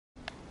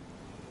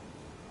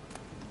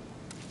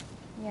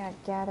Yeah,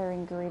 gather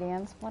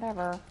ingredients,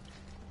 whatever.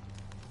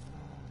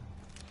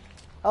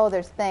 Oh,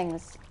 there's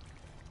things.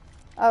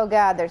 Oh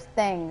god, there's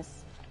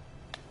things.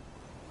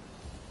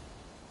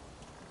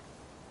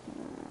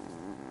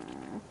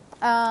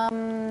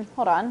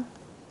 Hold on.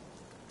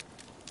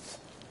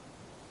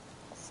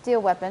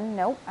 Steel weapon.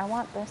 Nope, I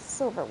want the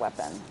silver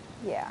weapon.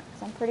 Yeah,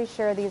 because I'm pretty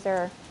sure these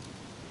are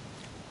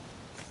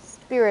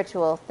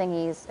spiritual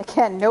thingies.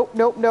 Again, nope,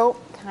 nope, nope.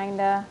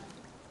 Kinda.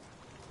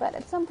 But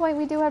at some point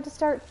we do have to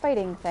start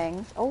fighting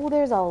things. Oh,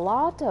 there's a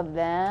lot of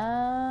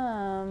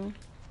them.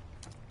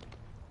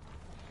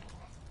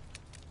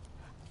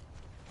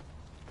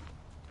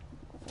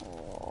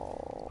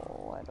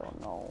 Oh, I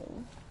don't know.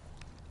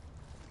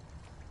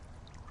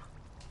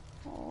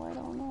 Oh, I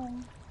don't know.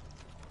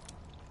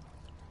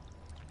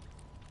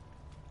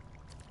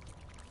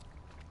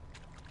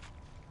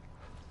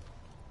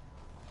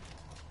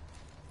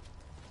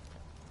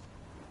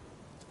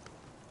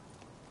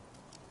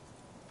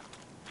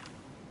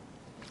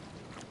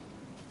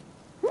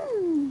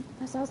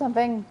 I saw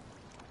something.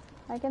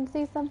 I can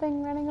see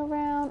something running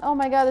around. Oh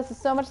my god, this is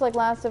so much like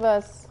Last of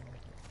Us.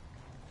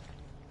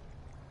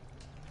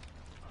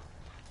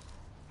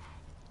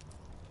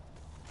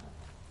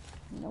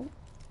 Nope.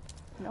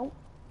 Nope.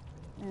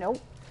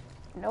 Nope.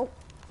 Nope.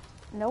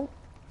 Nope.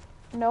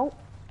 Nope.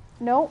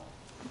 Nope.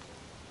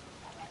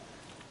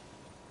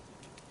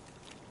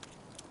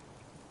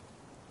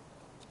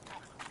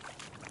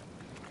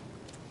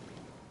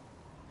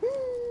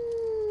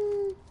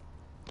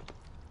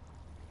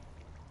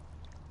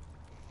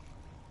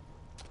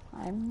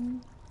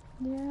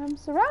 I'm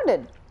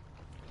surrounded.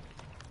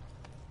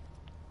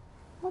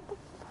 What the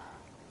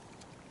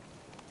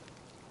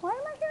Why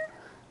am I here?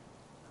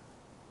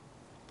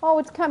 Oh,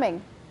 it's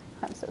coming.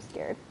 I'm so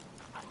scared.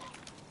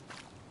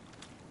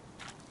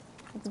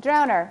 It's a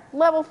drowner.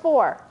 Level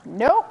 4.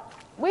 Nope.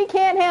 We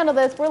can't handle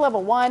this. We're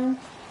level 1.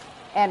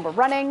 And we're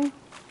running.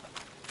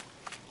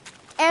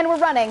 And we're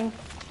running.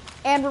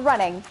 And we're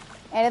running.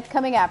 And it's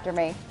coming after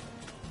me.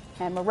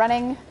 And we're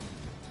running.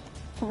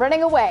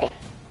 Running away.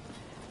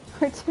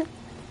 We're too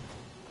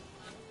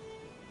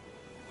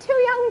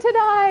young to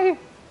die.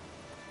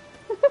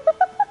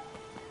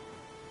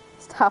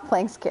 Stop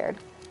playing scared.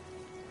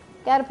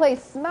 Gotta play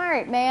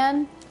smart,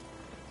 man.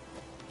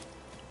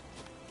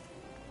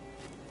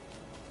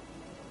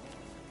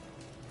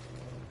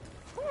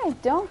 The thing I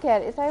don't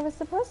get is I was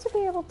supposed to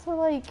be able to,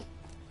 like...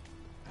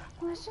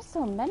 Well, there's just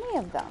so many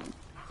of them.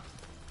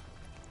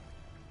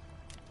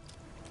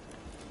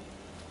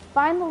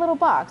 Find the little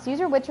box. Use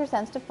your Witcher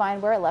sense to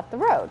find where it left the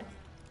road.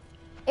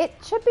 It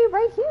should be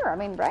right here. I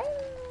mean, right?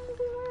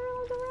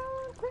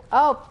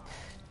 Oh,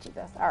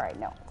 Jesus. All right,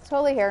 no. It's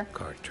totally here.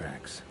 Cart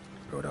tracks.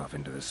 Rode off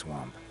into the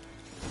swamp.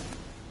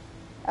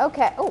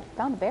 Okay. Oh,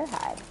 found a bear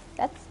hide.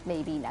 That's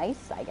maybe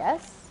nice, I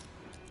guess.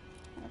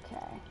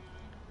 Okay.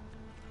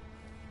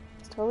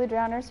 There's totally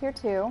drowners here,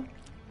 too.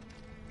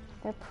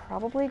 They're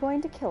probably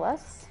going to kill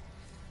us.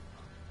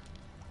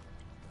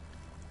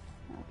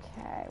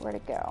 Okay, where'd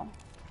it go?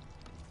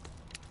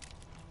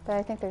 But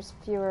I think there's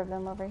fewer of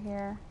them over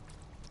here.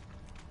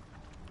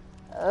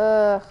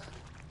 Ugh.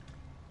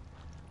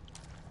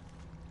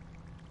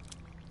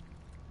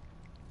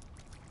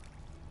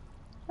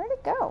 Where'd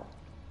it go?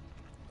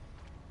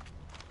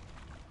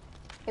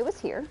 It was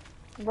here.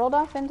 Rolled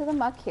off into the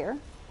muck here.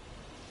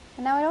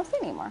 And now I don't see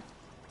it anymore.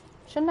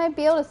 Shouldn't I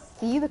be able to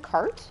see the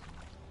cart?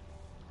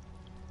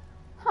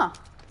 Huh.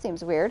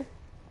 Seems weird.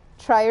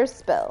 Try your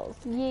spells.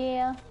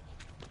 Yeah.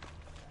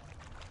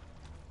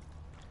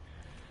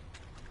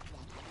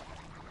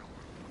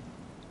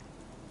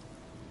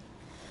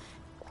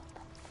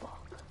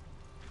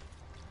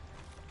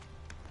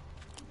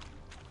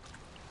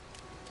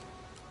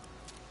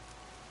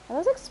 Are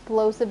those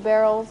explosive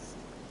barrels?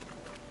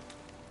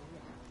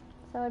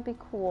 That would be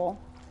cool.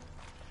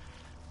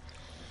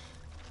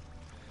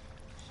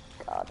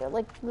 God, they're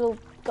like little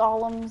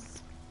golems.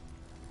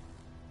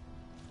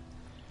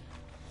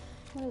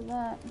 What is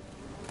that?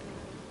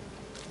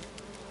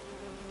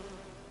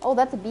 Oh,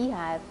 that's a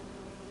beehive.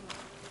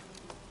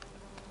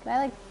 Can I,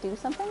 like, do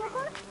something with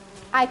that?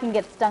 I can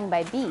get stung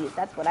by bees.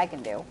 That's what I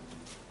can do.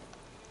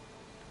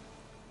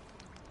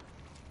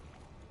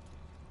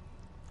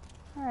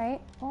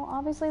 Alright. Well,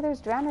 obviously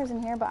there's drowners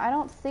in here, but I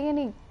don't see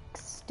any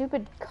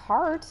stupid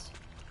cart.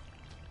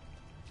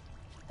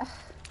 Ugh.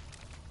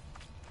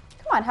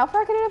 Come on, how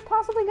far could it have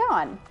possibly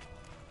gone?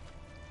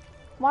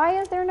 Why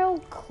is there no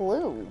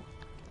clue?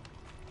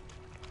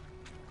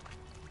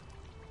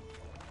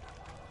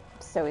 I'm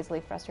so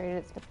easily frustrated,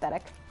 it's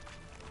pathetic.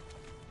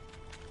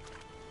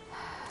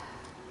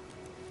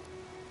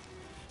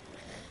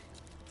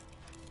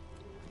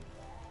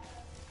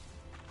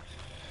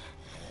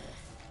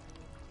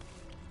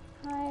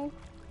 Hi.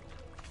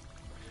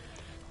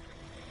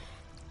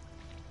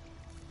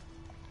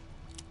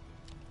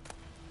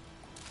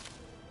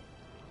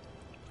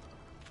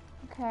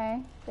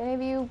 Okay. Did any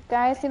of you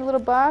guys see the little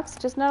box?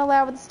 Just not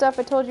allowed with the stuff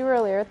I told you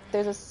earlier.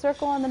 There's a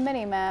circle on the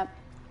mini-map.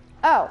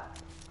 Oh!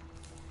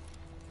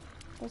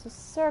 There's a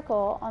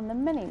circle on the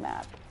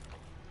mini-map.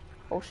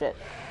 Oh shit.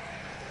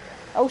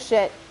 Oh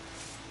shit.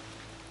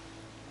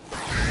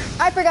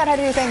 I forgot how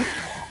to do things.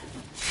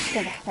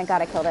 Thank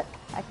God I killed it.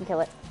 I can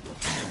kill it.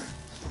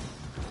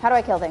 How do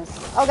I kill things?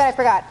 Oh god, I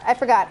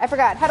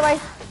forgot. How do I...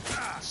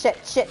 Shit.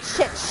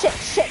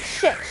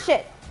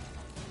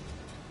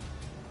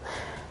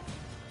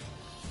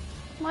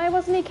 Why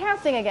wasn't he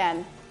casting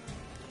again?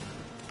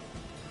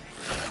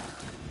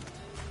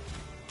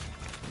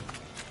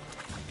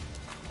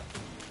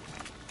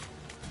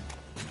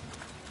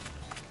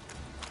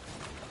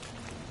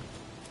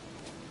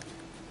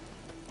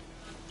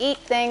 Eat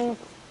things.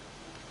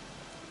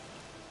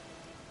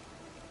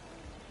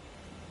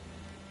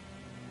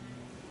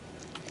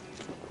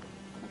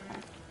 Okay.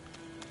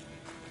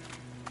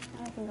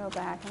 Now I can go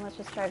back and let's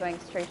just try going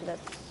straight to this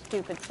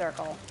stupid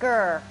circle.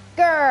 Grr!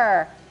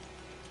 Grr!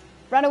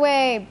 Run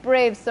away,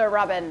 brave Sir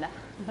Robin.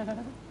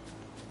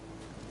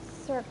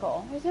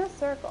 Circle. There's no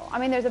circle. I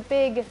mean, there's a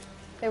big...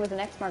 There was an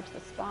X marks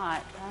the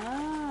spot.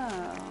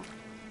 Oh.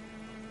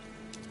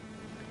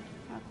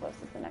 How close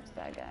is the next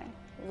bad guy?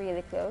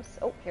 Really close.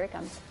 Oh, here he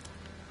comes.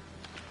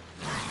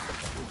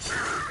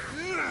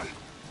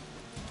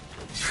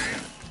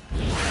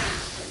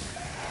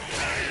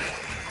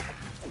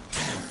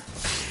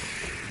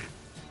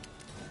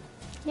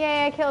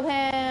 Yay, I killed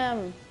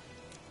him!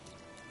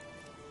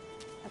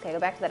 Okay, go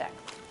back to the deck.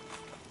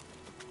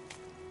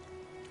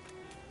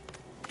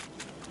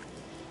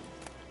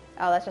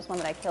 Oh, that's just one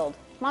that I killed.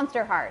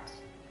 Monster heart.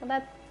 Well,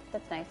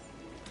 that's nice.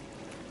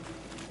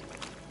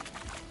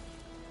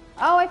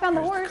 Oh, I found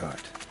the horse.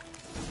 Cart.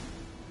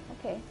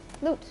 Okay,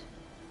 loot.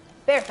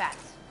 Bear fat.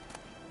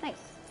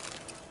 Nice.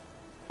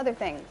 Other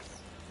things.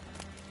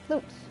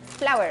 Loot.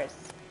 Flowers.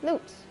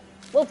 Loot.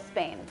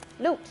 Wolfsbane.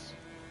 Loot.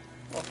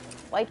 Wolf.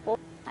 White wolf.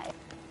 Hi.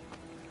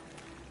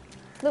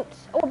 Loot.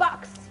 Oh, a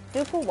box.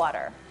 Ducal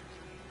water.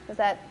 Is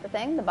that the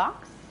thing? The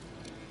box?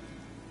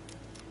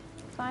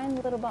 Find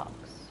the little box.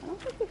 I don't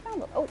think we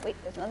found it. Oh, wait,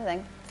 there's another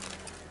thing.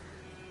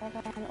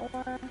 An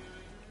ore.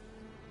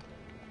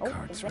 Oh,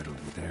 Carts riddled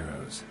with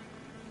arrows.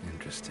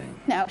 Interesting.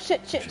 No,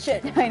 shit.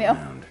 I know.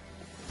 Around.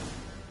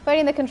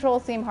 Fighting the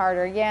controls seem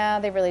harder. Yeah,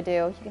 they really do.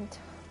 You can.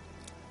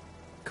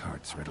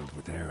 Carts riddled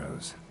with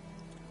arrows.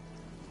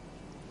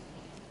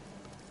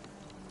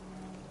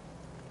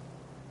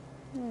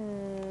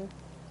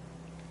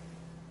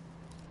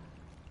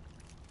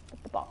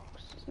 But the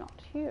box is not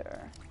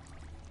here.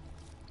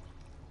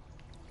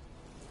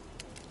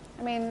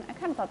 I mean, I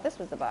kind of thought this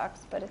was the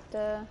box, but it's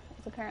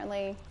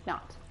apparently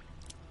not.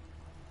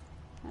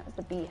 That was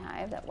the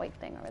beehive, that white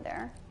thing over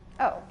there.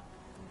 Oh.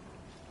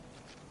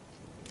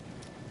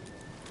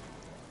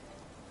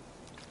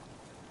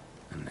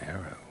 An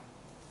arrow.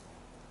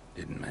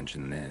 Didn't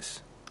mention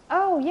this.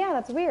 Oh, yeah,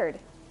 that's weird.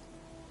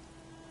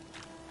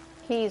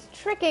 He's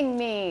tricking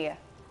me.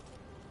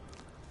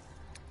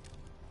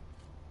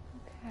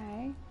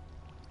 Okay.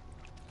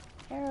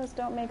 Arrows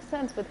don't make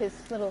sense with his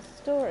little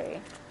story.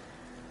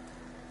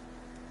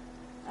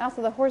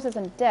 Also, the horse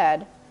isn't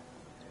dead.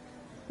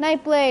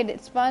 Nightblade,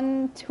 it's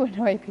fun to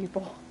annoy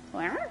people.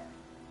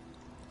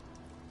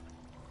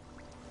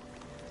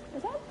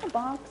 Is that the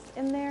box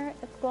in there?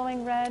 It's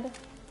glowing red. It's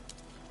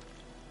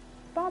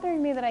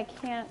bothering me that I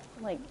can't,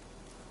 like,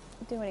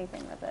 do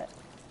anything with it.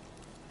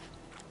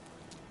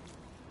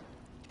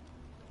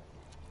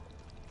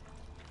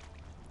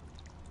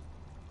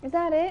 Is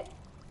that it?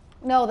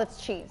 No, that's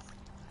cheese,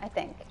 I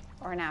think.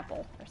 Or an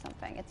apple or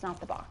something. It's not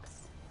the box.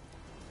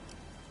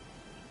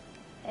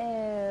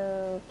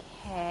 Okay.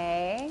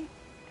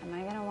 Am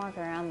I gonna walk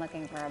around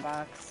looking for a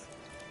box?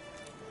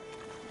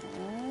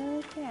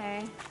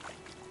 Okay.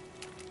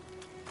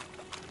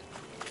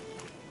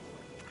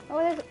 Oh,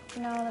 there's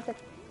no. That's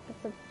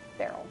a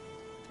barrel.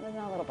 There's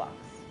not a little box.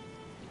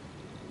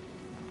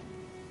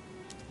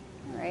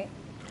 All right.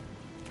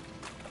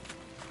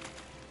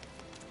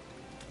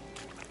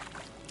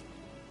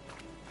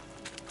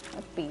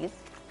 That's bees.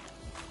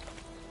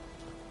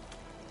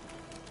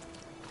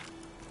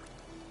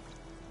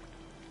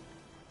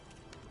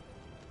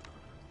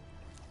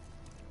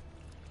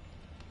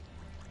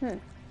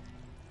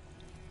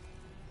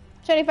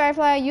 Shiny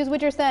Firefly, use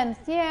Witcher Sense.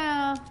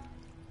 Yeah.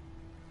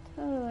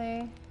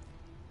 Totally.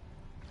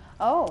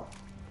 Oh.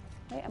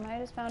 Wait, I might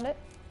have just found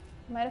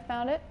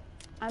it.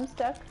 I'm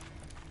stuck.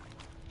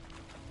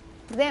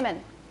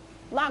 Examine.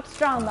 Locked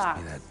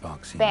strongbox. That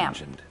box he Bam.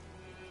 mentioned.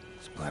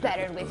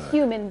 Splattered with blood.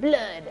 human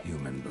blood.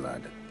 Human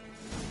blood.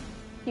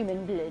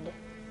 Human blood.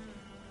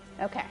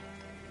 Okay.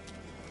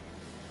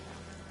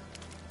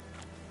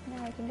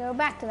 Now I can go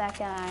back to that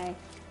guy.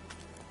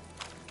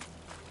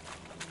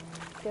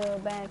 Go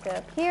back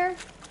up here.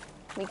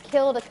 We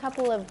killed a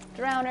couple of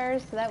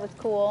drowners, so that was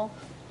cool.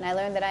 And I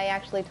learned that I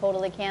actually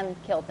totally can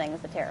kill things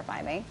that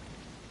terrify me.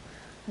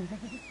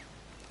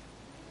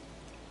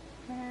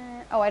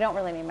 Oh, I don't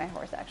really need my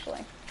horse, actually.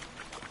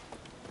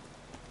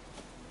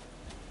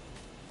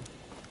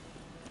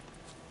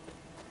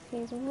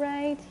 He's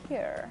right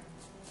here.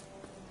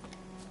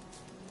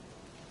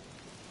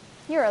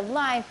 You're a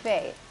live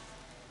face.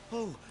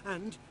 Oh,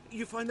 and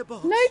you find the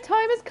box?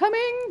 Nighttime is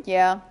coming!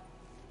 Yeah.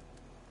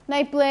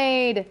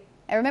 Nightblade!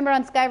 I remember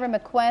on Skyrim, a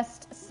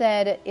quest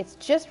said it's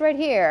just right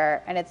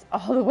here, and it's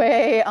all the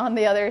way on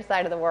the other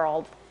side of the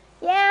world.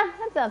 Yeah,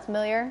 that sounds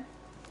familiar.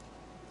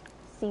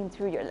 Seen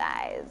through your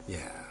lies.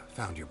 Yeah,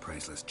 found your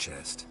priceless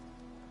chest.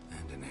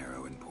 And an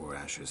arrow in poor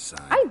Ash's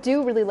side. I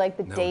do really like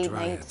the No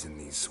day-night dryads in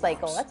these swamps,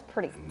 cycle. That's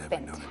pretty and never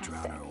known a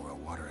fantastic. drowner or a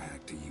water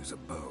hack to use a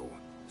bow.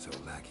 So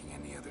lacking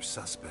any other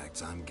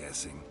suspects, I'm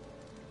guessing.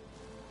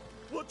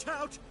 Watch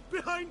out!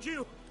 Behind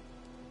you!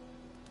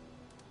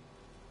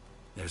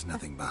 There's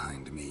nothing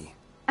behind me.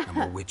 I'm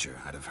a witcher,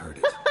 I'd have heard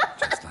it.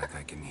 Just like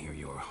I can hear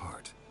your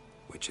heart,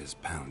 which is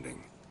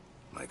pounding,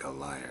 like a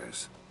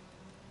liar's.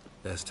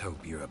 Best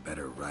hope you're a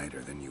better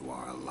writer than you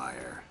are a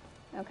liar.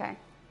 Okay.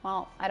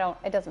 Well,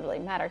 it doesn't really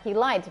matter. He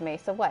lied to me,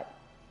 so what?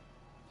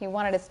 He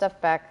wanted his stuff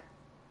back.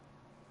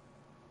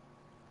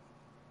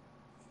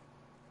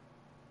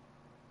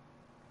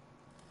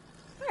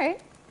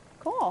 Alright,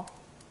 cool.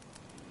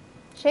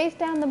 Chase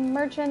down the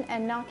merchant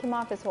and knock him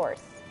off his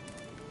horse.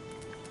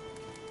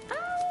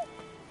 Oh!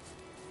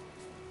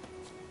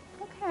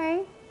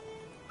 Okay.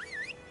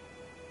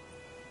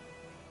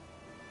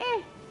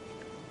 Eh.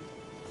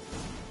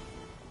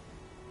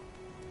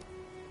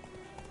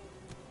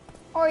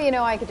 Or,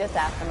 I could just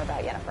ask him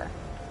about Yennefer.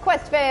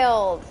 Quest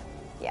failed!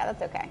 Yeah,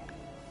 that's okay.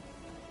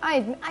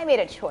 I made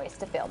a choice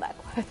to fail that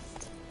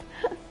quest.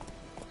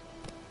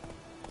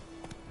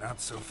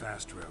 Not so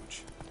fast,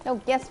 Roach. No,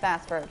 guess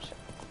fast, Roach.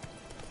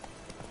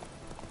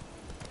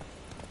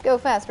 Go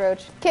fast,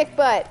 Roach. Kick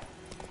butt.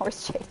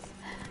 Horse chase.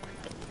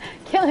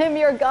 Kill him,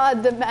 your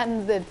god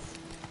demands it.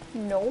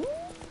 No?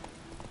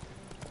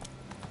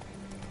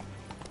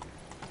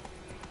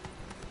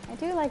 I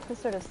do like the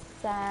sort of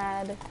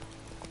sad,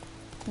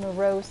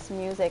 morose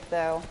music,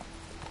 though.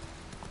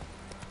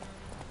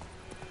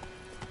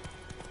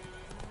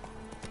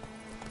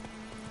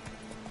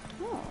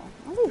 Oh,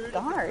 all these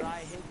guards.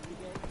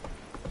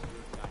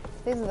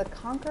 These are the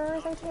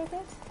conquerors, I take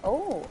it?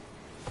 Oh,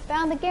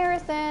 found the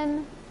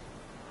garrison.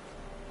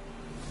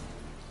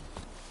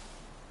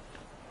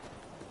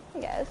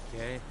 Hey guys.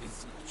 Okay,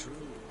 is it true?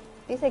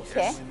 Do you say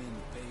K? Women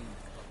bathe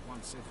but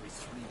once every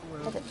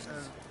 3 What's it?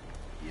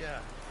 Yeah.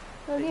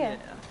 Oh yeah.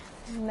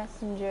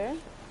 Messenger.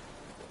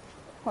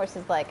 Horse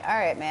is like, all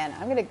right, man,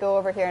 I'm gonna go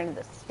over here into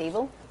the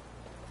stable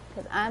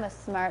because I'm a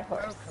smart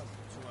horse. Welcome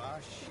to our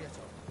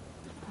shithole.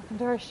 Welcome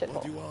to our shithole.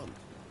 What do you want?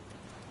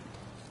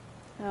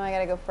 Oh, I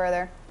gotta go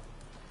further.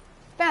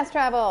 Fast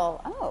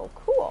travel. Oh,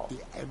 cool.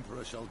 The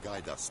Emperor shall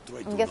guide us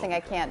straight I'm to guessing I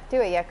Nottingham. can't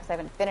do it yet because I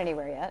haven't been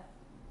anywhere yet.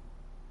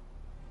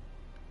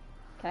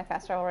 Can I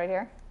fast travel right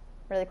here?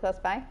 Really close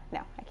by?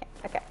 No, I can't.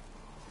 Okay.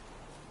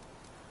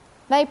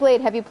 Nightblade,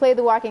 have you played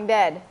The Walking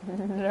Dead?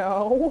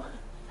 No.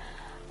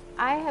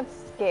 I have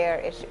scare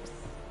issues.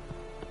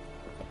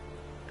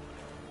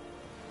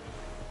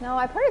 No,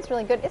 I've heard it's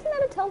really good. Isn't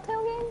that a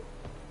Telltale game?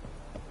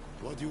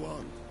 What do you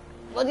want?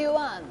 What do you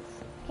want?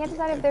 Can't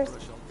decide if there's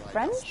Emperor shall guide us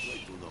French?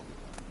 straight to Nottingham.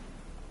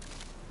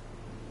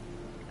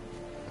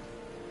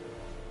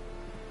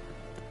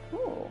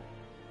 Ooh.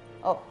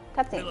 Oh,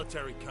 cutscene.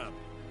 Military camp.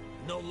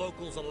 No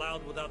locals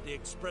allowed without the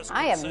express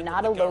I am consent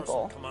not of the a local.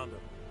 garrison commander.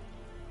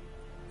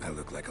 I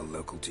look like a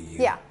local to you.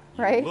 Yeah,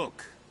 right?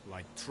 Look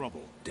like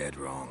trouble. Dead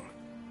wrong.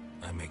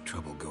 I make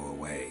trouble go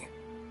away.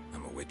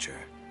 I'm a witcher.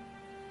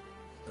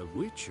 A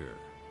witcher?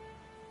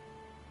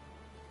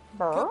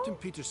 Brr? Captain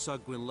Peter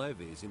Sagwin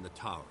Levy is in the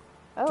tower.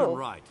 Oh. Turn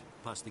right,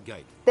 past the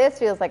gate. This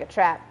feels like a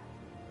trap.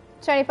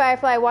 Shiny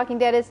Firefly, Walking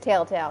Dead is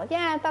Telltale.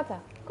 Yeah, I thought so.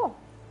 Cool.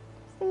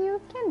 So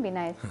you can be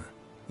nice.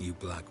 You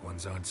black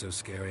ones aren't so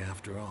scary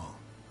after all.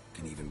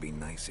 Can even be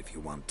nice if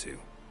you want to.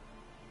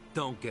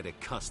 Don't get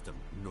accustomed,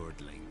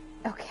 Nordling.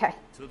 Okay.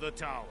 To the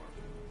tower.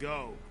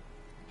 Go.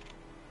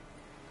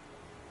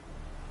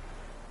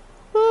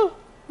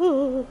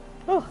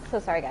 Oh, so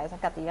sorry, guys.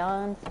 I've got the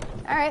yawns.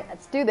 All right,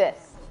 let's do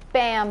this.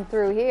 Bam,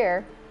 through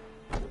here.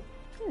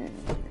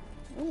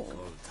 Ooh,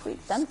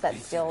 sweet sunset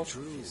skills.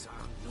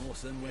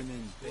 Northern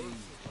women bathe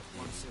but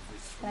once every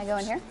 3 Can I go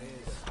in here?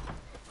 days.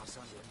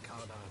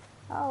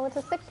 Oh, it's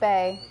a sick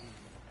bay.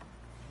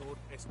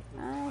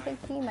 I think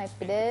he might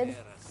be dead.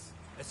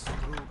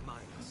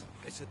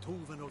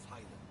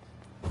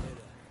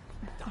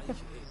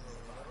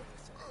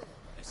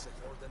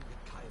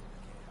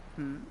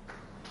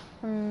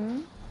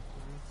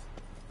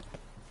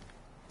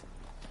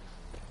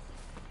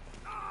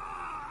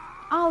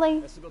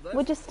 Ollie,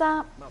 would you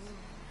stop?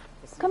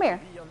 Come here.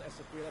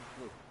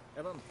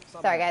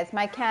 Sorry, guys.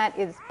 My cat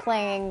is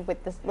playing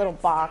with this little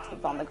box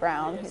that's on the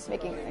ground. He's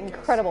making an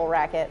incredible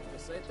racket.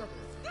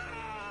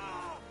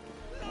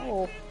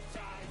 Oh.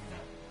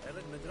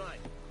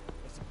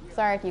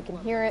 Sorry if you can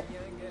hear it.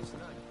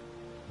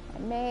 I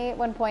may at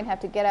one point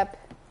have to get up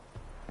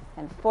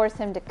and force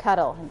him to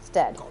cuddle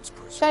instead.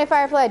 Shiny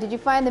Firefly, did you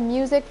find the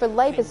music for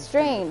Life is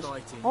Strange?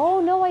 Oh,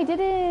 no, I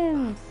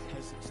didn't.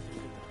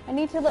 I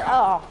need to look.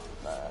 Oh,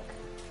 fuck.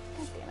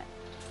 God damn it.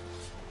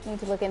 I need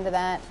to look into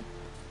that.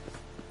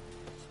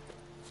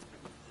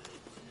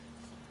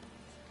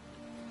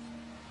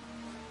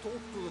 Talk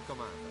to the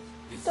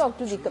commander. Talk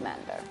to the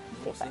commander.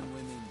 Okay, fine.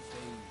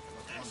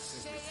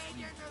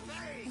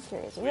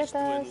 Mercury is Wish with to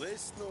us.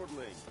 enlist,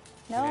 Nordling.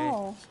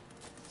 No.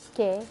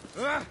 Okay.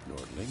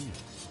 Nordling.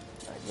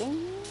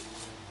 Ding.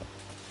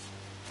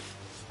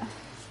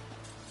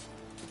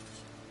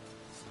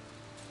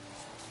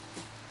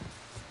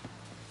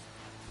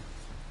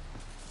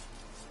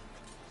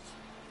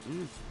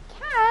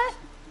 Cat.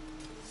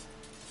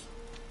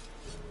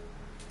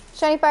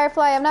 Shiny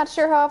Firefly, I'm not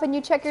sure how often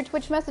you check your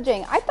Twitch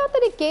messaging. I thought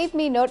that it gave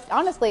me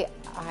honestly,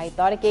 I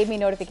thought it gave me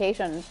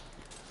notifications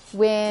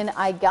when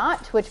I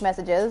got Twitch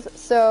messages.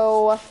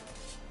 So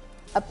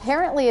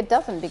apparently it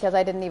doesn't because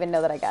I didn't even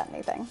know that I got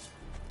anything.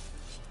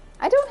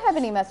 I don't have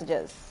any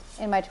messages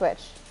in my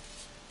Twitch.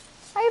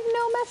 I have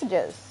no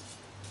messages.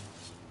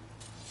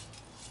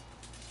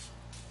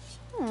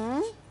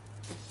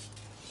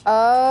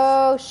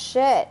 Oh,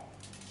 shit.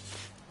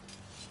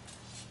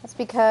 That's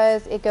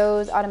because it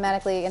goes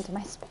automatically into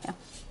my spam.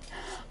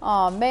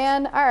 Oh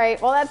man. All right.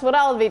 Well, that's what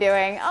I'll be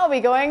doing. I'll be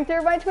going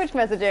through my Twitch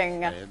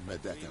messaging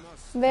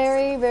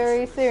very,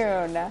 very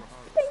soon.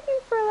 Thank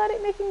you for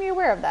making me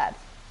aware of that.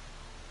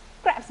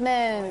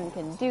 Craftsman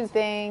can do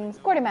things.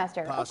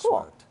 Quartermaster. Oh,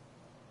 cool.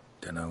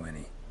 Don't know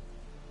any.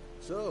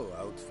 So,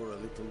 out for a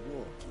little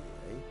walk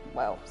here, eh?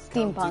 Whoa.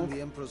 Counting Steampunk.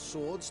 the Emperor's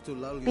swords to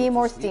lull you Be to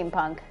more sleep?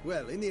 steampunk.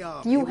 Well, in the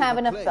army, You we have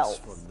enough place belts.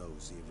 for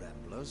nosy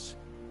ramblers.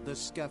 The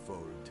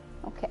scaffold.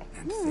 Okay.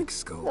 And thick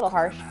skull little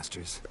harsh.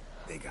 masters.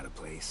 They got a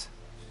place.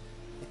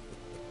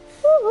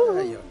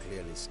 You're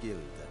clearly skilled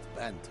at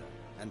banter.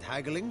 And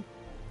haggling?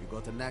 You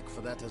got a knack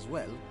for that as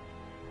well?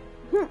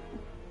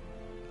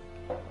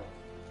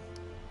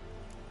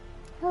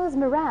 How's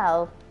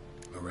morale?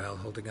 Morale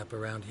holding up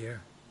around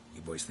here?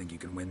 You boys think you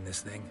can win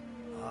this thing?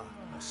 Ah,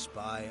 a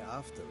spy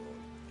after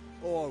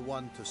all. Or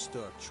one to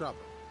stir trouble.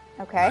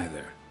 Okay.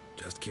 Neither.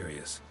 Just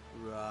curious.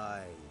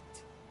 Right.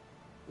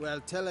 Well,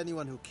 tell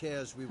anyone who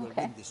cares we will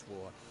Okay. win this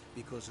war,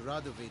 because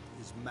Radovid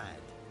is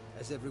mad,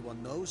 as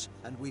everyone knows,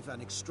 and we've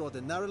an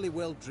extraordinarily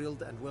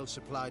well-drilled and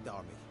well-supplied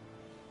army.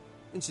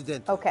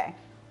 Incidentally, Okay.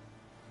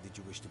 did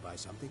you wish to buy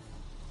something?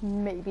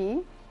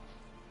 Maybe.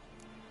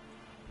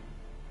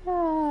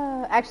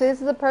 Actually,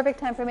 this is a perfect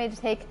time for me to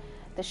take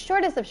the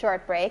shortest of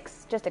short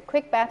breaks. Just a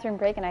quick bathroom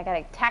break, and I gotta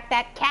attack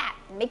that cat.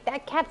 Make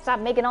that cat stop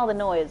making all the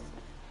noise.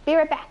 Be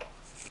right back.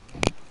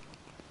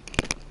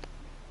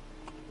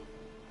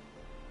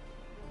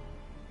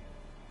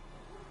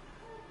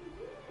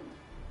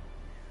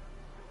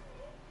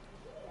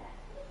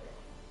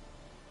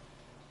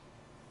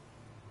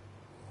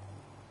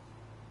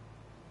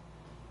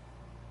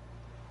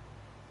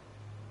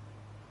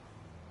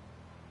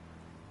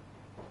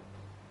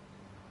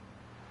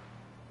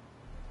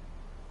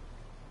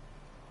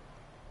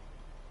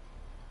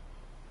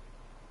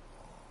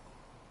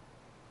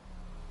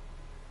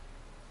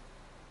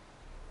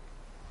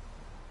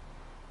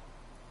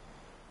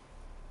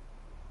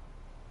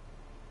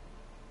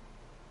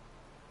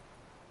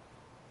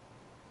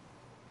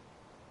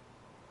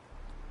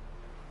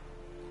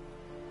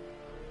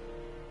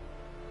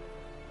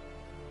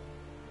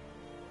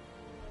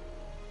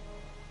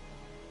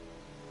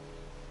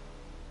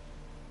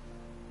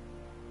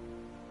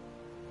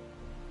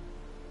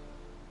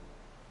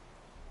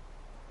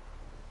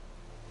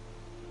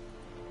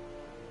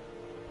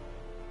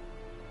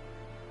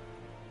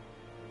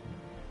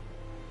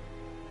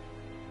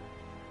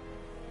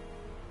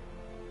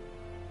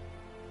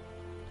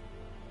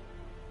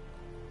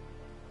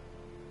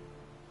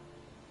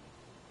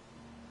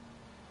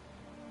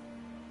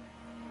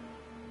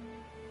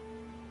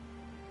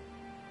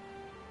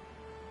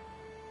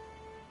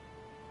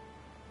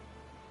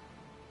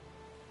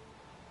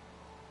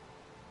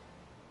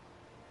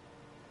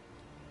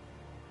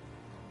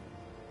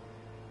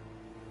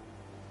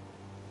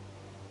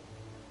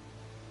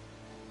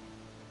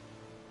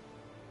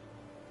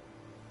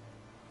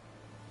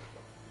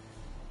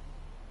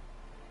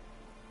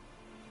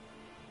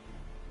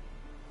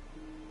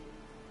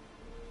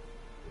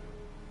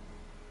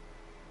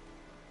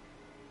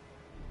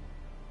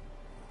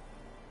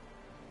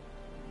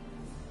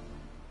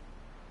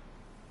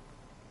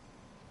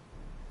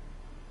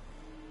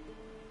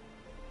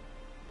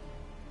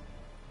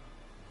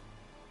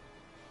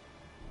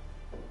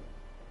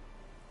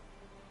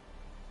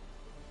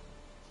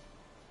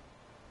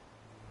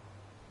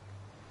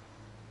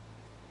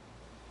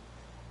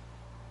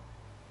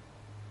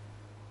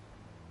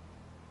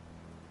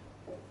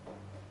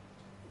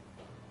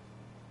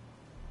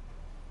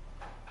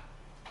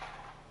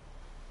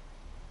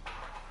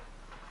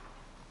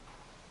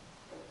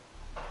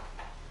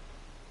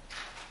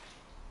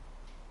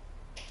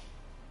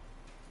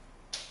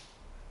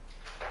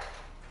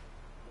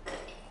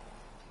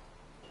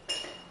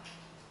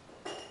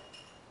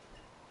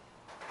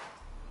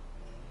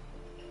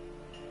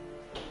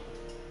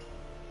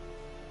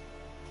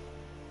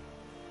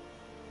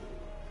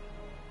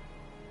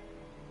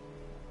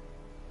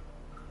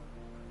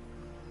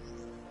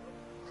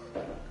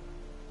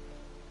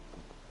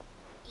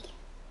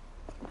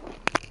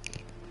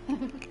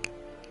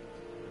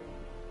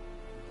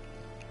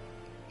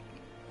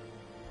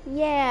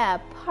 Yeah,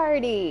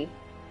 party.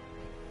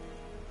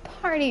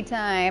 party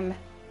time.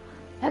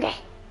 Okay.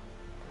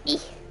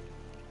 Eek.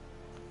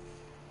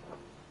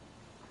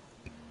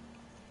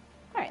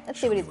 All right, let's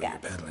see Show what me he's where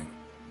got. you're peddling.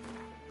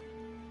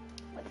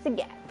 What's he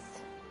got?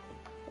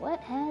 What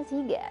has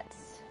he got?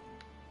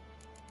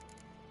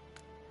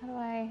 How do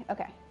I...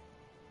 Okay.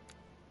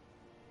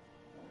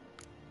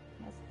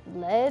 He has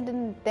lead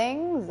and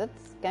things.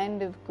 That's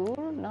kind of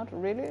cool. Not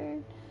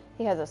really.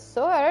 He has a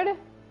sword.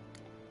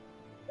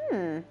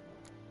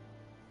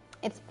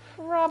 It's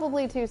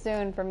probably too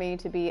soon for me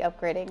to be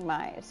upgrading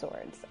my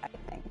swords, I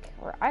think.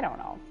 Or I don't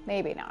know.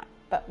 Maybe not.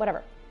 But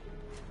whatever.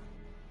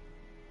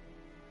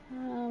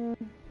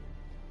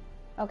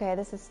 Okay,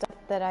 this is stuff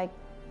that I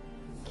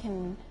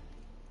can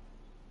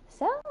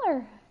sell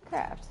or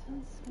craft.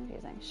 That's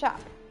confusing. Shop.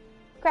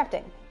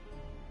 Crafting.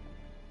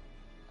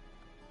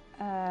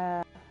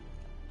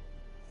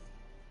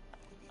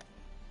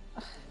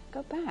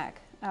 Go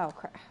back. Oh,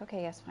 crap.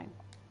 Okay, yes, fine.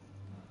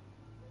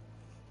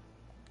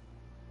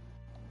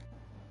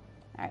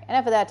 Alright,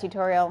 enough of that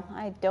tutorial.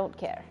 I don't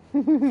care.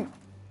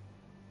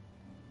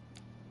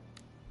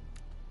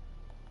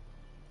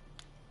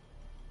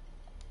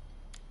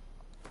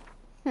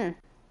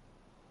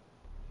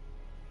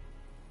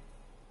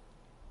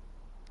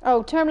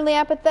 Oh, terminally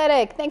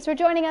apathetic. Thanks for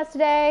joining us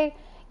today.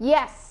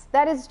 Yes,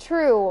 that is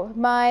true.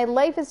 My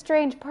Life is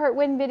Strange Part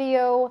 1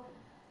 video,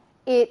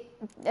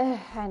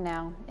 I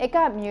know. It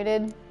got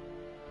muted,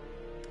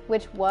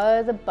 which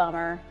was a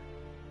bummer.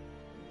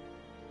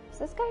 So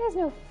this guy has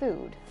no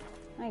food.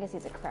 I guess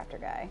he's a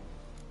crafter guy.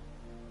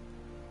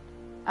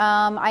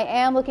 I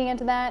am looking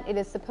into that. It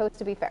is supposed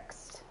to be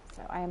fixed.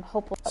 So I am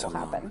hopeful that will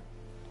happen.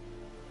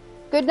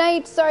 Good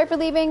night. Sorry for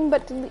leaving,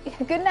 but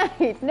good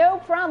night. No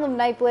problem,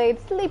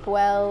 Nightblade. Sleep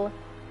well.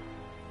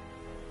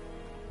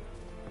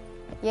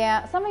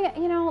 Yeah, something,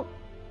 you know,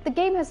 the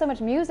game has so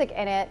much music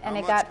in it, and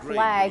it got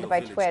flagged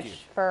by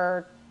Twitch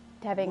for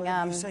having,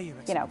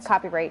 you know,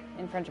 copyright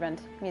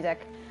infringement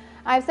music.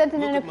 I've sent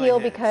in an appeal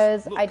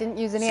because I didn't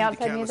use any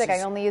outside music.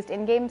 I only used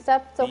in-game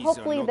stuff, so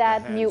hopefully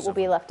that mute will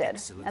be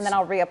lifted, and then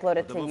I'll re-upload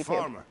it to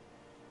YouTube.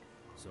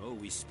 So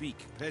we speak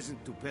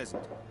peasant to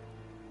peasant.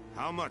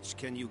 How much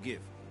can you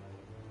give?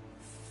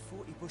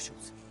 40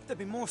 bushels. There'd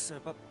be more, sir,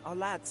 but our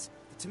lads,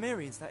 the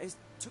Temerians, that is,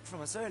 took from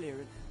us earlier.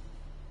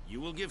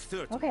 You will give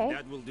 30. Okay.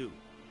 That will do.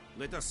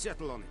 Let us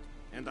settle on it,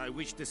 and I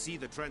wish to see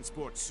the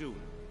transport soon.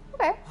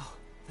 Okay. Oh,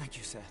 thank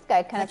you, sir. This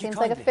guy kind of seems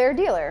like a fair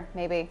dealer,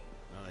 maybe.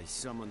 I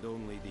summoned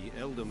only the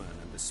Elderman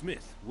and the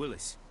smith,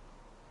 Willis.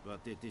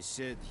 But it is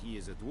said he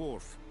is a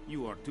dwarf.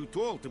 You are too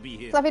tall to be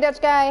here. Fluffy Dutch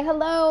guy,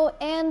 hello,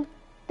 and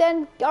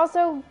then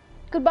also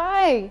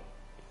goodbye.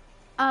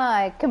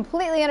 I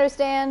completely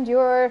understand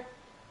your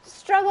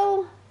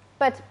struggle,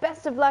 but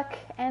best of luck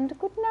and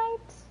good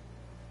night.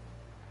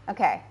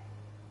 Okay.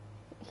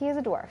 He is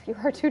a dwarf. You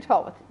are too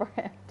tall for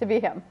him to be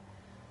him.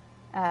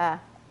 That's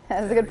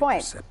a good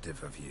point.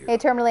 Perceptive of you. Hey,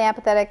 terminally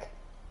apathetic.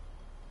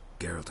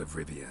 Geralt of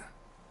Rivia,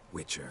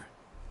 Witcher.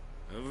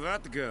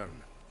 Vatgern.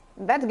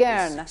 This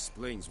Vatgern.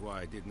 explains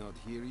why I did not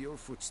hear your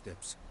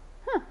footsteps.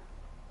 Huh.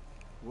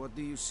 What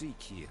do you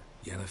seek here?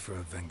 Yennefer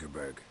of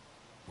Vengerberg.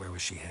 Where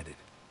was she headed?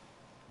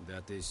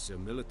 That is a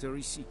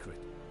military secret.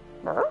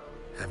 Brr?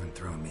 Haven't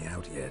thrown me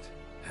out yet.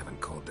 Haven't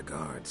called the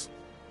guards.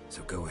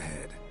 So go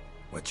ahead.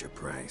 What's your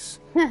price?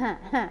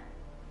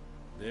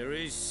 There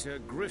is a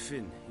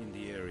griffin in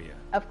the area.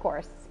 Of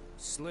course.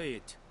 Slay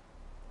it.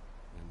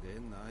 And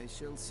then I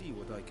shall see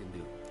what I can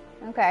do.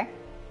 Okay.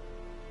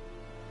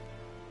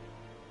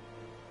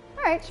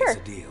 All right, sure.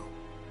 It's a deal.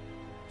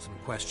 Some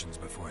questions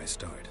before I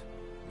start.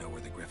 Know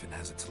where the griffin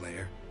has its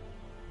lair?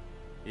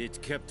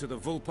 It kept to the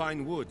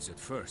Vulpine Woods at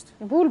first.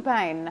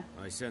 Vulpine.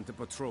 I sent a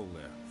patrol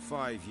there.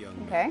 5 young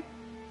men. Okay.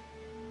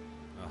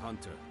 A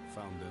hunter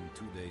found them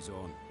 2 days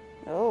on.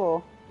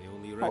 Oh, They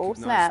only snap.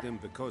 recognized them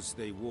because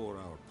they wore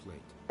our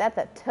plate. that's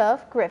a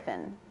tough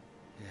griffin.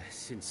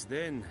 Since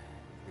then,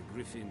 the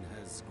griffin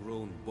has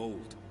grown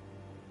bold.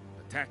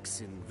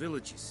 Attacks in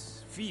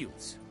villages,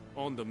 fields,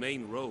 on the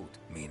main road.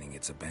 Meaning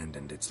it's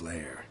abandoned its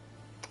lair.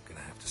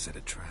 Gonna have to set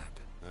a trap.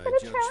 I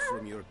judge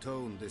from your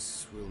tone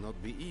this will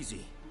not be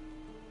easy.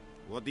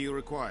 What do you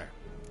require?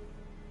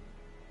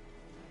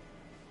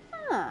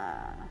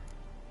 Ah.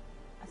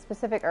 A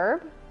specific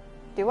herb?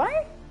 Do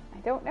I? I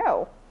don't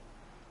know.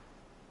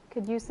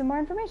 Could use some more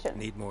information.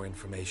 Need more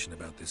information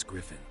about this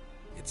griffin.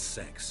 Its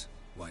sex.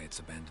 Why it's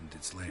abandoned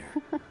its lair.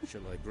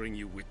 Shall I bring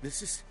you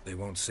witnesses? They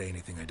won't say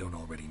anything I don't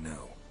already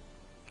know.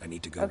 I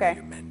need to go Okay. where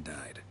your men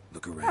died.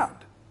 Look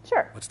around.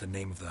 Sure. What's the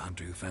name of the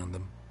hunter who found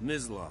them?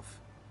 Mislav.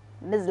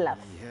 Mizlaf.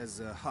 He has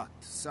a hut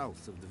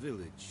south of the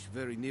village,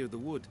 very near the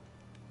wood.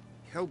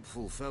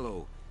 Helpful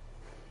fellow.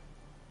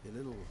 A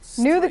little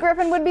Knew the strange.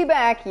 griffin would be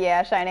back.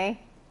 Yeah,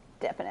 Shiny.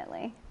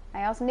 Definitely.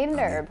 I also need an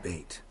I'll herb. need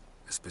bait.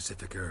 A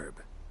specific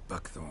herb.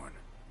 Buckthorn.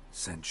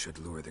 Scent should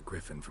lure the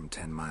griffin from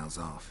 10 miles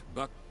off.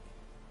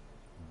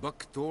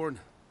 Buckthorn?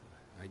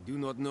 I do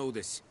not know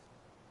this.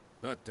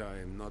 But I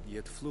am not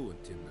yet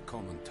fluent in the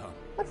common tongue.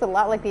 Looks a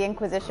lot like the Probably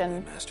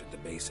Inquisition mastered the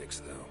basics,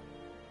 though.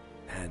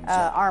 Hands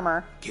up.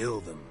 armor.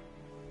 Kill them.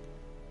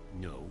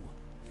 No.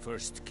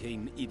 First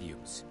came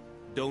idioms.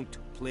 Don't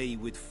play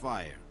with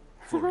fire,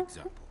 for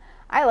example.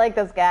 I like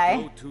this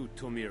guy. Go to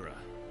Tomira,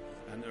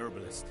 an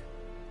herbalist.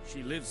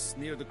 She lives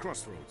near the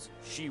crossroads.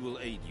 She will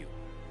aid you.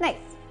 Nice.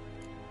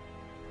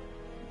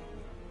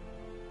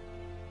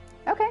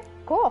 Okay,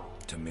 cool.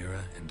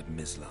 Tamira and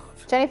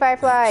Mislav. Jenny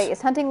Firefly Thanks.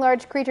 is hunting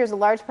large creatures a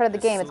large part of the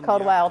game. It's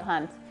called Wild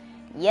Hunt.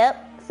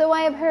 Yep. So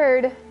I have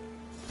heard.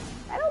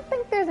 I don't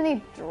think there's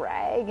any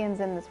dragons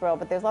in this world,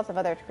 but there's lots of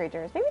other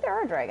creatures. Maybe there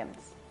are dragons.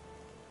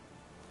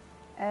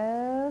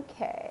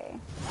 Okay.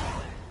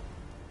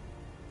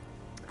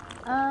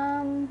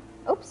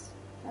 Oops.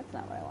 That's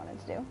not what I wanted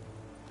to do.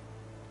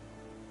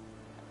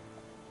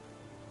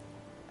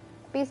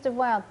 Beast of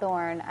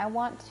Wildthorn. I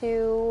want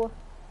to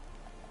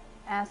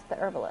ask the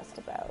herbalist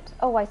about.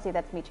 Oh, I see.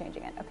 That's me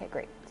changing it. Okay,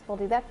 great. So we'll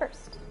do that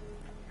first.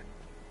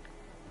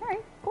 All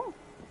right, cool.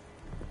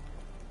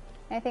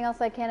 Anything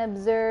else I can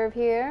observe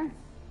here?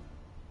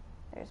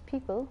 There's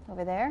people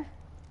over there.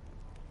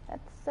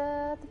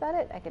 That's about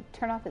it. I could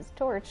turn off his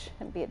torch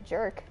and be a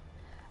jerk.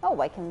 Oh,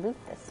 I can loot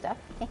this stuff.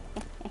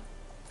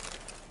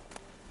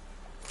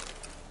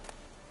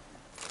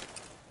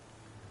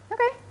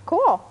 Okay,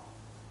 cool.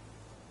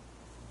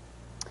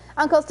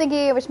 Uncle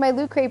Stinky, I wish my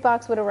loot crate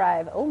box would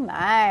arrive. Oh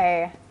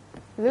my.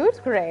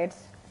 Loot crate.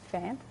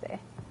 Fancy.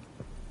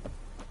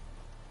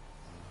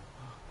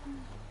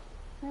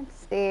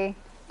 Let's see.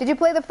 Did you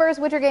play the first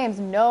Witcher games?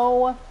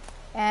 No.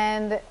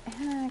 And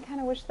I kind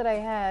of wish that I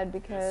had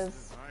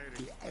because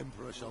The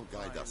Emperor shall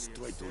guide us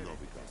straight to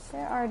Novigrad.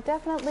 there are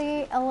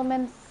definitely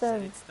elements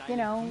of, you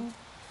know,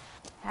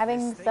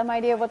 having some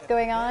idea of what's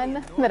going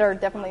on that are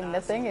definitely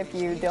missing if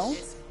you don't.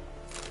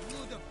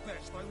 You're the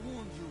best, I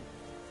warned you.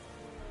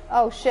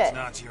 Oh shit.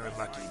 Not your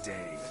lucky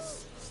day.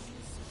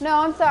 No,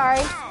 I'm sorry.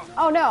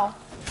 Oh no.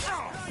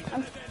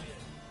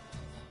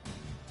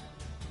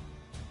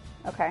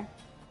 Okay.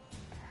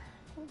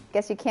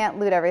 Guess you can't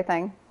loot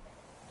everything.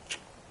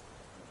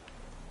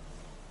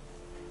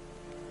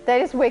 Did I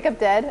just wake up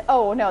dead?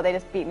 Oh no, they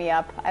just beat me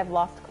up. I've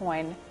lost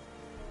coin.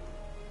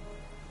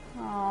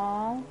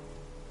 Aww.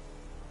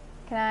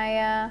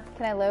 Can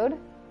I load?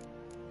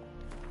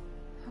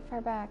 How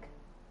far back?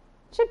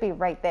 Should be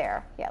right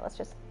there. Yeah, let's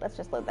just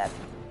load that.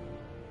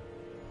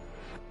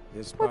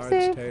 This Whoopsie.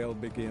 bard's tale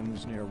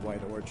begins near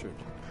White Orchard,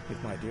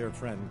 with my dear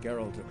friend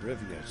Geralt of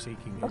Rivia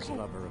seeking his Okay.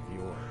 lover of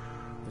yore,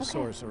 the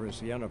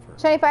sorceress Yennefer.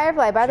 Shiny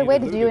Firefly, by the She'd way,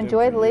 did you eluded him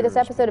enjoy for the latest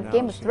years, episode but of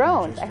Game now of she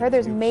Thrones? reaches I heard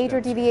there's a few major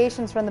steps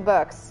deviations from the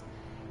books.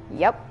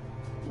 Yep.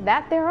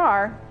 That there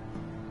are.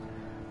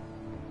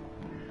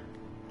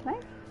 Can I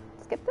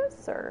skip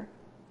this or?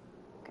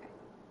 Okay.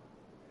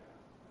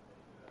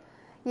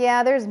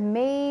 Yeah, there's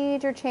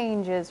major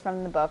changes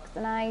from the books,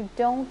 and I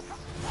don't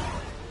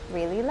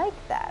really like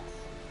that.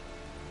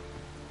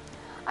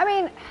 I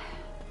mean,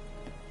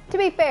 to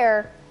be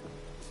fair,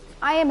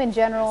 I am in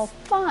general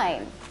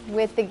fine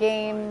with the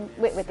game,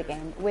 with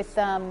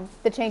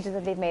the changes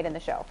that they've made in the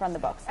show from the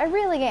books. I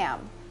really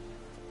am.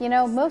 You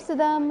know, most of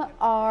them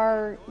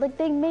are, like,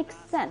 they make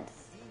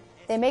sense.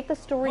 They make the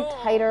story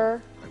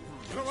tighter.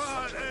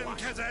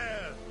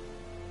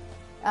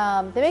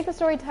 They make the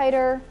story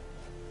tighter.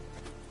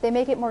 They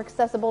make it more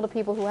accessible to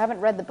people who haven't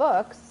read the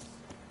books.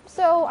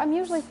 So I'm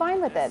usually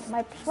fine with it.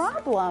 My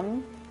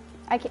problem,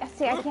 I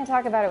can't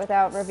talk about it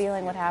without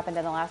revealing what happened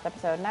in the last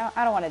episode. And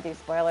I don't want to do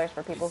spoilers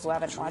for people who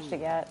haven't watched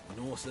it yet.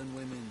 Northern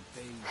women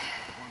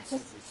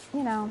Just,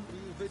 you know.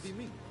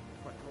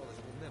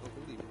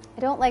 I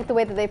don't like the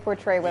way that they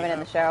portray women in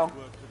the show.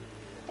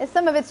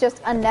 Some of it's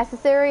just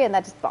unnecessary, and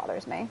that just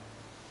bothers me.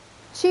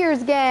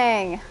 Cheers,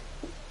 gang!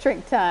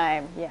 Drink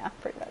time. Yeah,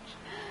 pretty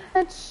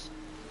much.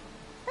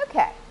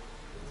 Okay.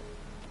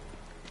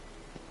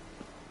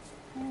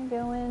 I'm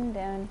going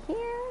down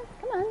here.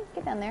 Come on,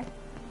 get down there.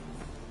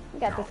 You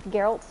got this,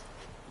 Geralt.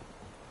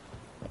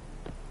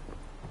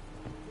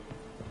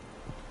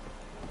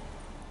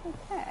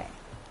 Okay.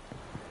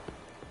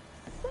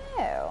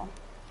 So,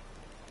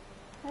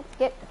 let's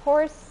get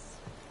horse.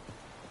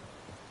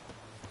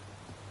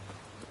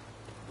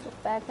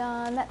 Put back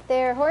on that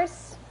there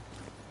horse.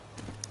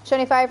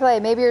 Shiny Firefly,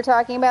 maybe you're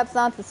talking about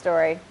Sansa's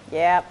story.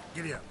 Yep.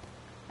 Giddy up.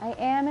 I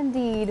am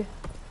indeed.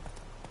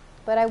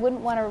 But I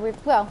wouldn't want to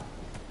well,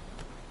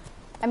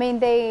 I mean,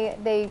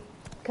 they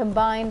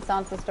combined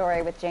Sansa's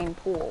story with Jane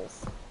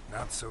Poole's,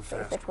 Not so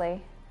fast.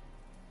 basically.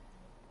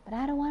 But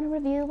I don't want to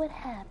reveal what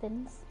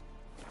happens.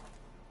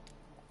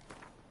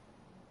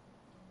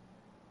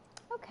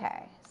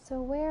 Okay,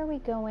 so where are we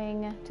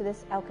going to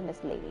this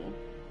alchemist lady?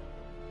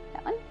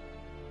 That one?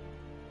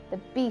 The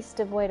Beast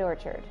of White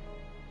Orchard.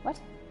 What?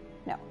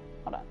 No,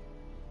 hold on.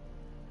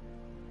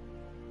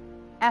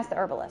 Ask the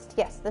herbalist.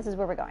 Yes, this is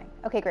where we're going.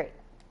 Okay, great.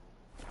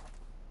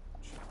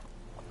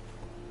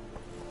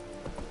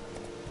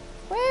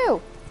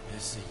 Woo!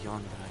 There's a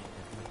yonder I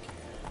ever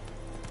cared.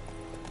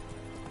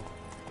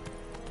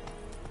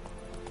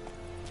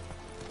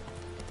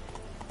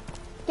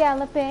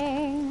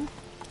 Galloping.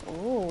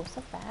 Ooh,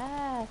 so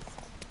fast.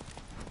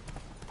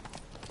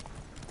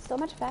 So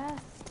much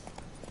fast.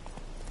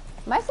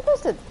 Am I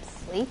supposed to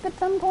sleep at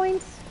some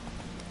point?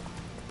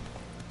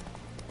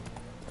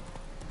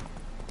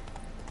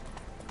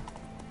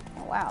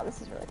 wow,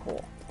 this is really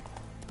cool.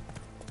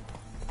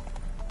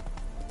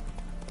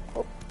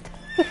 Oh.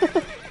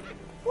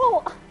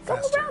 Well, go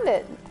Faster. around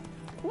it.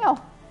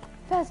 No,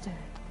 faster.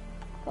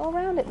 Go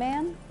around it,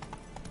 man.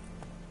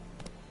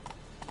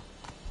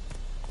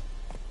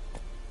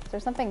 Is there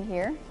something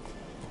here?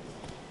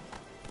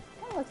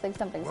 Kind of looks like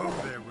something's Whoa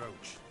missing. there,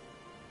 Roach.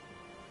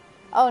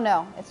 Oh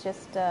no, it's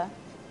just, well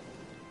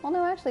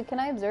no, actually, can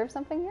I observe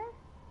something here?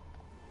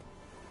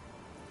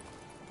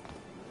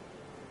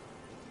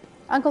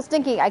 Uncle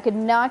Stinky, I could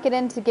not get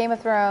into Game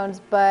of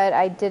Thrones, but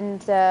I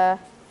didn't,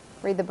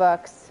 read the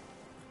books.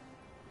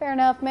 Fair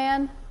enough,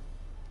 man.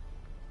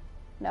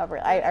 No,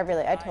 really,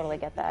 I totally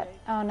get that.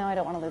 Oh no, I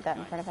don't want to loot that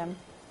in front of him.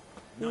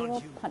 He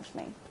will punch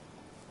me.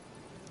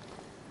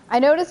 I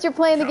noticed you're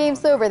playing the game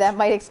sober. That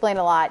might explain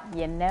a lot.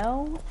 You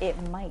know, it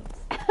might.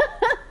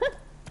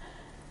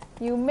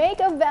 You make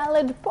a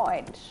valid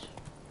point.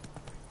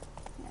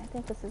 I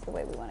think this is the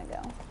way we want to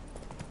go.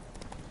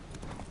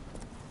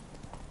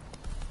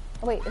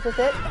 Oh wait, is this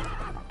it?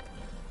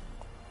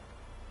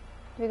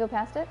 Do we go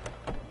past it?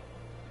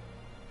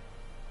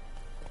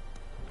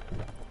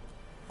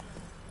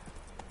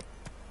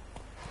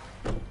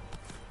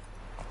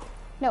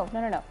 No.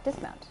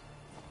 Dismount.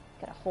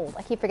 Gotta hold.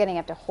 I keep forgetting I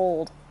have to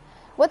hold.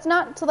 What's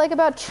not to like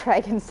about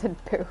dragons and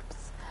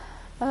boobs?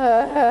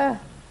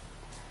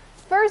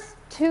 First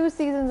 2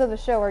 seasons of the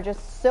show are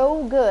just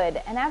so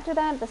good, and after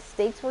that, the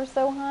stakes were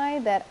so high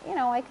that, you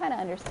know, I kind of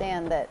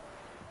understand that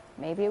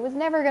maybe it was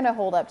never going to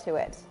hold up to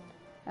it.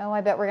 Oh,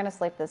 I bet we're going to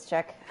sleep this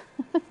chick.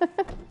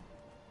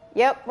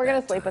 Yep, we're going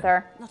to sleep with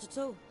her. Not at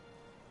all.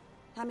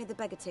 Hand me the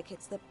beggar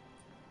tickets. The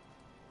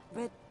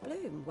red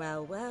bloom.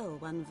 Well,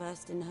 one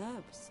versed in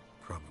herbs.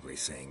 Probably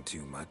saying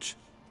too much,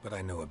 but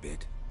I know a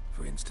bit.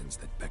 For instance,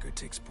 that beggar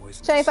ticks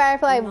poison. Shiny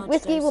Firefly, Large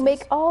whiskey will doses.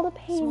 make all the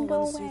pain Small go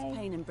ones away. soothe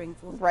pain and bring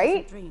forth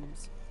Right? pleasant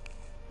dreams.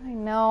 I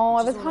know,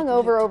 I Which was is all I can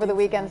hungover hope over to the do for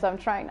weekend, her. so I'm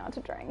trying not to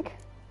drink.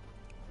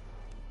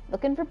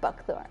 Looking for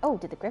buckthorn. Oh,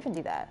 did the griffin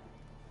do that?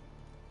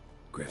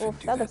 Griffin Oof,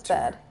 do that that looks to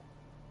her. bad.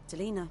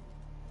 Talina.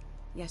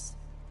 Yes.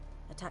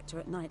 Attacked her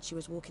at night. She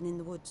was walking in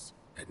the woods.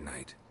 At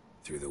night,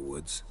 through the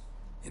woods,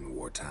 in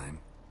wartime.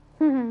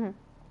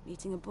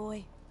 Meeting a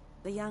boy.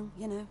 The young,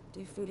 you know,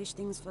 do foolish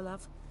things for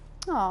love.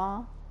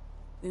 Aw.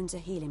 Wounds are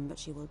healing, but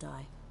she will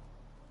die.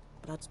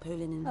 Blood's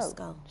pooling in her Oh,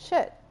 skull.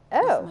 shit.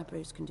 Nothing my Oh.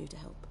 brews can do to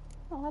help.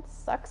 Oh, that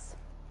sucks.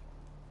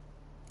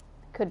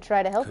 Could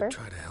try to help her. Could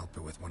try to help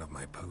her with one of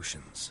my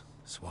potions.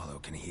 Swallow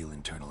can heal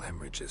internal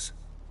hemorrhages.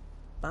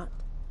 But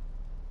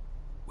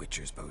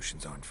Witcher's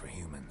potions aren't for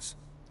humans.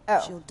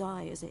 Oh. she'll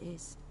die as it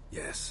is.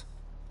 Yes,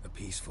 a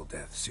peaceful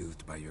death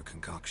soothed by your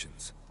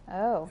concoctions.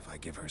 Oh. If I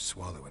give her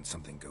Swallow and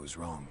something goes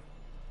wrong,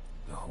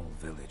 the whole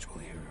village will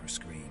hear her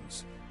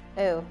screams.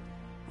 Oh.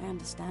 I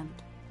understand.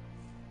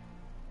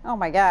 Oh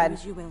my Do god.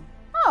 as you will.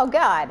 Oh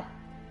god.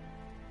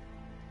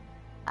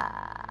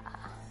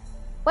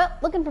 Well,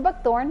 looking for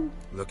buckthorn.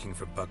 Looking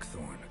for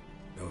buckthorn.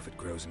 Know if it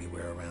grows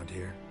anywhere around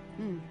here?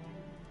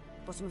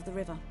 Bottom of the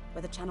river,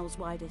 where the channel's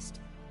widest.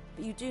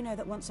 But you do know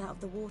that once out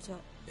of the water...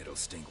 It'll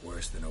stink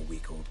worse than a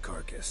week-old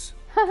carcass.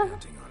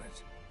 Counting on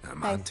it. I'm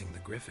Nice. hunting the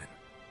griffin.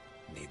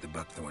 Need the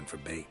buckthorn for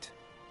bait.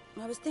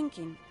 I was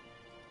thinking...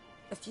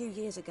 A few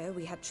years ago,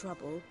 we had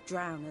trouble,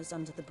 drowners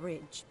under the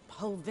bridge. The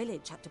whole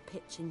village had to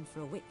pitch in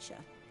for a witcher.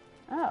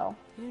 Oh.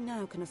 Who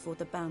now can afford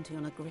the bounty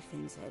on a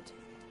griffin's head?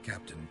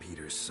 Captain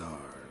Peter Sar,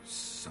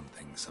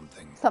 something.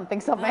 Something.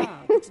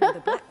 Ah, good to know the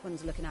Black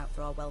One's looking out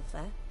for our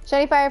welfare.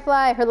 Shiny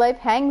Firefly, her life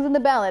hangs in the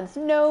balance.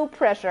 No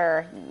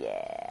pressure.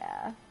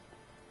 Yeah.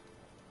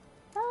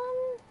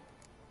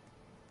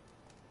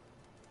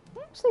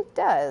 It actually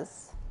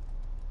does.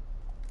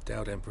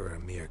 Doubt Emperor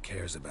Amir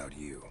cares about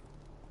you.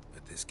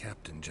 But this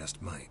captain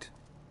just might.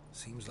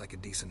 Seems like a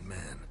decent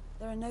man.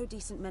 There are no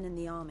decent men in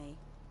the army.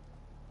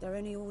 They're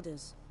only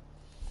orders.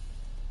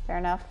 Fair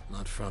enough.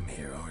 Not from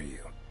here, are you?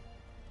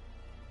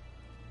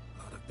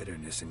 A lot of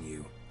bitterness in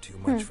you. Too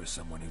much for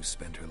someone who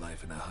spent her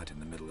life in a hut in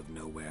the middle of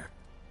nowhere.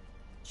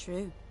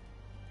 True.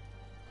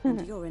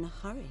 And you're in a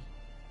hurry.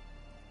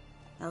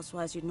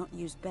 Elsewise you'd not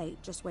use bait,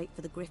 just wait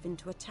for the griffin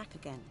to attack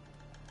again.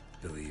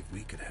 Believe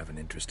we could have an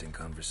interesting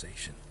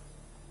conversation.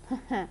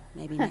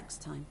 Maybe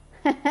next time.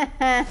 Oh,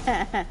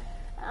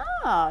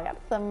 got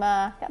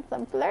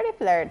some flirty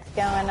flirts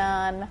going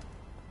on.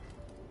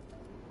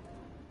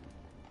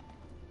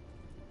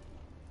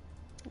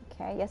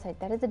 Okay, yes,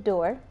 that is a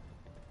door.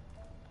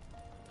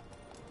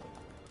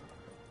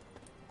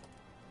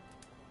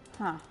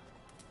 Huh.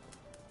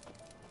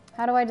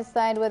 How do I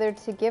decide whether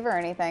to give her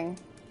anything?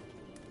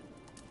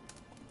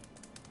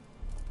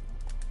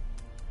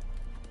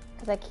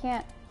 Because I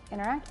can't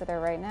interact with her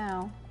right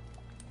now.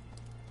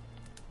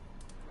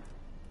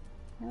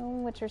 No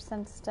Witcher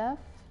sense stuff.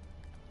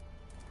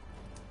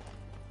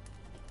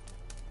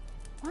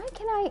 Why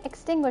can I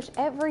extinguish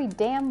every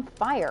damn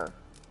fire?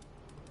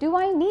 Do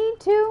I need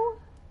to?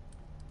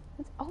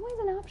 It's always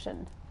an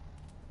option.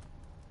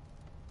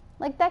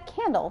 Like that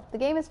candle. The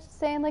game is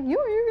saying like,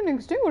 you can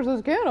extinguish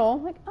this candle.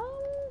 I'm like,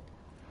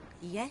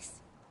 Yes?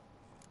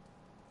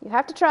 you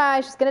have to try.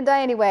 She's gonna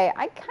die anyway.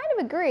 I kind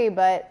of agree,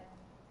 but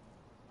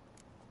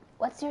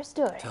What's your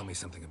story? Tell me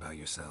something about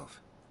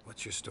yourself.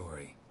 What's your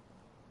story?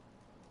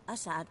 A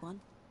sad one.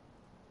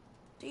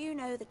 Do you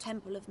know the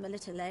Temple of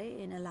Melitele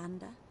in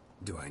Alanda?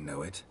 Do I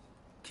know it?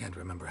 Can't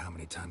remember how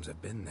many times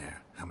I've been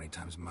there. How many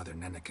times Mother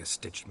Neneka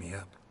stitched me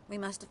up. We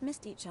must have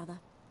missed each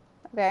other.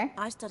 Okay.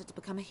 I started to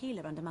become a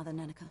healer under Mother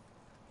Neneka.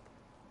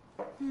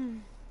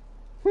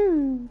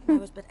 I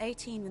was but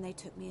 18 when they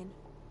took me in.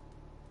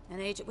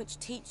 An age at which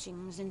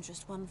teachings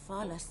interest one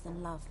far less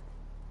than love.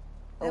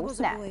 There was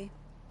snap. a boy,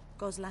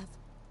 Goslav.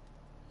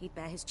 He'd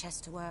bear his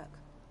chest to work.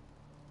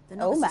 The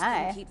novices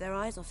couldn't keep their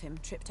eyes off him,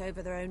 tripped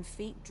over their own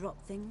feet,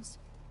 dropped things.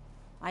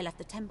 I left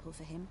the temple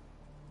for him.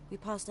 We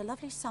passed a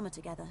lovely summer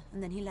together,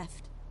 and then he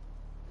left.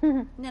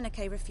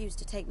 Neneke refused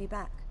to take me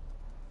back.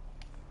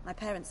 My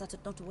parents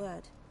uttered not a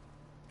word.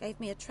 Gave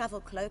me a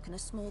travel cloak and a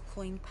small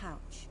coin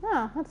pouch.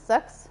 Oh, that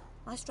sucks.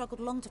 I struggled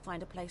long to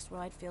find a place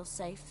where I'd feel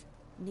safe,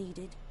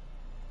 needed,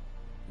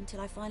 until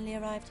I finally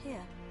arrived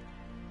here.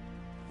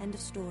 End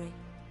of story.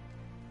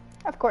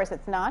 Of course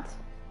it's not.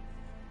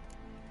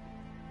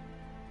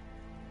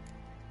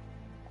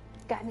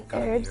 Got any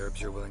Got herbs? any herbs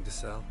you're willing to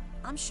sell?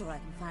 I'm sure I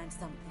can find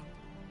something.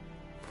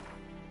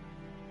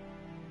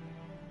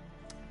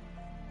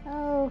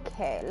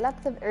 Okay,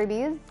 lots of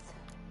herbies.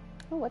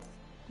 Oh, what's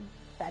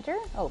badger?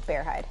 Oh,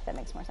 bear hide. That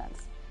makes more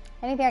sense.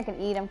 Anything I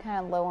can eat, I'm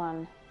kind of low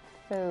on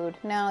food.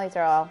 No, these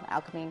are all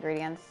alchemy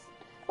ingredients,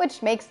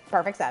 which makes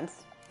perfect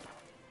sense.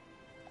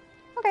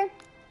 Okay.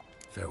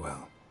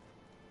 Farewell.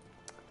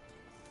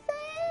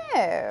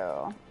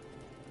 So,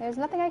 there's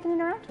nothing I can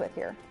interact with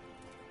here.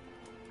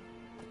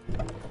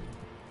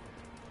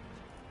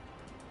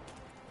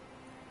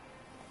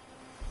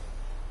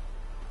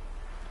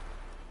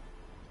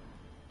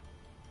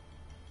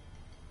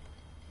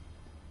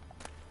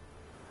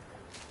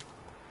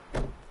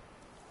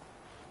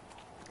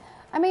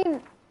 I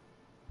mean,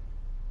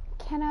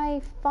 can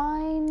I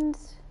find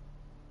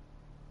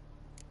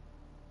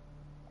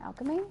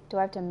alchemy? Do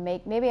I have to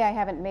make, maybe I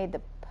haven't made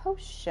the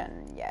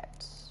potion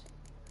yet.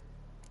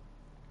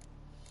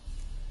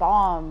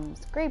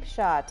 Bombs, grape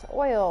shot,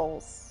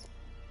 oils.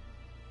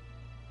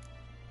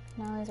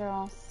 Now these are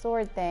all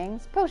sword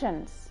things.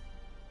 Potions.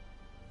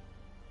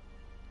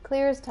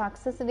 Clears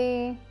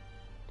toxicity,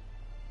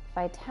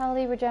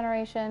 vitality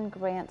regeneration,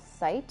 grants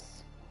sight.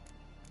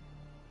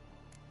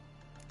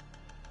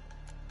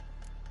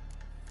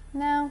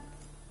 No.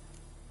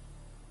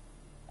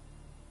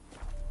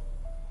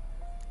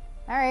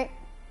 Alright.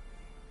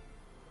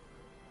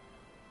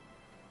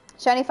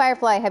 Shiny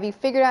Firefly, have you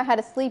figured out how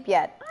to sleep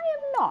yet? I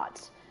have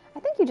not. I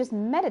think you just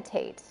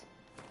meditate.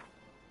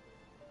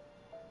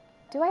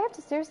 Do I have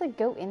to seriously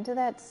go into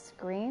that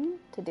screen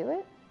to do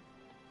it?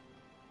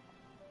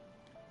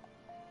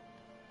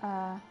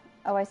 Oh,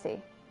 I see.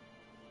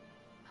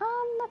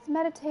 Let's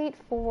meditate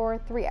for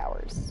 3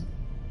 hours.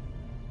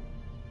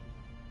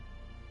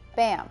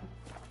 Bam.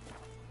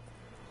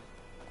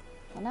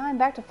 Well, now I'm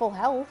back to full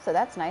health, so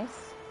that's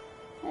nice.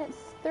 It's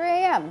 3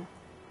 a.m.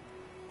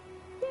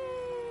 Yay!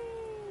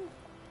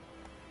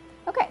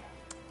 Okay,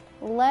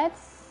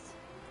 let's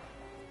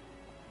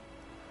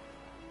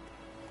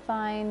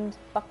find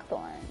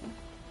Buckthorn.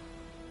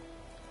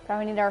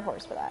 Probably need our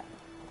horse for that.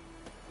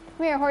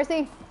 Come here,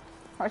 horsey.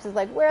 Horse is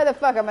like, where the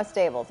fuck are my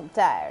stables? I'm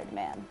tired,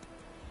 man.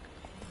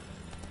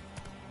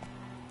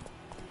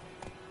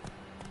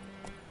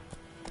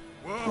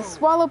 The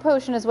swallow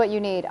potion is what you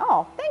need.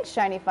 Oh, thanks,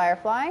 Shiny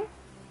Firefly.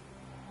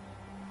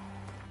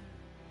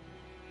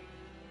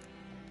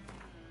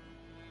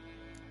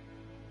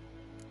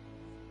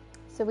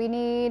 So we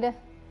need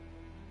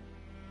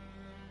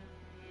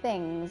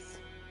things.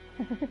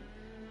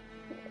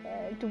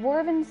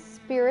 Dwarven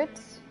Spirit,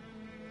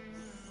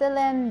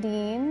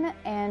 Celandine,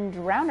 and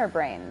Drowner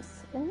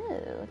Brains.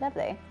 Ooh,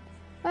 lovely.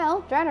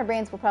 Well, Drowner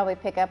Brains will probably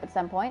pick up at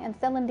some point, and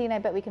Celandine I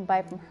bet we can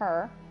buy from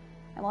her.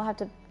 And we'll have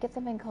to get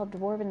something called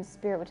Dwarven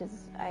Spirit, which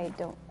is, I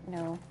don't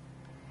know.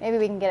 Maybe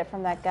we can get it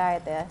from that guy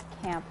at the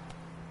camp.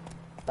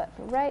 But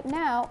for right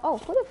now, oh,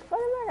 who the fuck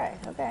is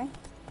that guy? Okay,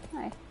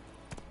 hi.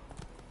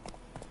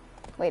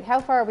 Wait, how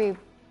far are we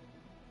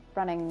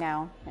running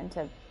now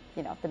into,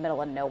 you know, the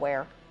middle of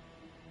nowhere?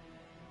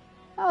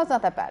 Oh, it's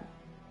not that bad.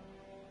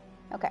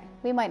 Okay,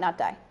 we might not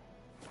die.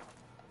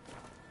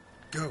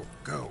 Go,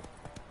 go.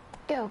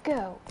 Go,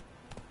 go.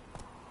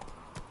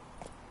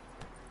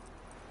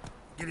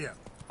 Giddy up.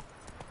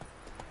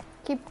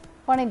 Keep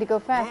wanting to go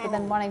fast, but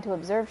then wanting to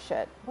observe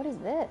shit. What is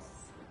this?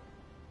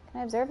 Can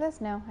I observe this?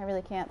 No, I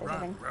really can't. There's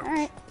nothing. Roach. All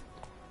right.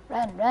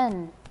 Run,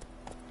 run.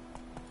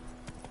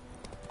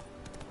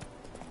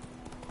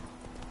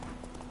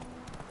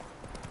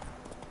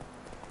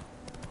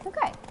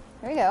 Okay,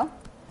 here we go.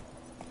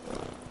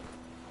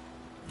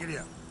 Giddy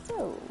up.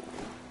 So,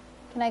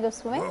 can I go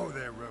swimming? Whoa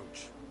there,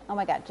 Roach. Oh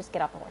my god, just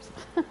get off the horse.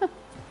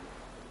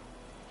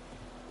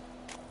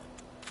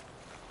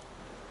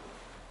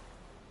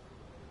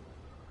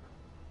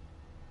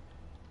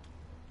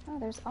 Oh,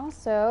 there's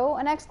also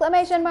an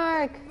exclamation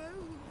mark.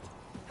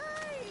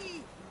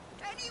 Hey!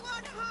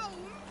 Anyone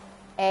home?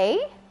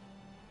 A?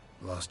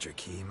 Lost your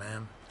key,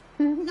 ma'am?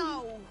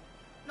 No,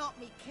 not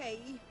me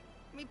key.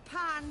 Me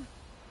pan.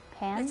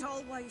 Pan? It's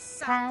always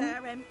sat Pan?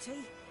 there empty.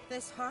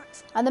 This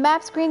hurt. On the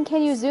map screen,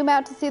 can you zoom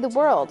out to see the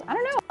world? I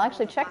don't know. I'll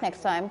actually check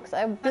next time, because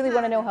I really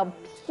want to know how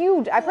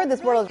huge... I've heard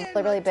this world is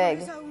really, really big.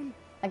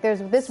 Like,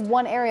 there's this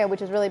one area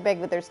which is really big,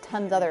 but there's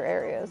tons other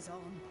areas.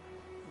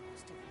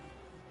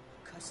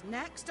 Because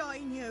next I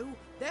knew,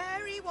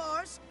 there he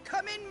was,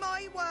 coming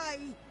my way.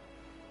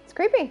 It's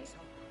creepy. So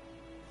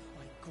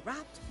I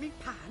grabbed me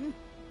pan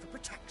for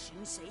protection,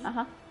 see?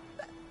 Uh-huh.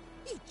 But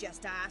he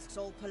just asks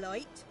all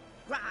polite,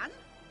 Gran,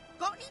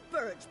 got any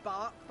birch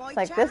bark by It's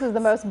like, chance? this is the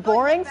most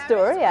boring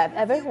story I've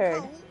ever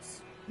heard.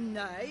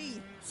 Nay,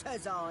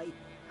 says I.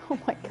 Oh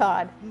my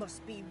god.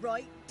 Must be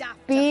right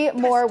daft. Be to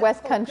more pester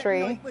West folk at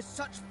Country. night with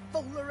such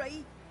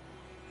foolery.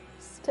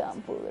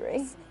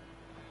 Tomfoolery.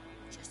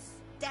 Just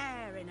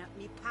staring at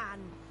me pan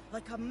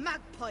like a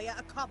magpie at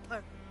a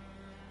copper.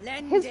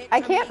 Lend His, it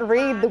I to can't me,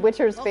 read pan. The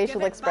Witcher's I'll facial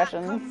give it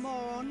expressions. Back, come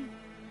on.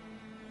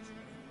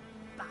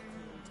 Baffled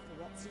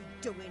for what's he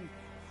doing,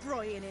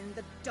 frying in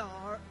the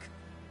dark.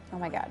 Oh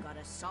my god. Got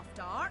a soft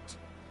heart,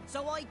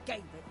 so I gave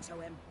it to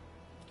him.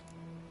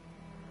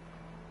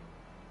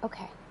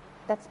 Okay,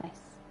 that's nice.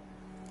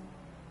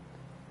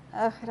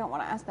 Ugh, I don't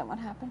want to ask them what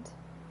happened.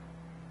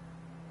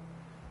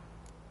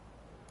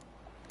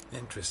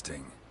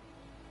 Interesting.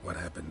 What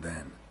happened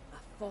then?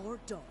 Before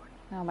dawn.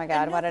 Oh my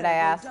god, what did I another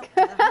ask? rode up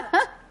to the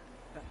hut.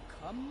 But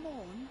come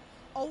on,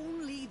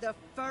 only the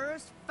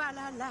first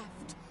fella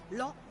left.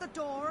 Locked the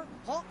door,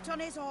 hopped on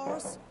his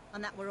horse,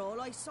 and that were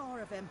all I saw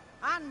of him.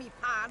 And me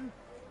pan.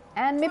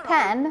 And me For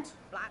pen. old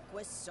Black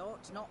was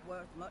sort, not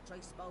worth much, I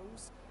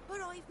suppose.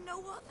 But I've no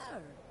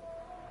other.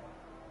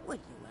 Will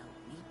you help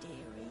me,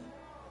 dearie?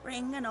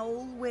 Bring an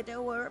old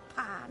widower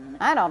pan.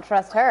 I don't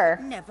trust her.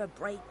 Never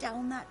break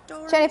down that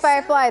door. Jenny myself.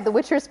 Firefly, The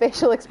Witcher's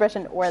facial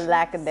expression, or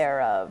lack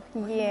thereof.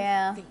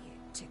 Yeah. Feared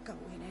to go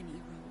in any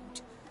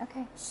road.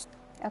 Okay.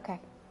 Okay.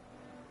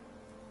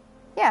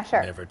 Yeah,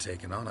 sure. Never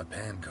taken on a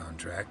pan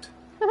contract.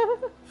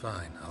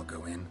 Fine, I'll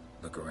go in,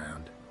 look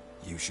around.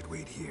 You should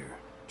wait here,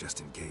 just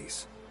in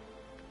case.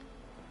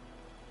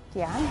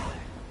 Yeah.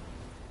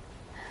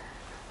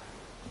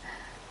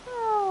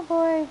 Oh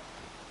boy.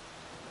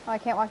 Oh, I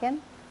can't walk in?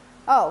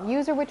 Oh,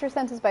 use your Witcher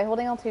senses by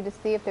holding L2 to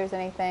see if there's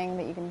anything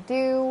that you can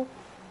do.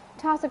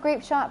 Toss a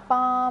grape shot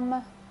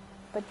bomb,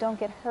 but don't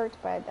get hurt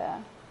by the...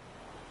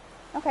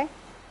 Okay.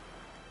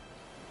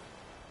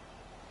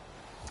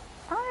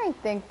 I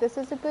think this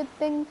is a good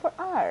thing for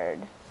Ard.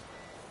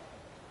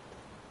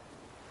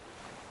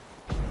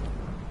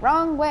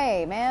 Wrong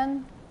way,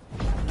 man.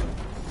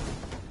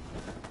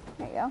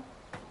 There you go.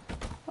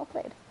 Well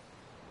played.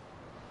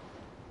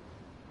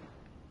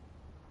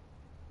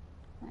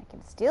 I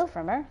can steal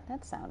from her.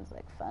 That sounds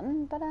like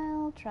fun, but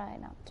I'll try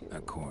not to.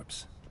 A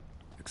corpse.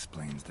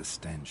 Explains the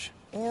stench.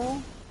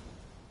 Ew.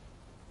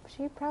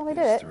 She probably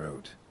did His it.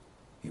 throat.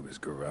 He was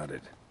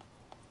garroted.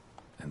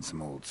 And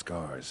some old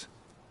scars.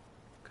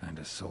 Kind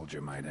of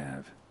soldier might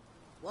have.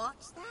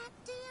 What's that,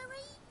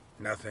 dearie?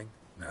 Nothing.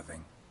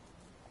 Nothing.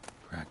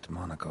 Cracked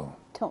monocle.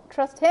 Don't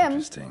trust him.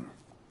 Interesting.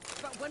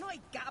 But when I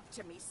gab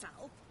to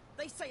myself,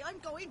 they say I'm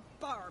going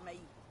barmy.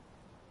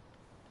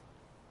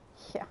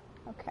 Yeah,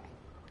 okay.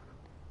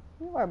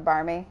 You are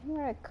barmy. You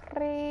are a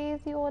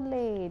crazy old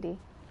lady.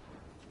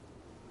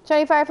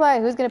 Shiny Firefly,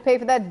 who's gonna pay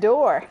for that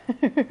door?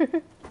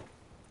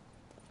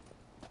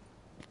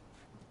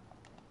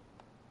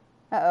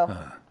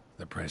 Uh-oh.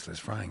 The priceless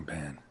frying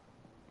pan.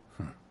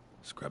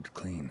 Scrubbed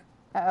clean.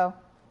 Uh-oh.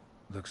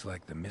 Looks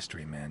like the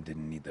mystery man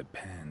didn't need the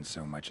pan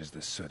so much as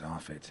the soot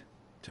off it.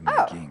 To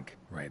make ink,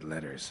 write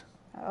letters.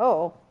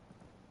 Oh.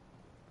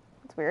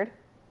 That's weird.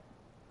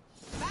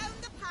 Found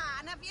the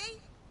pan, have ye?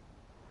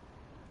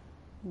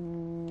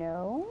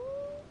 No.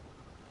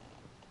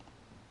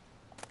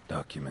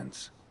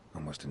 Documents.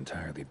 Almost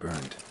entirely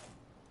burnt.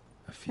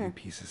 A few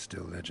pieces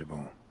still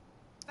legible.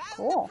 Found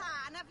Cool. the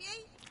pan, have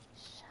ye?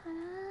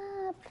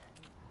 Shut up.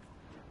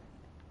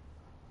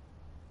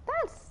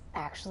 That's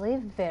actually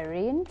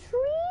very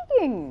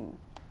intriguing.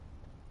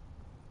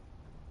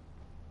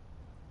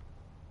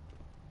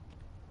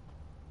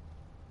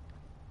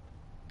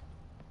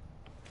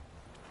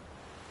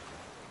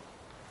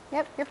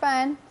 Yep, you're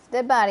fine. It's a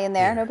dead body in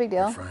there. Here, No big the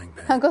deal. frying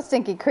pan. Uncle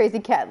Stinky, crazy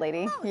cat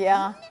lady.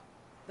 Yeah.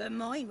 But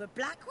mine were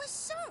black with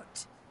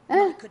soot.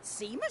 I could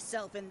see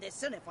myself in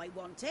this one if I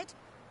wanted.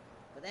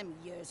 But them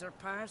years are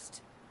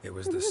past. It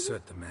was the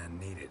soot the man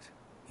needed.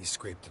 He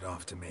scraped it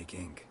off to make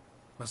ink.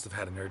 Must have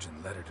had an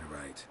urgent letter to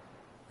write.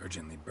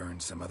 Urgently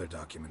burned some other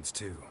documents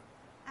too.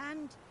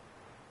 And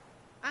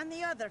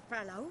the other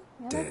fellow?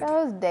 The other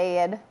fellow's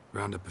dead.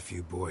 Round up a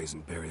few boys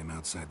and bury him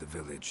outside the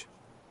village.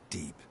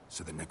 Deep,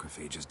 so the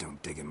necrophages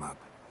don't dig him up.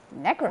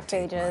 Take my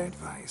Necrophages.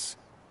 advice.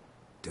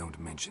 Don't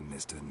mention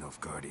this to the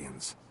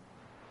Nilfgaardians.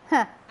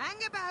 Huh. Hang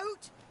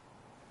about.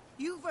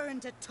 You've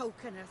earned a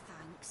token of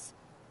thanks.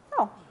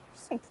 Oh,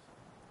 thanks.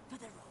 For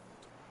the road.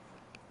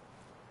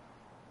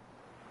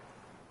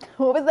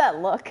 What was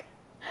that look?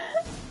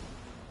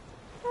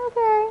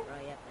 Okay.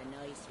 Fry up a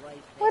nice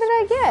white What did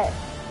I get?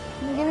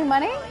 Did you give me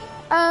money?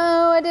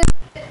 Oh, I did.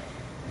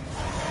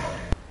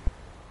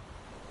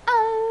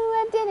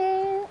 Oh, I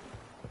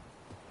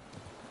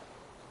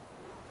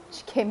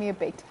She gave me a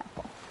baked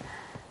apple.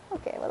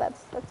 Okay, well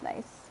that's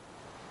nice.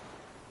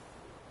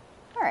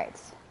 All right.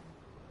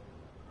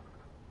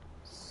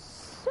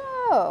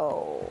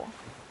 So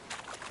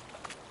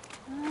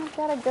I've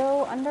got to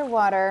go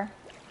underwater.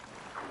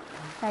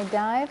 Can I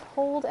dive?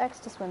 Hold X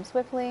to swim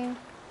swiftly.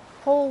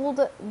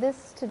 Hold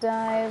this to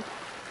dive,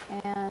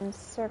 and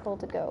circle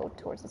to go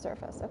towards the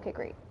surface. Okay,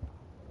 great.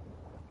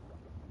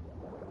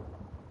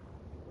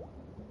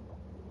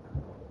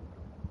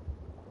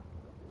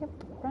 Yep,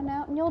 run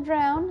out and you'll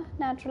drown,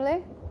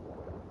 naturally.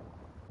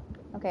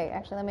 Okay,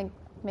 actually, let me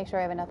make sure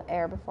I have enough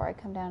air before I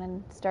come down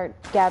and start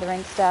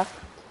gathering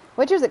stuff.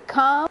 Witcher's a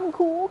calm,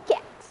 cool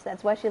cat.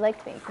 That's why she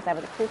liked me, because I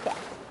was a cool cat.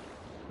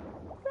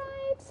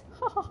 Right?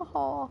 Ha ha ha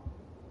ha.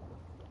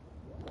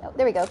 Oh,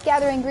 there we go.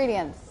 Gather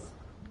ingredients.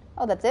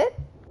 Oh, that's it?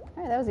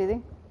 Alright, that was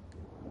easy.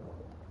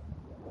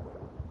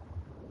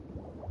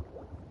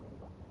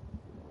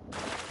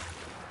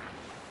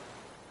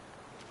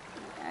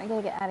 I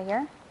gotta get out of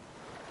here.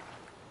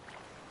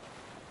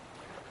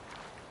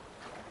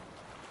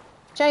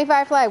 Shiny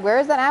Firefly,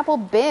 where's that apple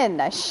been?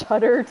 I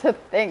shudder to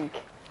think.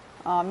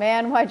 Oh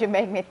man, why'd you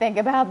make me think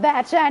about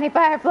that, Shiny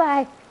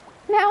Firefly?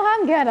 Now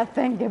I'm gonna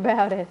think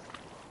about it.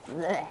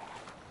 Blech.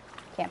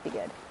 Can't be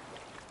good.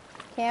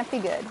 Can't be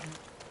good.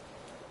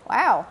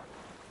 Wow.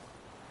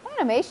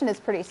 Animation is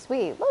pretty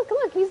sweet. Look,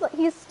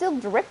 he's still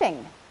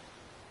dripping.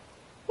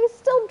 He's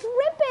still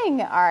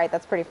dripping! Alright,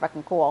 that's pretty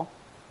fucking cool.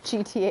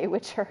 GTA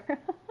Witcher.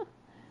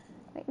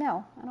 Wait,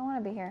 no, I don't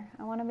want to be here.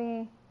 I want to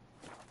be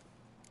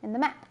in the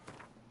map.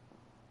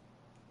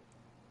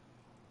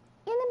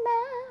 In the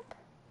map.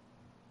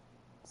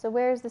 So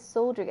where's the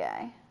soldier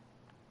guy?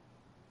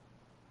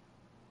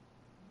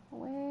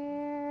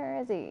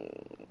 Where is he?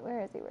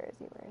 Where is he? Where is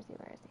he? Where is he?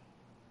 Where is he?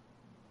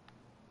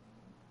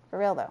 For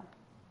real though.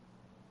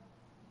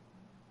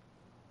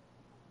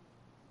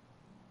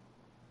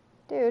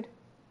 Dude.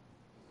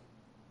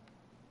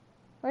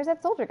 Where's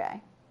that soldier guy?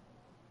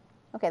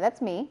 Okay,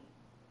 that's me.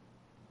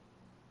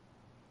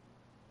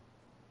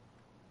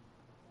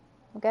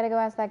 We've got to go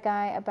ask that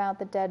guy about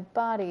the dead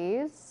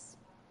bodies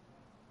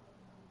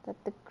that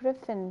the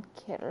griffin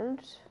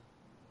killed.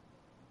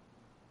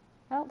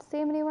 I don't see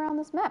him anywhere on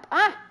this map.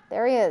 Ah!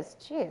 There he is.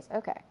 Jeez,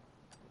 okay.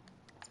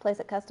 Let's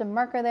place a custom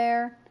marker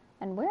there.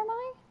 And where am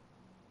I?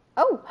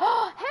 Oh!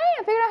 Hey, I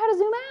figured out how to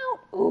zoom out!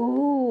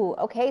 Ooh,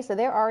 okay, so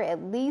there are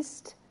at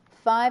least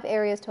 5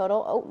 areas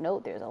total. Oh, no,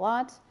 there's a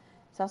lot.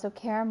 It's also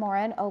Kaer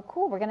Morhen. Oh,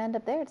 cool, we're going to end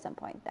up there at some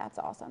point. That's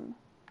awesome.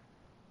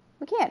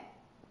 We can't,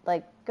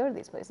 like, go to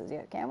these places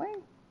yet, can we?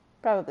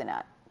 Probably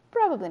not.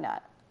 Probably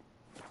not.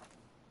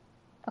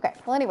 Okay,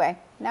 well, anyway,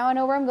 now I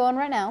know where I'm going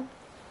right now.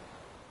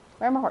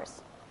 Where's my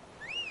horse?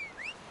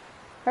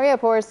 Hurry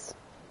up, horse.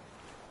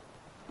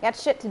 Got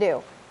shit to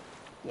do.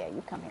 Yeah,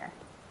 you come here.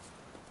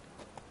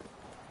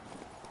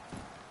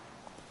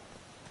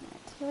 All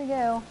right, here we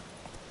go.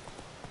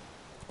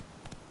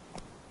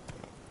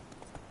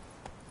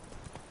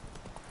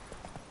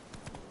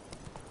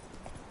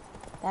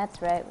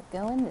 That's right, we're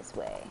going this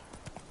way.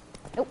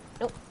 Nope,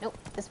 nope, nope,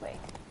 this way.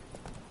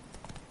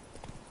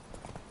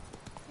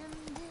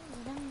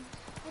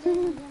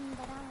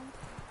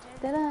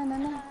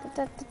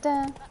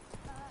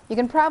 You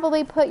can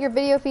probably put your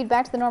video feed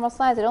back to the normal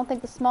size. I don't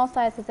think the small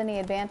size has any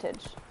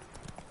advantage.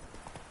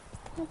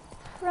 That's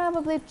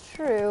probably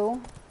true.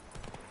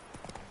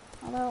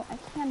 Although I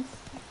can,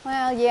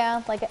 well,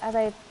 yeah, like as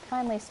I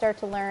finally start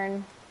to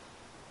learn,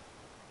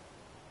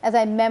 as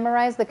I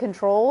memorize the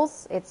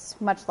controls, it's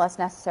much less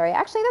necessary.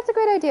 Actually, that's a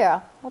great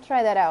idea. We'll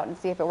try that out and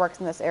see if it works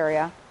in this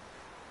area.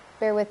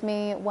 Bear with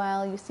me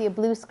while you see a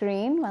blue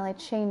screen while I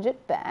change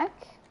it back.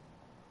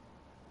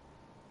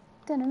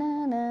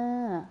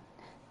 Da-na-na-na.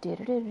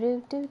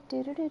 Do-do-do-do-do,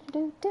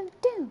 do-do-do-do-do, do.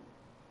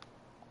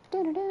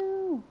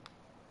 Do-do-do.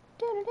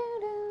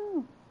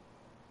 Do-do-do-do.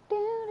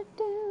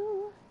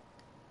 Do-do-do.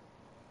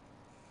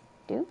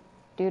 Do.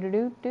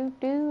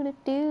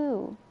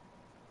 Do-do-do-do-do-do-do.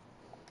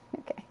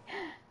 Okay.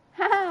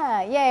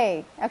 Haha,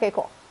 yay. Okay,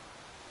 cool.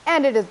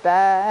 And it is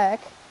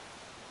back.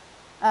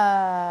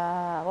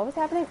 What was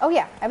happening? Oh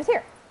yeah, I was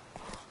here.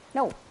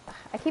 No,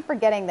 I keep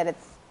forgetting that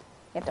it's,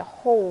 you have to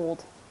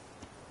hold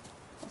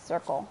the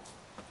circle.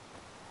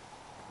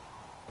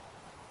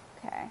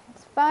 Okay,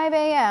 it's 5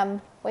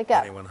 a.m. Wake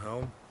up. Anyone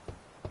home?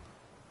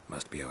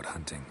 Must be out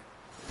hunting.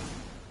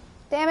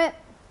 Damn it.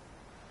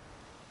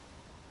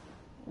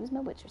 Lose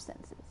my Witcher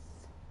senses.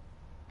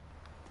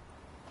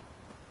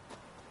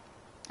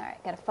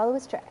 Alright, gotta follow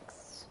his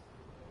tracks.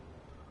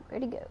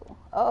 Where'd he go?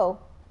 Uh-oh.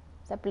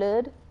 Is that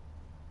blood?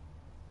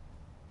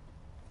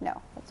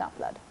 No, that's not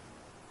blood.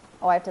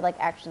 Oh, I have to, like,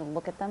 actually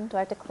look at them? Do I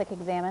have to click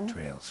examine?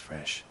 Trail's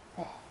fresh.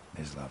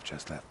 His love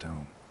just left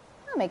home.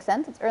 That makes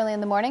sense. It's early in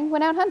the morning.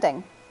 Went out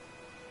hunting.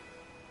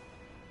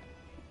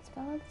 Let's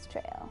follow this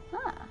trail.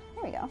 Ah,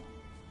 there we go.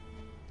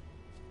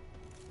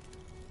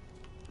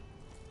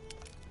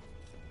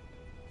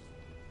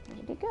 Where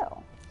did he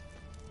go?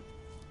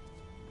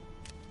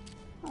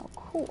 Oh,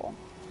 cool.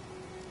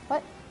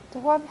 What?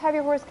 To have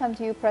your horse come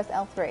to you, press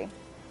L3.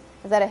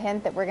 Is that a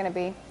hint that we're gonna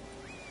be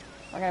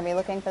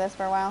looking for this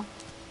for a while?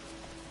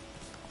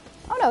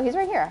 Oh no, he's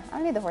right here. I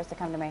don't need the horse to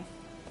come to me.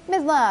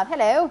 Ms. Love,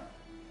 hello.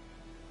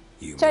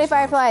 You, Shiny Ms. Love.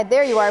 Firefly,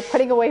 there you are,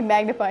 putting away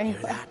magnifying Hear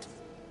glass. that?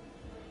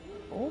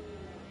 Oh.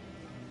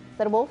 Is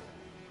that a wolf?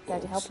 Do I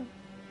have to help Wolves. him?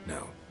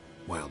 No,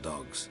 wild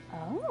dogs.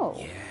 Oh.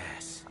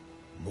 Yes,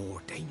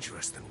 more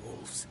dangerous than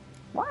wolves.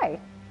 Why?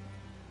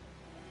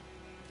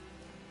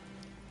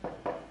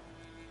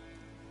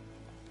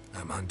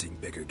 I'm hunting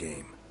bigger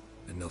game.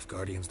 The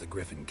Nilfgaardians the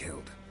Griffin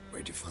killed.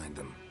 Where'd you find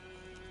them?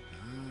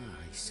 Ah,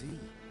 I see.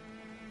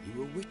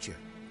 You a witcher?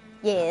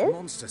 Yes. That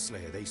monster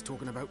slayer they's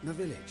talking about in the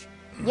village.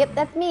 Yep,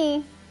 that's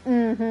me.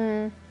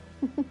 Mm-hmm.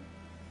 I'll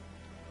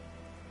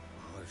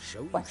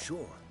show you, What?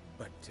 sure.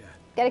 But,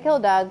 Gotta kill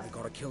dogs. I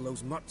gotta kill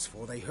those mutts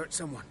before they hurt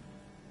someone.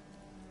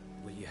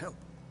 Will you help?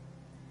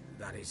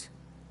 That is,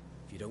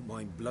 if you don't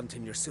mind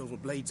blunting your silver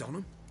blades on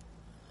them.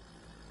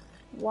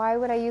 Why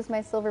would I use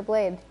my silver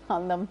blade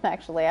on them,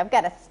 actually? I've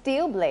got a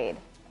steel blade.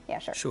 Yeah,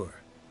 sure. Sure.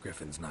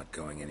 Griffin's not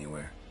going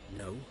anywhere.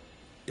 No,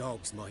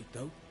 dogs might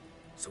though.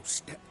 So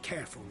step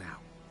careful now.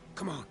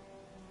 Come on.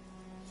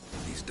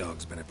 These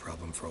dogs been a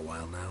problem for a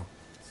while now.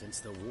 Since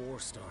the war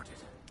started,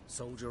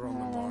 soldier on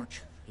the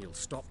march. He'll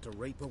stop to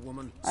rape a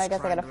woman, I guess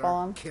I gotta strangle her,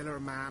 follow him. kill her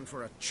man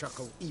for a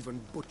chuckle, even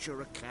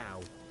butcher a cow.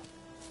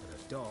 But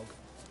a dog,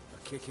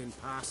 a kick in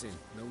passing,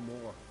 no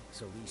more.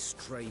 So these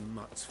stray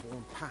mutts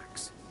form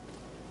packs.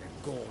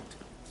 They're gaunt,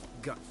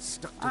 guts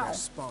stuck to Ow. their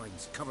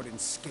spines, covered in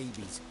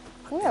scabies.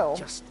 But Ew. they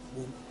just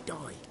won't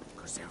die,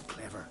 because they're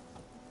clever.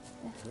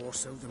 More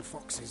so than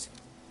foxes.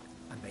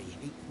 And they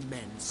hate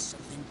men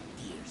something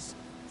fierce.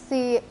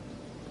 See,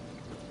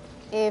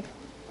 if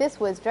this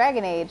was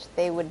Dragon Age,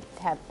 they would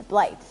have the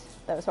blight.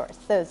 Those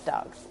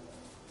dogs.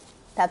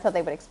 That's how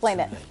they would explain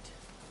Too it. late.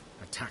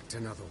 Attacked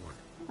another one.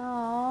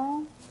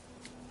 Aww.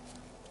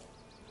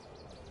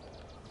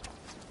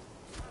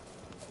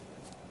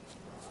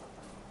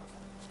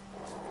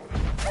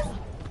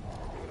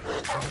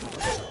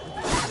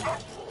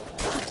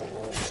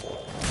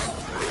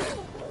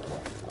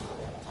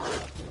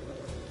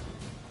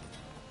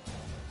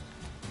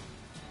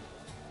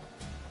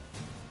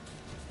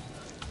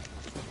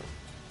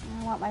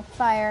 I want my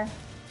fire.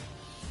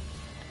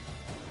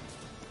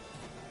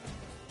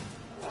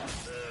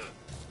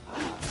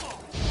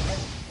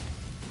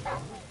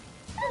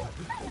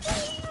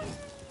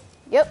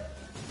 Yep.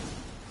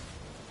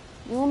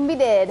 You won't be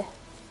dead.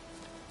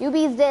 You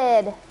be's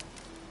dead.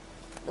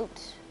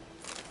 Loot.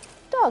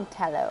 Dog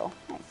tallow.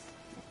 Nice.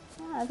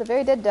 Ah, that's a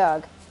very dead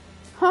dog.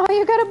 Oh,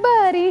 you got a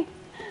buddy.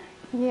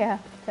 Yeah,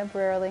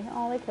 temporarily.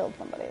 Oh, they killed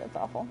somebody. That's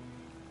awful.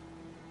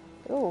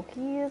 Oh,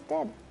 he is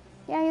dead.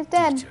 Yeah, he's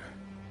dead. Dieter.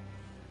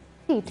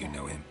 Dieter. You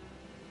know him?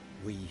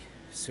 We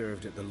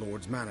served at the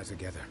Lord's Manor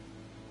together,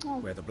 Oh.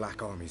 where the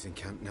Black Army's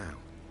encamped now.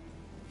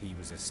 He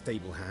was a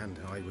stable hand,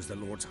 I was the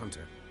Lord's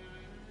hunter.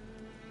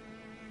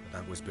 But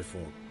that was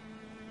before.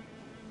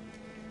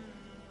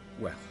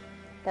 Well,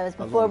 That was a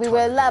before long we time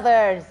were ago.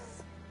 lovers.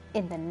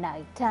 In the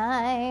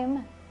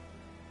nighttime.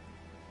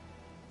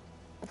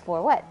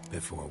 Before what?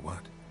 Before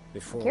what?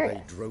 before Curious.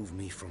 they drove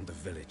me from the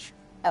village.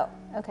 Oh,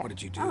 okay. What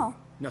did you do? Oh,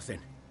 Nothing.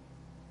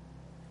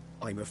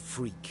 I'm a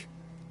freak.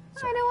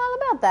 I know all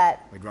about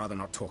that. I'd rather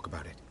not talk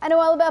about it. I know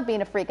all about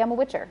being a freak. I'm a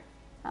witcher.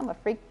 I'm a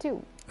freak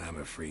too. I'm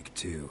a freak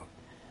too.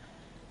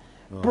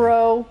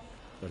 Bro.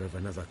 But of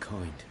another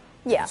kind.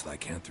 Yeah. It's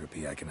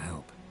lycanthropy I can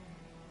help.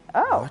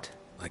 Oh. What?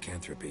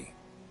 Lycanthropy.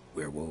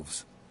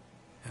 Werewolves.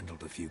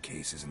 Handled a few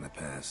cases in the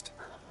past.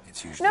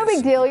 It's usually No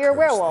big deal. You're a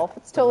curse werewolf.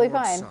 It's The totally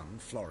Lord's fine. son,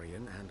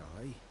 Florian, and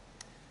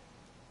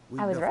we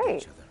I was loved right.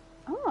 each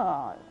other.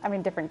 Oh, I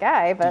mean, different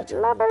guy, but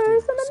Dieter lovers walked in in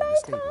the from the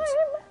stables.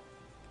 nighttime.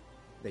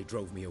 They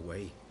drove me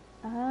away.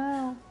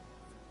 Oh.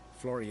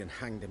 Florian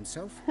hanged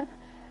himself.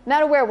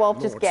 Not a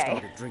werewolf, just Lord gay.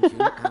 started drinking,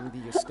 and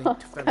the estate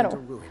fell Kind into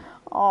of- ruin.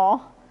 Aw.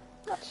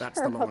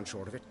 That's the long and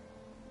short of it.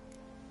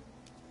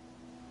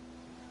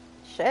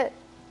 Shit.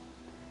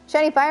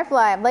 Shiny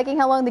Firefly. I'm liking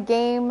how long the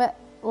game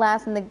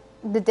lasts in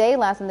the day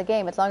lasts in the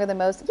game. It's longer than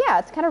most. Yeah,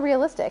 it's kind of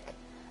realistic.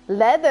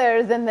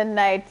 Leathers in the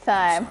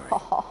nighttime.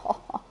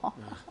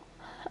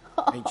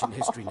 Ancient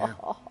history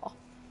now.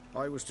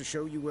 I was to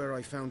show you where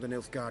I found the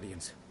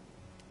Nilfgaardians.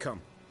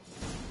 Come.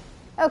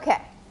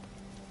 Okay.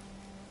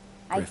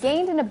 I Griffin,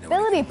 gained an know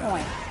ability anything about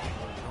point.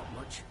 Not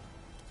much.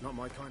 Not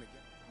my kind of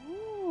game.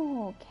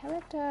 Ooh,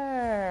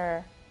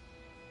 character.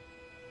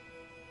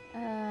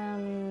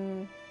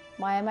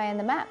 Why am I in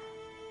the map?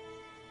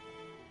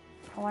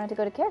 I wanted to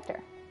go to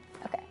character.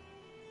 Okay.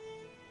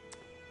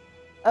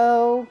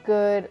 Oh,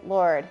 good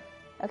lord.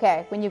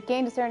 Okay, when you've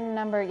gained a certain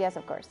number, yes,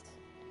 of course.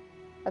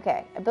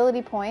 Okay,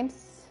 ability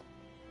points.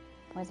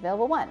 Points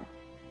available 1.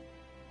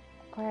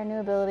 Acquire new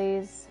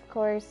abilities, of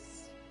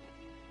course.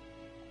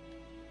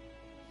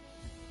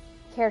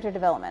 Character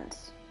development.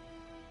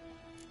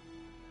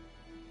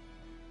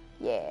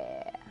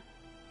 Yeah.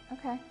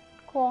 Okay,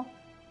 cool.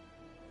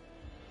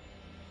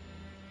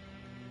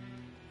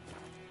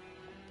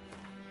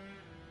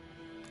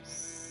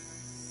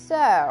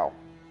 So.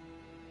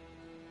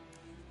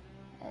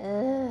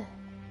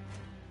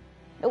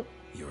 Nope.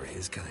 You're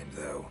his kind,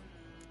 though.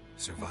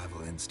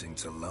 Survival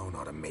instincts alone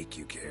ought to make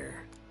you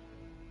care.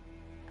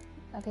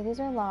 Okay, these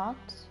are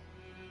locked.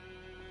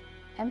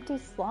 Empty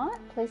slot?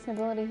 Place an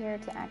ability here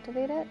to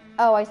activate it?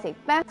 Oh, I see.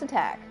 Fast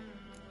attack,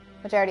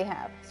 which I already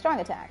have. Strong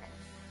attack.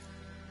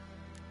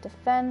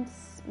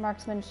 Defense,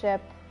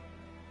 marksmanship,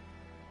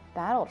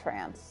 battle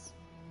trance.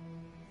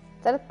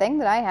 Is that a thing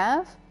that I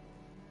have?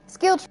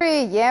 Skill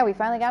tree! Yeah, we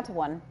finally got to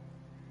one.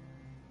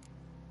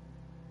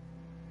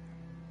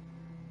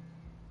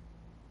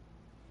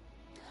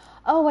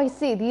 Oh, I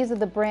see. These are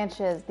the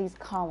branches, these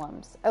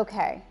columns.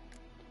 Okay.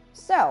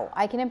 So,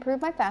 I can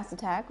improve my fast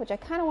attack, which I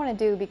kind of want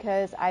to do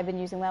because I've been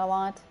using that a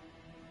lot.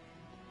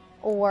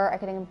 Or I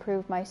can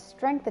improve my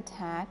strength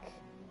attack,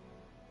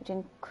 which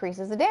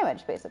increases the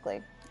damage,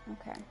 basically.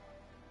 Okay.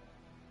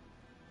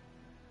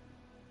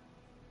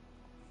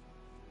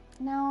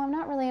 No, I'm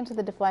not really into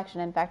the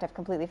deflection. In fact, I've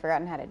completely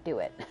forgotten how to do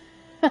it.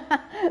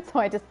 So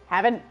I just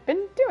haven't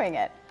been doing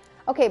it.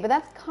 Okay, but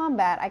that's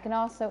combat. I can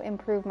also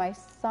improve my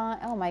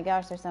oh my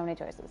gosh, there's so many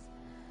choices.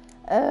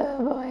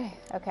 Oh boy.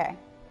 Okay.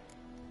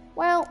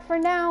 Well, for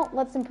now,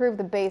 let's improve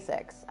the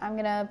basics. I'm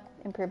gonna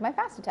improve my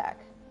fast attack.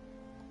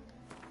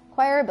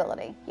 Acquire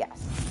ability.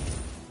 Yes.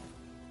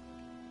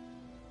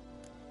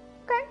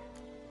 Okay.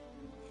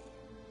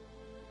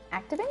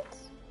 Activate?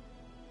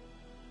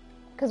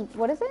 Because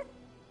what is it?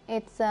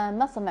 It's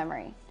muscle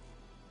memory.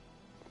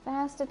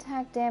 Fast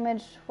attack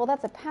damage. Well,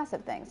 that's a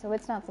passive thing, so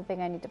it's not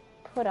something I need to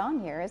put on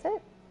here, is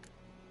it?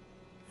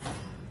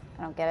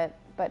 I don't get it,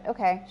 but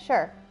okay,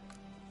 sure.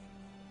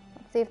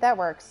 Let's see if that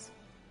works.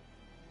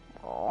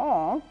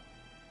 Oh.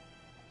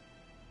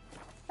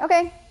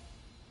 Okay.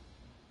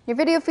 Your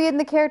video feed in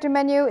the character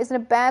menu is in a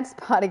bad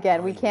spot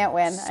again. We can't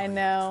win. I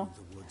know.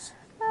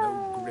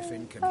 No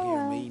griffin can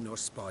hear me nor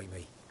spy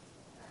me.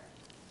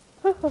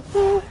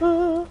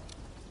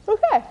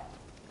 Okay.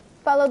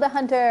 Follow the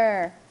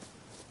hunter.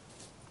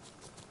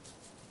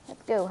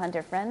 Let's go,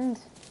 hunter friend.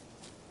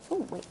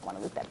 Oh, wait, I want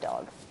to loot that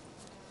dog.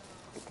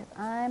 Because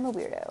I'm a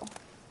weirdo.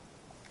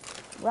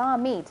 Raw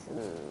meat.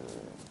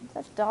 Is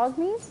that dog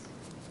meat?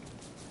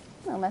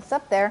 I'll mess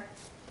up there.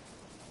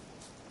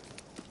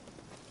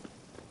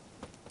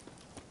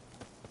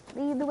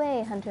 Lead the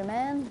way, hunter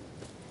man.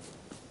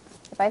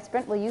 If I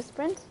sprint, will you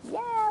sprint?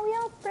 Yeah, we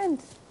all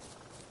sprint.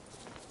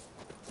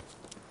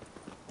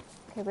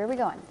 Okay, where are we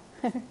going?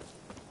 What's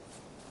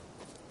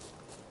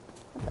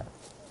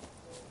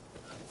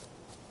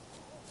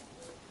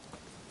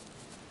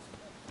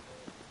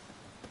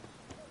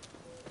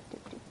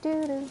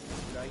this?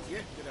 Good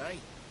idea, good eye.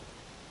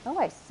 Oh,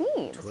 I see.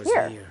 It's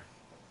here.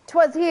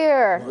 'Twas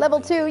here.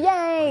 Level 2,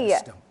 yay!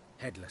 Stump,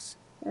 headless.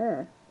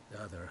 Mm. The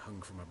other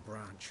hung from a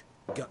branch.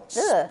 Guts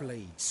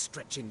splayed,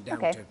 stretching down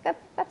okay, to...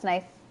 that's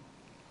nice.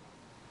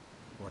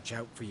 Watch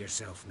out for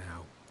yourself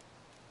now.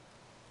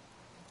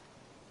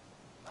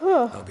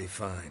 I'll be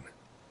fine.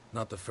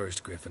 Not the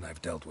first griffin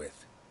I've dealt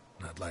with.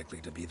 Not likely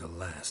to be the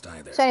last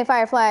either. Shiny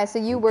Firefly, so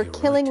you were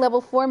killing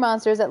level 4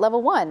 monsters at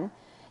level 1. Yeah,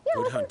 good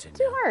it wasn't hunting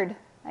too hard.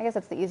 I guess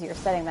that's the easier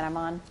setting that I'm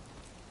on.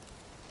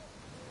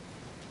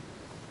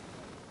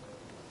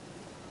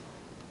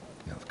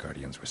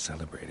 Nilfgaardians were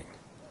celebrating.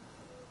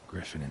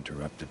 Griffin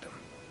interrupted them.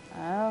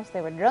 Oh, so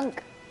they were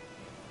drunk.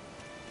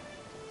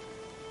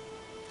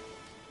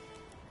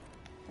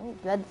 Oh,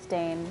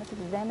 bloodstain. Let's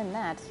examine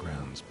that.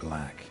 Ground's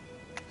black,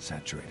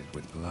 saturated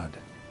with blood.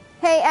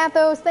 Hey,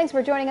 Athos, thanks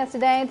for joining us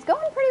today. It's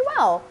going pretty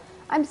well.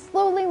 I'm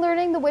slowly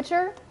learning The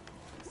Witcher,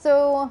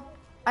 so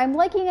I'm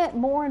liking it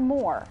more and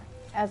more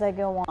as I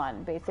go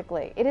on,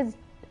 basically. It is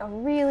a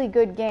really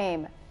good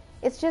game.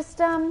 It's just,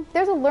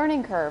 there's a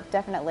learning curve,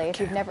 definitely, if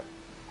you've never,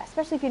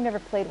 especially if you've never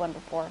played one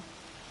before.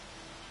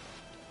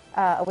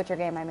 A Witcher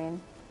game, I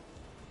mean.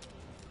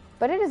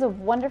 But it is a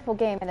wonderful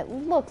game, and it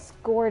looks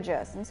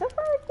gorgeous. And so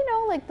far, you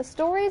know, like, the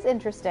story's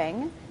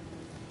interesting,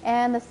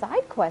 and the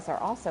side quests are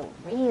also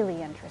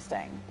really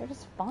interesting. They're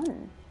just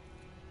fun.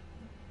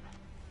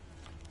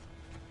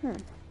 Oh,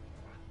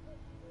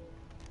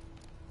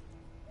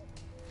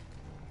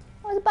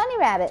 it's a bunny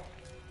rabbit.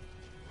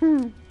 So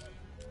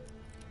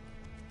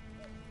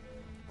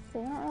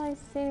you don't really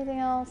see anything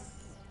else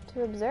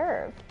to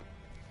observe.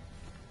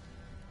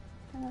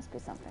 There must be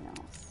something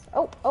else.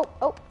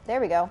 Oh,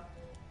 there we go.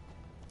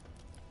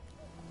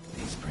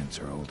 These prints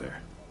are older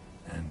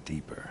and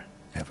deeper,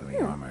 heavily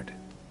armored.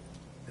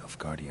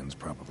 Nilfgaardians,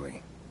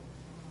 probably.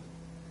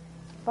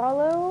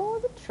 Follow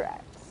the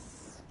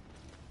tracks.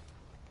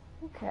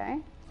 Okay.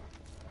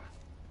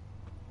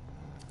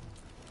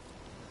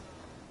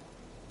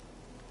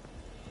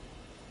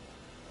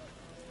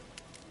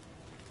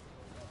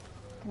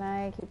 Can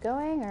I keep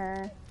going,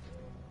 or...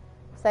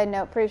 Side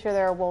note, pretty sure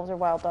there are wolves or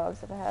wild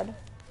dogs up ahead.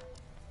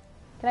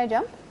 Can I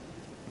jump?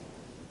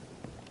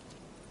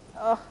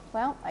 Oh,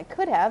 well, I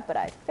could have, but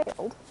I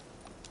failed.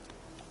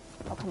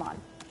 Oh, come on.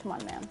 Come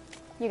on, man.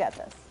 You got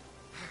this.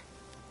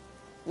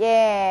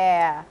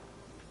 Yeah!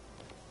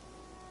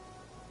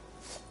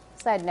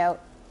 Side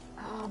note.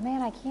 Oh,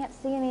 man, I can't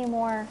see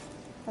anymore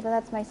whether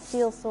that's my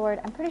steel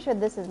sword. I'm pretty sure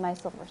this is my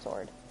silver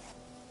sword.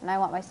 And I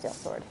want my steel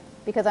sword.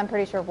 Because I'm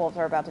pretty sure wolves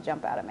are about to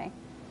jump out at me.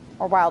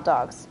 Or wild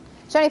dogs.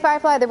 Shiny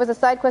Firefly, there was a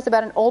side quest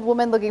about an old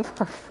woman looking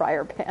for a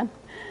fryer pan.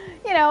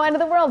 You know, end of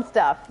the world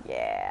stuff.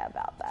 Yeah,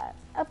 about that.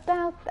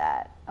 About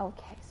that.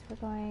 Okay, so we're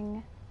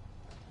going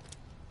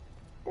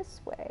this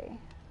way.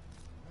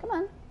 Come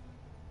on.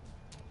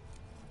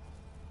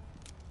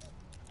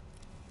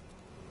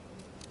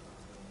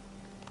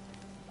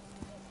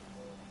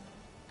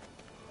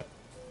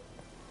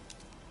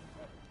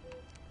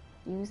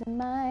 Using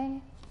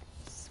my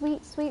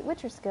sweet, sweet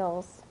Witcher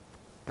skills.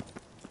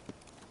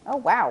 Oh,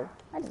 wow.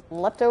 I just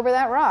leapt over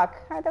that rock.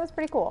 All right, that was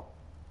pretty cool.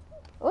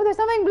 Oh, there's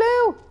something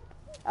blue.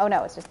 Oh,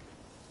 no, it's just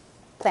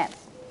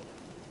plants.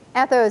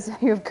 Athos,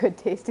 you have good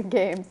taste in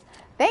games.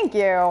 Thank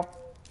you. Okay,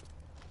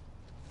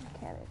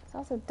 there's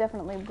also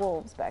definitely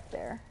wolves back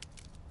there.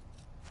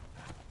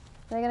 Are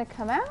they going to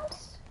come out?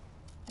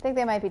 I think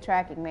they might be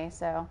tracking me,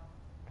 so...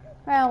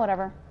 Well,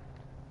 whatever.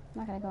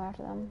 I'm not going to go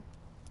after them.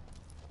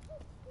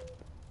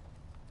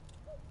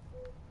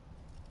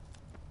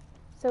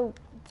 So...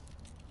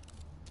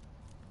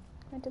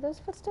 Wait, did those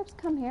footsteps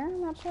come here?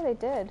 I'm not sure they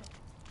did.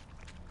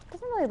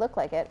 Doesn't really look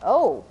like it.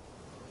 Oh!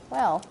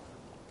 Well...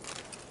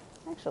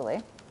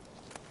 Actually...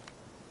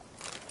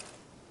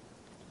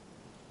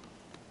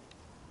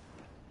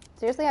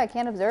 Seriously, I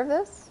can't observe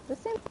this? This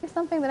seems to be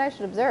something that I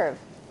should observe.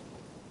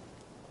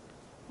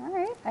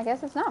 Alright, I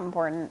guess it's not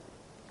important.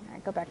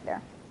 Alright, go back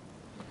there.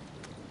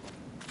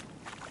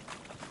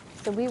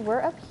 So we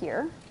were up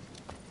here.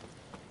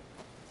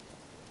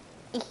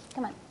 Eek,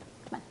 come on,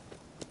 come on.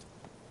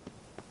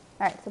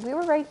 Alright, so we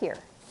were right here.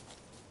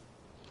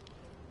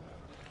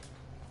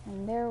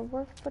 And there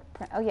were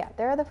footprints. Oh yeah,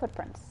 there are the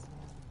footprints.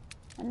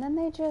 And then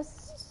they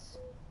just...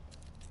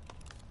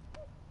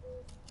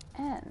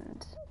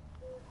 end.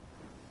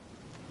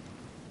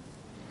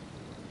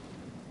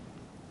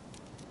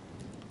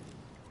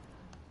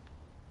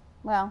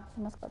 Well,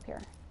 I must go up here.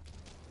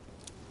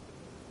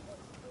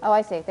 Oh,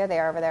 I see. There they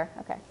are over there.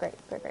 Okay, great,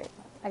 great, great.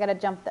 I gotta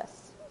jump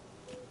this.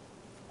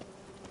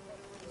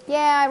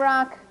 Yeah, I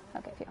rock.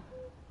 Okay, phew.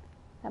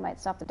 That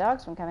might stop the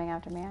dogs from coming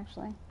after me,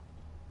 actually.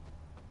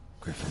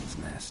 Griffin's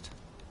nest.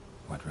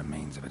 What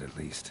remains of it, at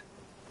least.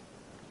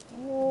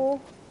 Oh.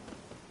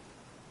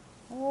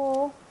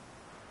 Oh.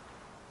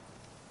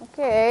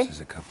 Okay. This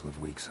is a couple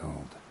of weeks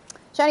old.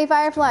 Shiny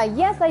Firefly.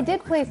 Yes, I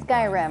did play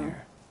Skyrim.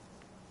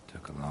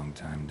 Took a long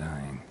time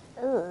dying.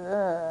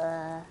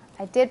 Ugh.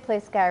 I did play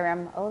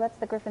Skyrim. Oh, that's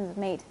the Griffin's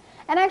mate.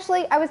 And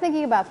actually, I was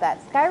thinking about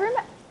that. Skyrim,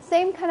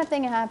 same kind of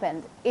thing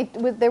happened.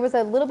 There was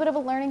a little bit of a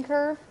learning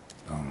curve.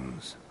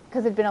 Bones.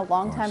 Because it'd been a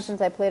long time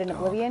since I played an dog,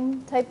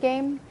 Oblivion type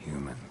game.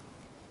 Human.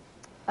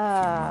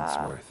 A few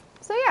months worth.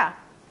 So yeah.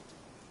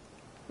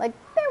 Like,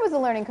 there was a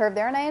learning curve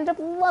there, and I ended up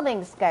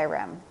loving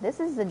Skyrim.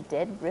 This is a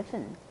dead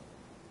Griffin.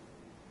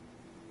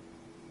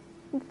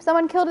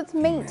 Someone killed its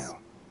mate. Female.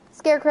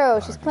 Scarecrow,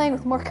 she's playing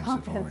with more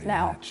confidence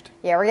now. Hatched.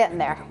 Yeah, we're getting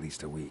there. At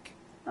least a week.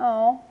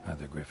 Oh.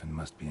 Other Griffin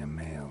must be a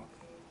male.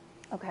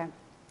 Okay.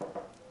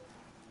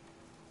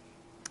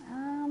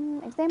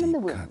 Examine the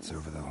Deep wounds. cuts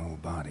over the whole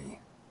body.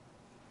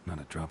 Not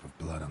a drop of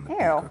blood on the Ew.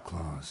 beak or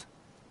claws.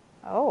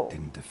 Oh.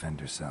 Didn't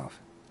defend herself.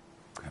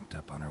 Crept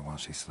up on her while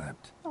she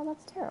slept. Oh,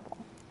 that's terrible.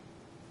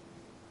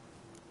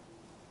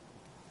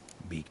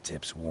 Beak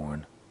tips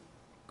worn.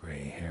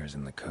 Gray hairs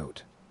in the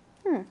coat.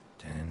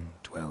 10,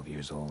 12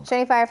 years old.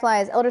 Shiny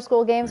Fireflies, Elder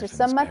Scroll games Griffin's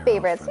are some of my pair off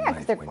favorites. for Yeah, because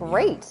life they're when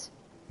great.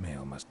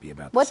 Male must be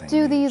about What the same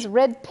do age. these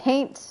red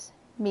paint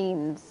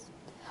means?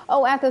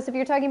 Oh, Athos, if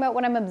you're talking about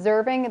what I'm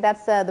observing,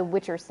 that's the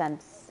Witcher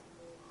sense.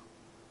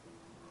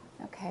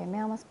 Okay,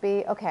 male must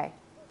be... Okay.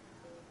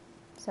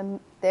 So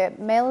the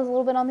male is a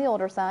little bit on the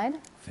older side.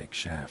 Thick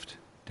shaft,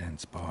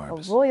 dense A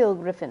barbs. royal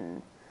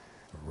griffin.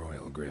 A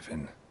royal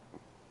griffin.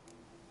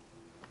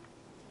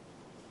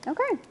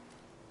 Okay.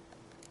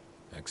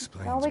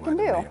 Explains all we why can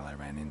the do. male I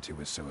ran into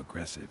was so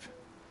aggressive.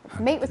 Its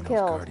mate was Hunted those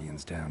killed.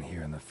 guardians down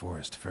here in the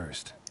forest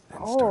first, then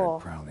Oh. started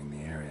prowling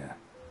the area.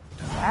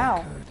 Done what Wow. I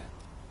could.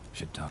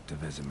 Should talk to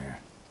Vesemir.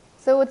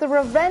 So it's a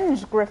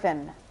revenge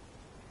griffin.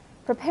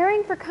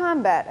 Preparing for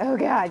combat. Oh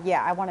god,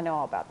 yeah, I want to know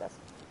all about this.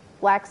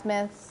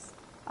 Blacksmiths,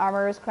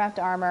 armorers craft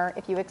armor.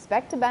 If you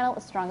expect to battle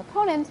a strong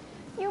opponent,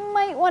 you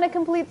might want to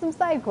complete some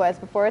side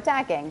quests before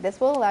attacking. This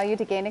will allow you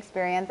to gain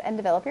experience and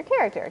develop your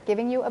character,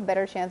 giving you a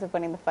better chance of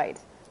winning the fight.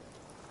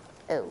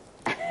 Oh.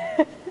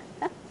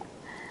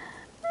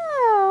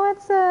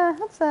 Oh,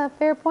 that's a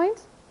fair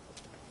point.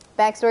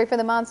 Backstory for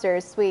the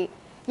monsters, sweet.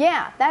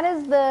 Yeah, that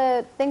is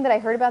the thing that I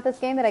heard about this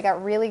game that I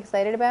got really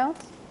excited about.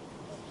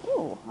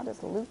 Ooh, I'll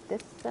just loot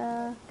this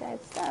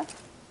guy's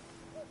stuff.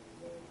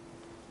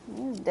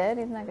 He's dead,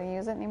 he's not going to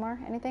use it anymore.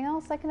 Anything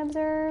else I can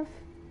observe?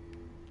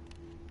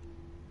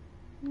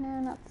 No,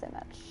 not so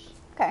much.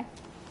 Okay.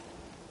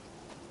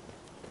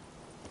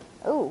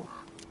 Ooh.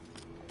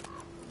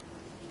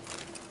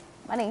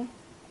 Money.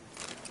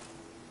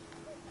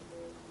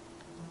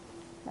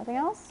 Nothing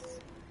else?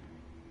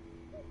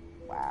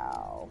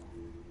 Wow.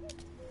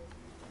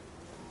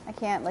 I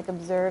can't, like,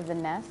 observe the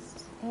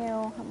nest. Ew,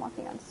 I'm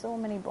walking on so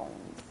many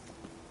bones.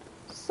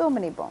 So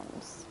many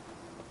bones.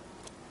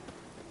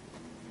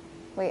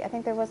 Wait, I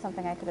think there was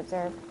something I could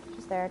observe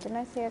just there. Didn't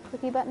I see a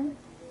clicky button?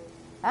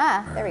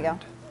 Ah, there we go.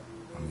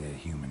 Only a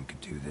human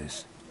could do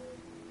this.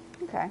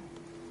 Okay.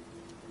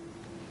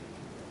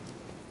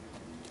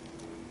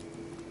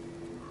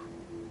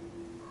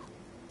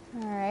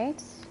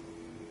 Alright.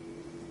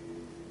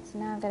 So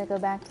now I've got to go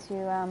back to,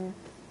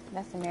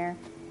 Vesemir.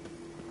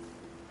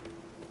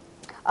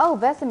 Oh,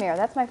 Vesemir,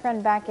 that's my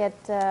friend back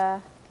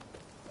at,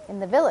 in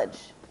the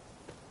village.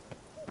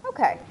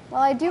 Okay,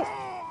 well I do...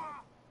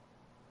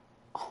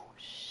 Oh,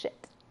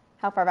 shit.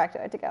 How far back do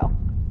I have to go?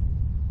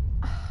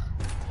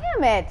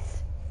 Damn it!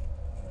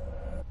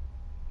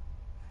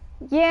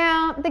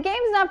 Yeah, the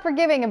game's not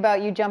forgiving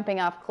about you jumping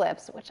off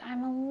cliffs, which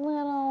I'm a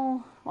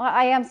little... Well,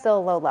 I am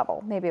still low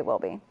level. Maybe it will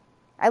be.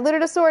 I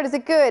looted a sword. Is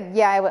it good?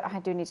 Yeah, I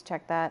do need to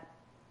check that.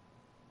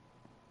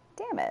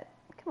 Damn it.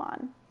 Come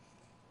on.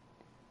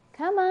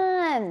 Come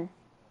on!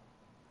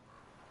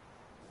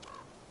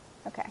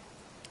 Okay.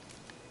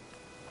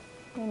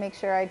 Let me make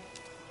sure I...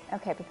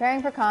 Okay,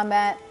 preparing for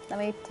combat. Let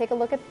me take a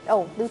look at...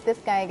 Oh, loot this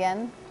guy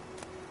again.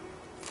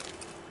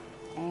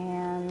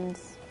 And...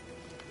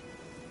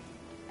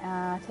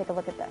 take a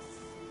look at this.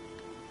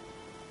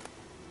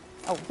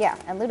 Oh, yeah,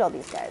 and loot all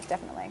these guys,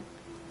 definitely.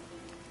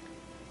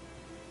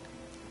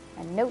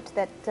 And note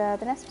that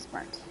the nest was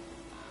burnt.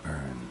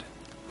 Burned.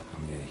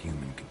 Only a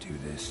human could do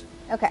this.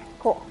 Okay,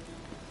 cool.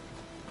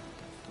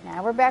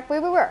 Now we're back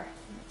where we were.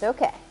 It's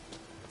okay.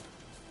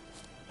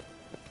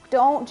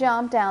 Don't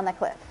jump down the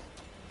cliff,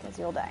 because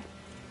you'll die.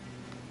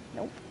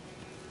 Nope.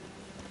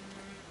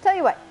 Tell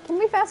you what, can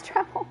we fast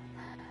travel?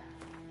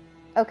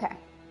 Okay.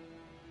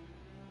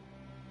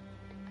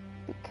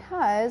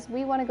 Because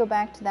we want to go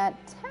back to that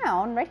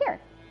town right here.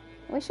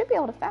 We should be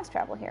able to fast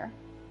travel here.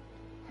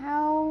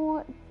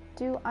 How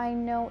do I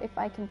know if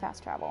I can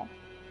fast travel?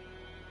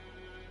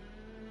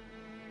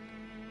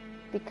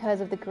 Because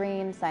of the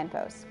green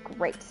signpost.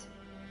 Great. So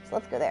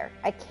let's go there.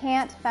 I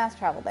can't fast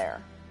travel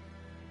there.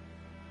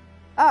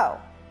 Oh.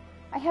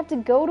 I have to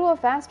go to a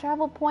fast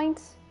travel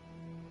point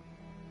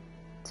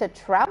to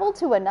travel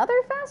to another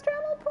fast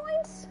travel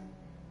point?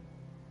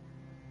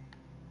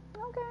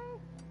 Okay.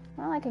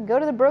 Well, I can go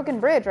to the broken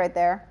bridge right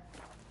there.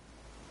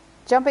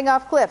 Jumping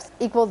off cliffs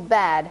equals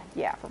bad.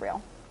 Yeah, for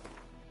real.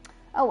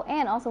 Oh,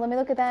 and also let me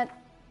look at that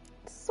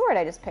sword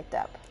I just picked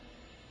up.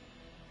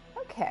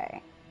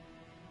 Okay.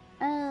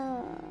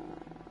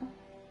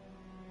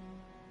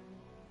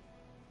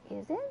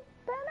 Is it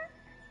better?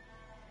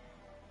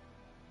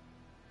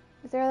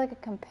 Is there like a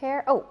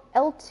compare? Oh,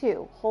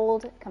 L2.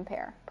 Hold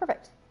compare.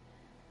 Perfect.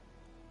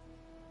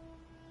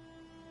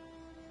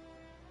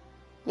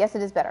 Yes,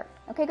 it is better.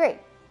 Okay, great.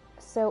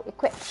 So,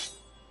 equip.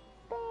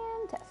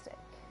 Fantastic.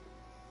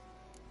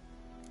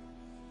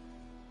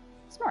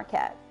 Smart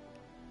cat.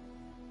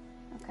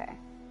 Okay.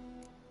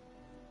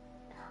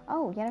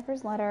 Oh,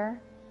 Yennefer's letter.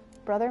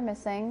 Brother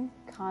missing.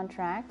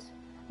 Contract.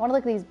 I want to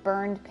look at these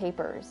burned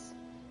papers.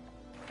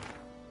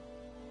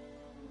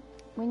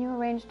 When you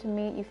arranged to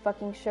meet, you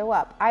fucking show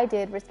up. I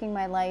did, risking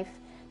my life.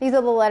 These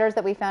are the letters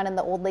that we found in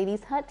the old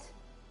lady's hut.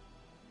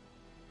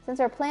 Since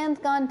our plan's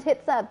gone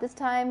tits up, this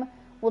time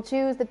we'll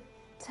choose the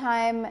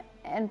time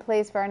and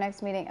place for our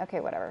next meeting. Okay,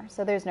 whatever.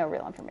 So there's no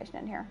real information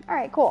in here. All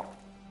right, cool.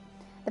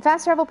 The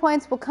fast travel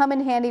points will come in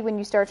handy when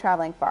you start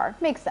traveling far.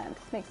 Makes sense.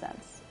 Makes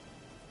sense.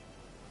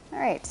 All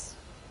right.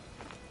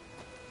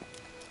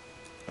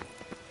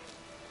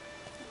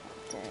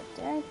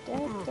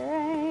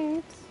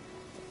 Right.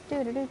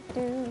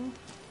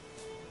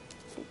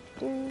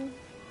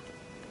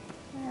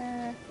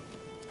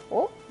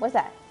 Oh, what's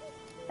that?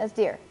 That's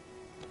deer.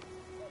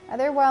 Are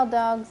there wild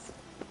dogs?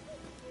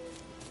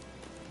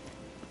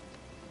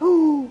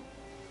 Ooh!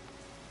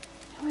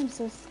 Oh, I'm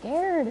so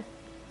scared.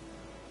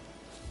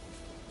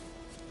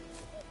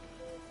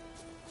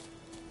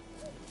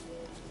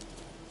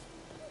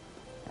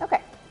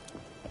 Okay.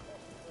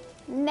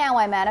 Now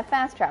I'm at a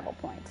fast travel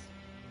point.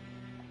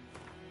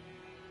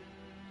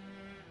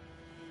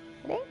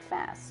 It ain't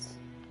fast.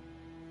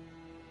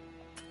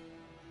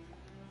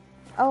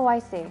 Oh, I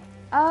see.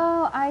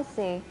 Oh, I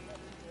see.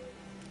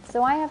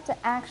 So I have to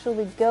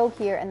actually go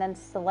here and then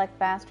select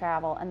fast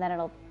travel, and then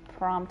it'll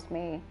prompt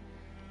me.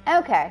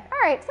 Okay, all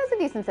right, so that's a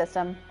decent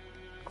system.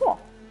 Cool.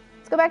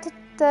 Let's go back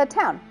to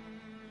town.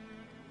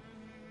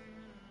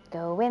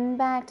 Going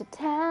back to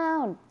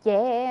town,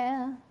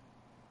 yeah.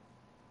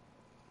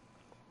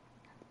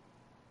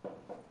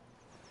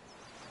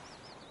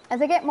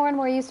 As I get more and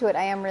more used to it,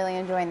 I am really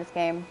enjoying this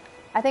game.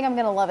 I think I'm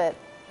gonna love it.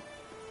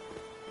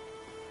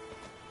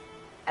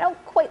 I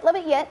don't quite love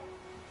it yet,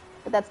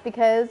 but that's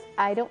because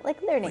I don't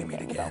like learning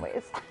things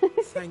always.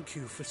 Thank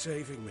you for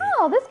saving me.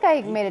 Oh, this guy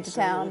People made it to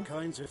say town. all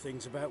kinds of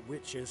things about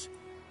witches,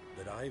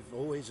 but I've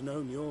always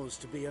known yours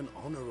to be an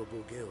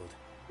honorable guild.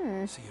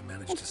 So you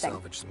managed to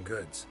salvage some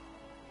goods.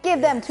 Give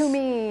them to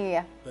me!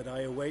 But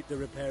I await the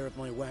repair of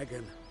my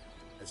wagon.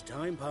 As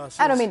time passes...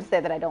 I don't mean to say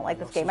that I don't like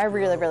this game. I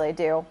really, really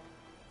do.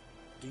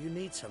 Do you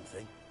need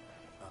something?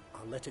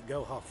 I'll let it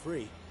go half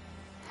free.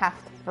 Half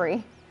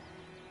free.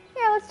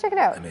 Yeah, let's check it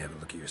out. Let me have a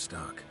look at your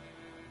stock.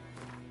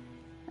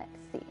 Let's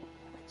see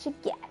what you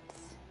get.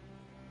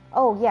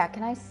 Oh, yeah,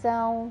 can I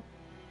sell...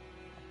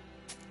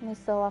 Let me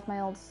sell off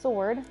my old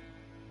sword.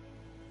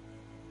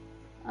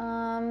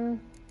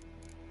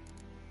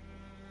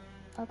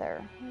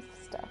 Other. What's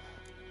this stuff?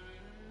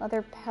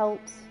 Leather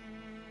pelt.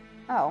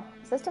 Oh,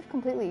 is this stuff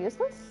completely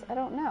useless? I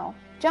don't know.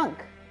 Junk.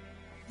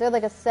 Is there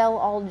like a sell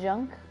all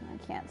junk? I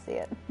can't see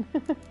it.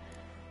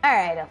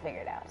 Alright, I'll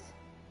figure it out.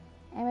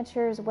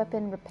 Amateur's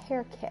weapon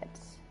repair kit.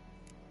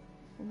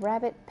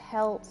 Rabbit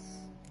pelts.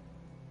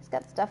 It's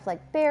got stuff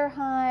like bear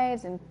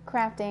hides and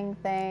crafting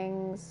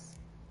things.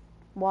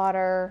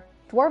 Water.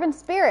 Dwarven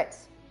spirit.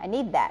 I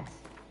need that.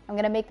 I'm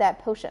gonna make that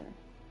potion.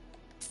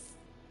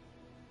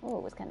 Oh,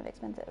 it was kind of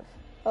expensive.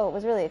 Oh, it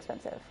was really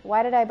expensive.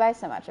 Why did I buy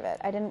so much of it?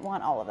 I didn't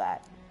want all of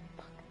that.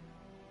 Fuck.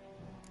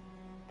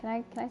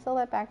 Can I sell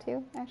that back to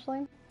you,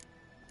 actually?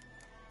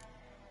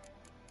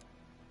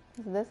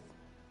 Is this?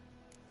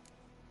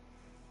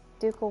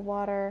 Ducal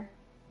water.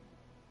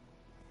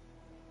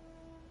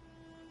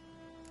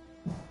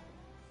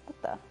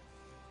 What the?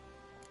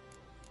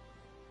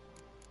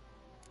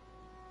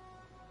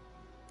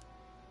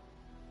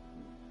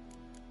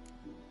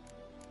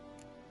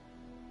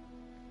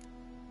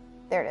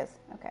 There it is.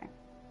 Okay.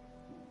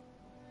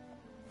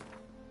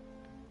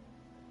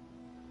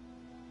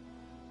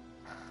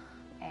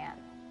 Man.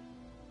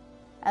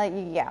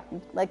 Yeah,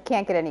 like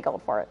can't get any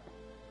gold for it.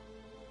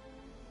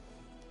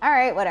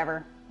 Alright,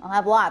 whatever. I'll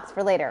have lots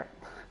for later.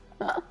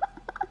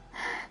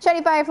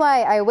 Shiny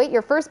Firefly, I await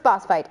your first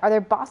boss fight. Are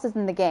there bosses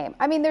in the game?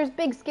 I mean, there's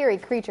big scary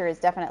creatures,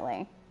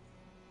 definitely.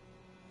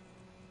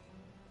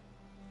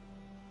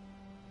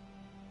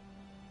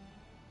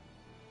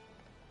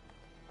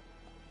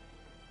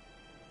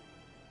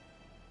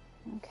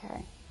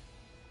 Okay.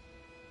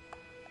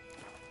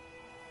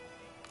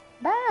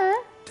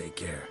 Bye. Take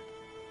care.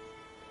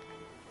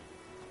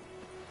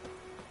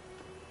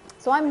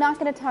 So I'm not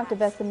going to talk to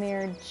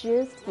Vesemir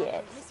just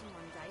yet.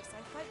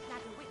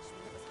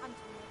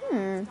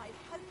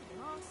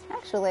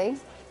 Actually,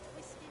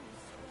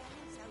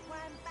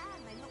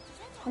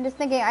 I'm just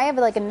thinking I have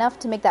like enough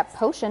to make that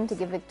potion to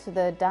give it to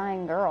the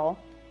dying girl.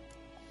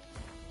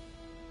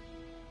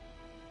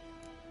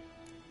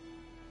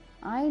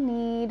 I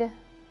need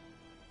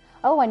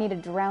a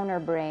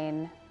drowner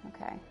brain.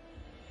 Okay.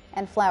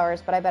 And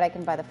flowers, but I bet I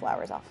can buy the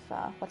flowers off,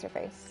 what's her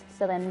face?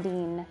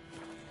 Celandine.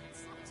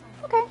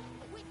 Okay.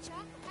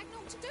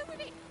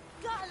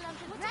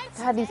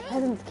 God, these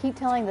peasants keep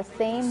telling the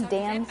same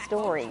damn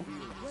story.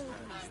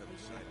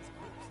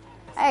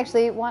 I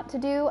actually want to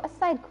do a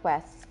side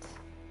quest.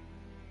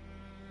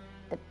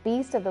 The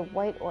Beast of the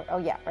White Orchard. Oh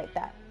yeah, right,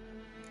 that.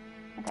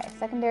 Okay,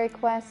 secondary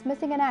quest,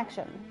 missing in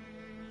action.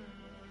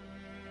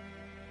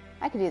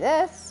 I could do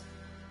this.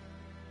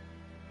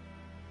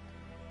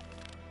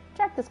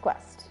 Track this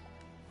quest.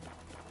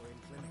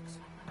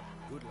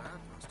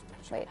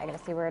 Wait, I gotta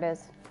see where it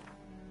is.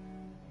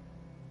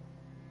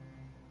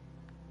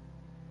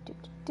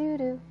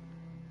 Do-do-do-do.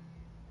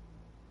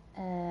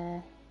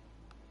 I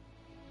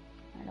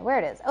don't know where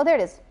it is. Oh, there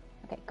it is.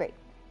 Okay, great.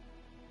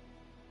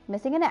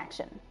 Missing in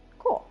action.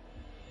 Cool.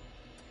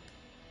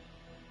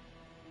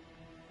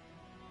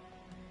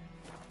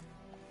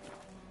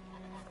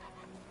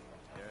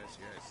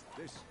 Yes,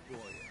 this boy.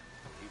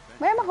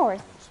 Where's my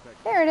horse?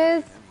 There it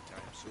is.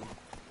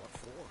 What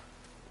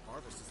for?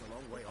 Harvest is a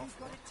long way off. You've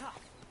got it tough.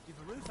 You've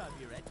a roof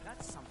over your head,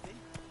 that's something.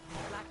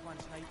 The Black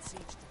Ones laid siege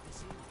to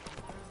this inn.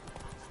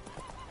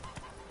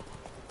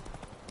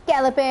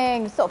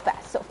 Galloping! So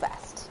fast, so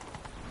fast.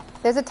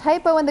 There's a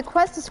typo in the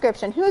quest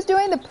description. Who's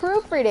doing the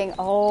proofreading?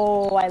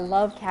 Oh, I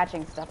love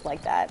catching stuff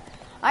like that.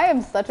 I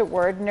am such a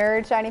word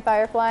nerd, Shiny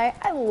Firefly.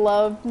 I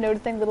love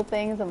noticing little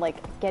things and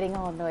like getting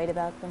all annoyed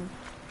about them.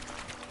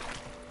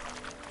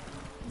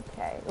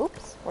 Okay,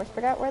 oops, horse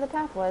forgot where the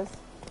path was.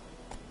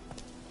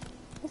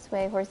 This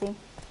way, horsey.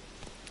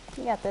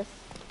 You got this.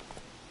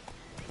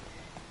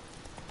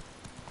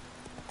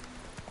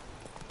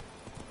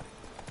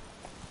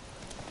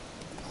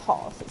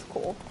 Oh, this is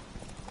cool.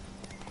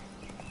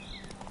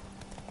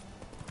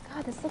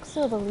 God, this looks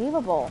so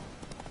believable.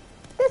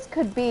 This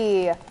could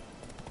be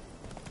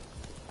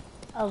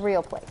a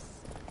real place.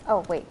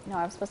 Oh, wait. No,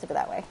 I was supposed to go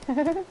that way.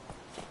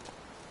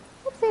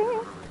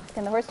 Oopsie.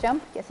 Can the horse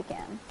jump? Yes, he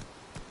can.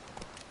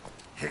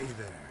 Hey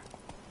there.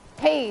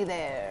 Hey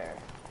there.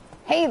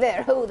 Hey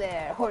there, ho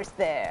there, horse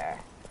there.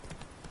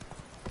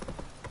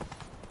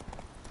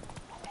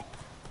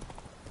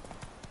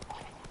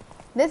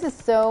 This is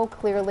so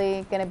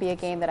clearly going to be a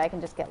game that I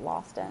can just get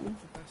lost in.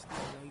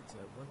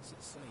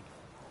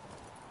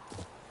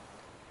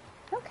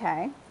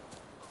 Okay.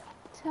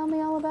 Tell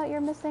me all about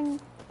your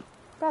missing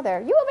brother.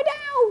 You have a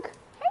dog!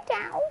 Hey,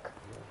 dog!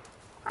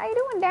 How you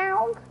doing,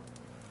 dog?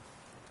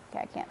 Okay,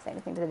 I can't say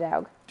anything to the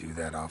dog. Do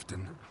that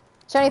often?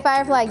 Shiny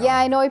Firefly, yeah,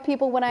 I annoy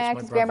people when I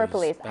act as grammar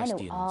police. I know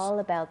all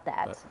about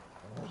that.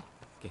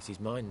 Guess he's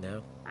mine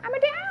now. I'm a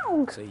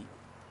dog! See,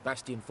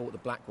 Bastion fought the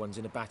Black Ones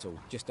in a battle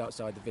just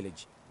outside the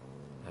village.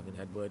 Haven't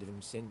had word of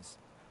him since.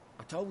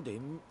 I told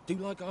him, do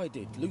like I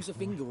did, lose a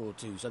finger or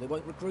two so they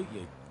won't recruit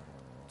you.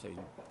 Too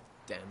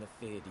damn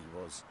afeard he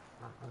was.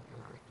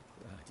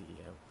 Bloody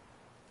hell.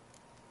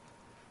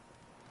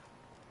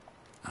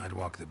 I'd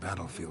walk the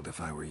battlefield if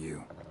I were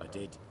you. I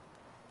did.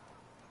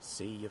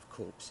 Sea of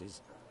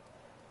corpses.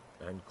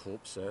 And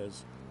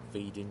corpsers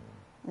feeding.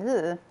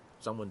 Ugh.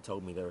 Someone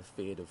told me they were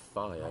feared of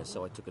fire,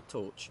 so I took a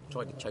torch,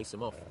 tried to chase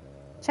them off.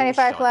 Shiny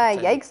Firefly,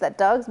 yikes, that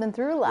dog's been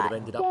through a lot. Would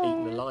have ended up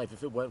eaten alive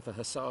if it weren't for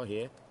Hussar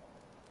here.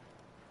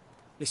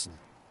 Listen,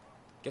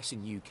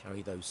 guessing you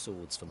carry those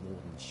swords for more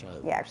than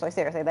show. Yeah, actually,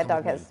 seriously, that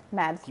dog has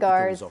mad Keep the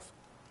ghouls scars. off.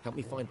 Help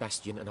me find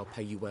Bastion and I'll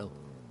pay you well.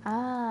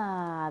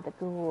 Ah, the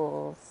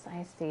ghouls.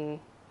 I see.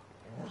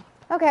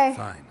 Okay.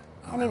 Fine.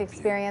 I need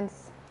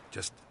experience.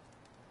 Just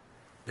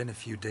been a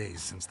few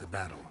days since the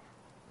battle.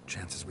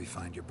 Chances we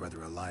find your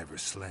brother alive are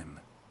slim.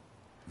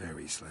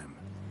 Very slim.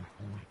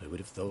 I would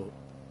have thought,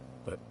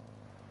 but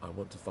I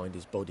want to find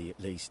his body at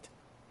least.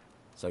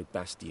 So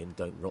Bastion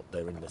don't rot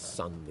there in the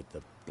sun with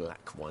the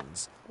black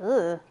ones.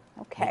 Ugh,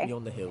 okay. Meet me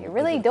on the hill. You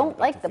really don't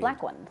like the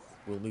black ones.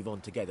 We'll move on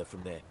together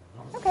from there.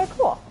 Okay,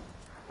 cool.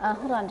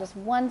 Hold on just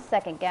 1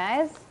 second,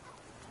 guys.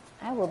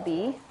 I will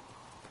be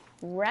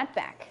right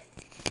back.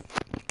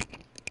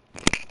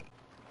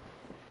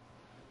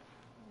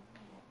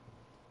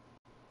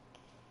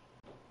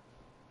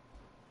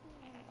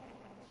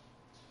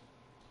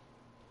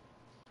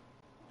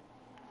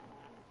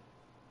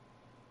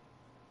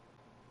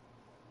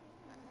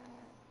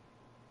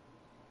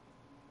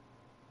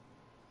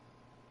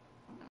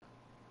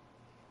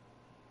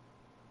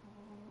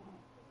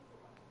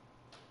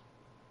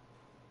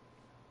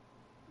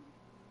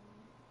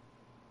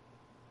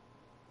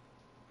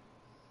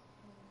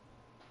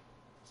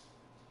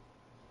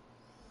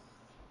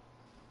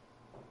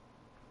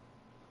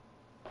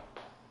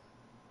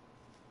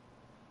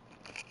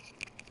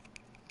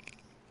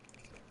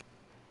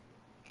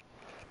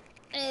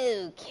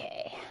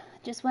 Okay,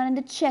 just wanted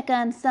to check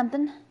on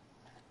something. All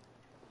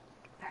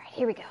right,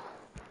 here we go.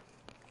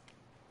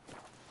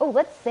 Oh,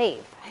 let's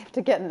save. I have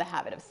to get in the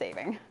habit of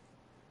saving.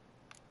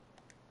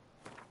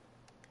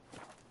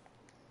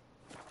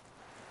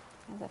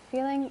 I have a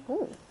feeling,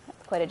 ooh,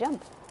 that's quite a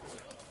jump.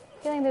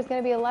 Feeling there's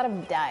going to be a lot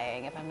of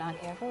dying if I'm not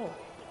careful.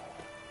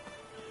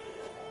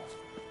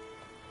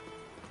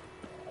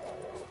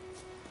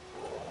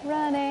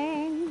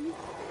 Running.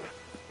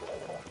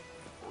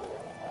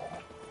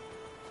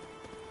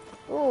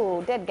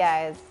 Ooh, dead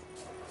guys.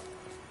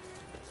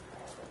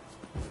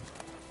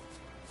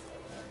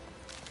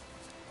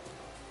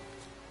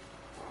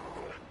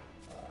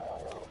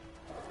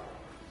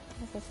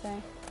 What's this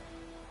say?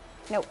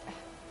 Nope.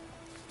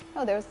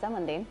 Oh, there's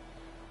Celandine.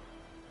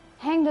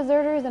 Hang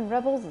deserters and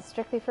rebels is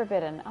strictly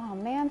forbidden. Oh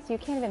man, so you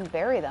can't even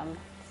bury them.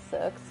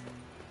 Sucks.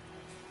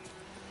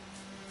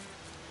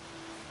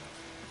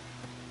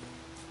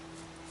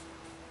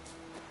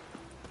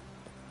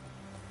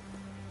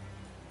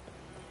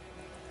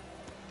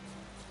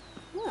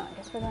 Oh, I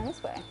guess we're going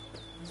this way.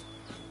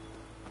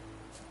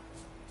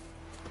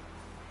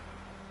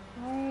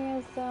 Where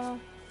is,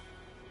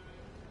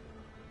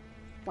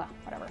 well,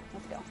 whatever.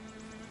 Let's go.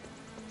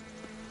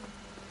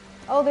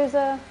 Oh, there's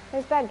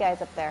bad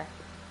guys up there.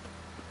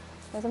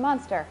 There's a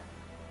monster.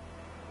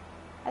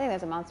 I think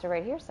there's a monster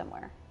right here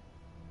somewhere.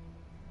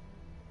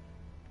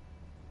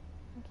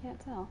 I can't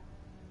tell.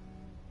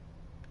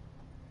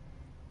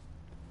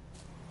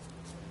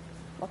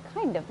 What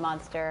kind of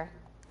monster?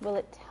 Will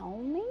it tell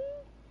me?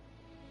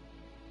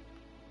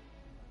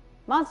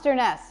 Monster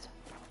nest.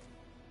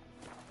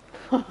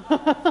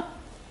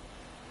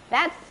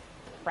 That's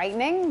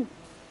frightening.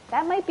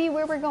 That might be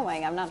where we're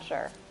going. I'm not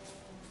sure.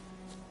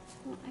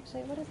 Well,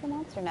 actually, what is the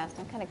monster nest?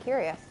 I'm kind of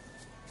curious.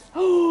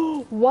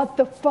 Oh, what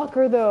the fuck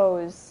are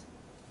those?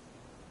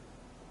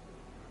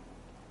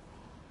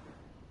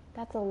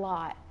 That's a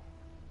lot.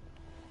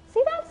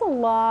 See, that's a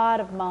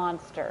lot of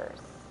monsters.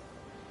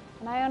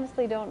 And I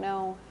honestly don't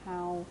know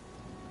how...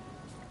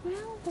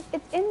 Well,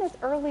 it's in this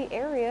early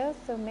area,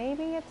 so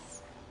maybe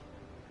it's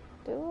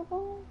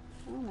doable?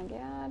 Oh my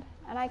god.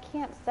 And I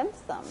can't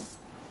sense them.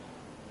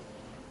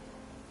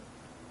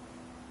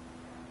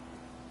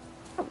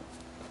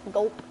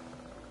 Gulp.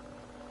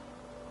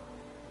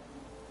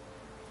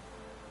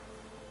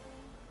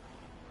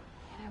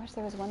 Man, I wish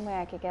there was one way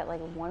I could get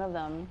like one of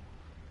them.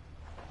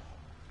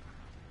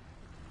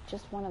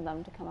 Just one of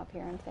them to come up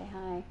here and say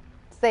hi.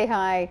 Say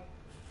hi.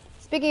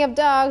 Speaking of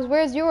dogs,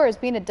 where's yours?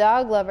 Being a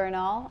dog lover and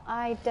all,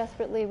 I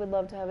desperately would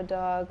love to have a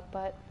dog,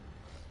 but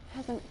it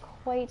hasn't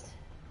quite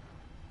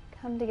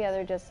come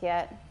together just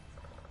yet.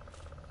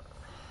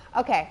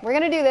 Okay, we're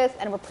gonna do this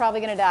and we're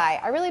probably gonna die.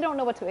 I really don't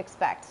know what to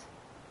expect.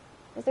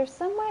 Is there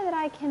some way that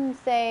I can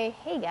say,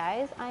 hey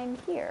guys, I'm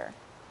here?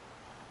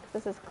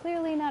 Because this is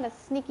clearly not a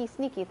sneaky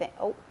thing.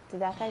 Oh, did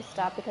that guy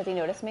stop because he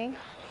noticed me?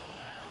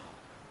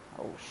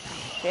 Oh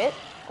shit,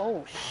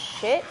 oh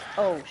shit,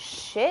 oh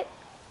shit,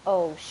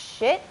 oh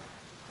shit.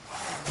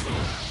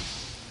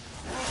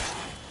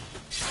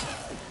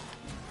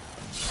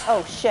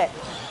 Oh shit.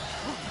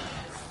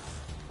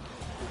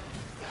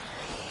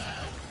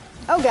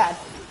 Oh god.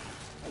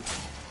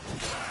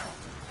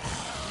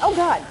 Oh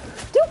god.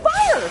 Do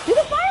fire! Do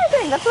the fire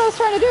thing! That's what I was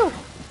trying to do.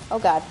 Oh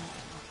god.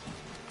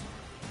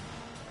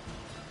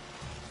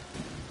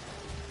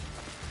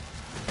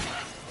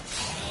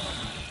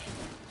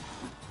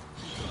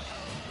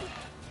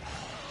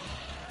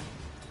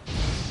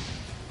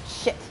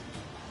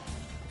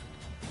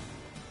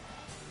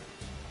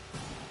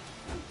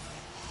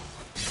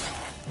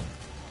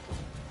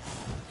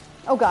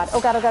 Oh god,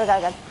 oh god, oh god, oh god,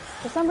 oh god.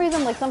 For some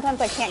reason, like,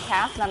 sometimes I can't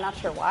cast, and I'm not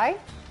sure why.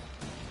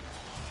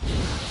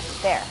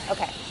 There,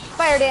 okay.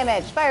 Fire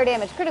damage,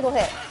 critical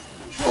hit.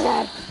 Oh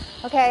god.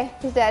 Okay,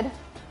 he's dead.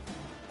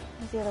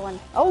 Where's the other one?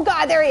 Oh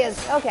god, there he is.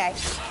 Okay.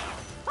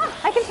 Ah,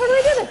 I can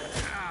totally do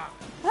this.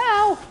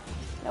 Ow.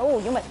 No,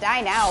 you must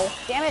die now.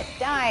 Damn it,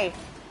 die.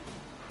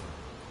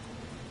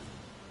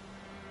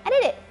 I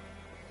did it.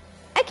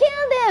 I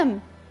killed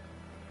him.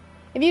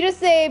 If you just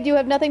saved, you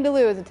have nothing to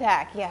lose.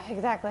 Attack. Yeah,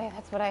 exactly.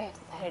 That's what I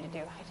decided to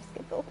do. I just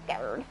get so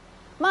scared.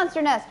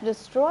 Monster nest. To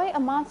destroy a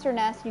monster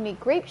nest, you need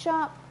grape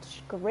shot,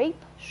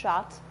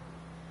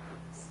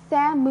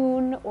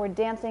 Samoon, or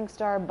dancing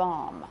star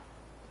bomb.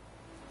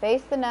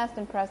 Face the nest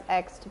and press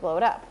X to blow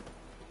it up.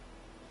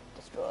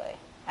 Destroy.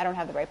 I don't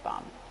have the right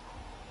bomb.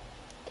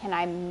 Can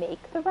I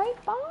make the right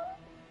bomb?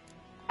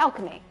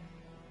 Alchemy.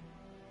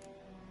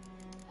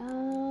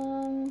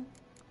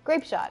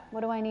 Grape shot.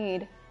 What do I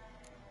need?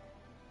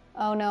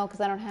 Oh no, because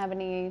I don't have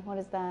any. What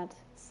is that?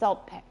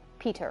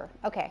 Saltpeter.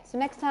 Okay, so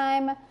next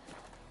time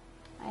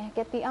I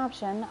get the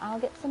option, I'll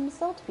get some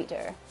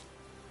saltpeter.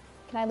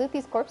 Can I loot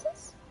these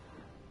corpses?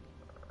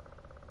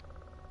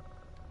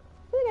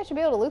 I think I should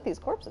be able to loot these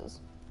corpses.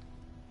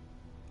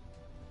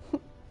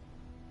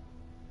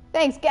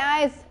 Thanks,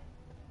 guys!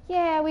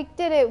 Yeah, we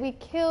did it! We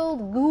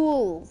killed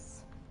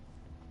ghouls!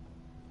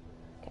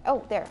 Okay.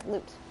 Oh, there,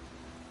 loot.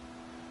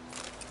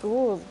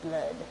 Ghoul's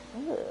blood.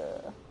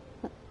 Ugh.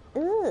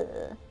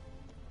 Ugh.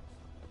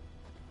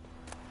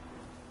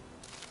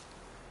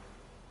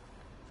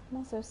 I'm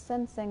also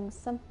sensing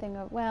something.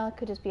 Well, it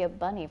could just be a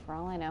bunny for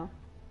all I know.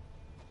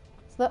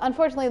 So,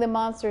 unfortunately, the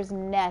monster's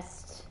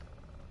nest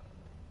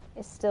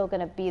is still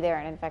going to be there,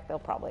 and in fact, they'll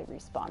probably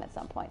respawn at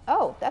some point.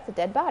 Oh, that's a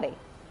dead body.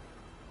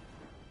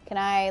 Can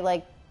I,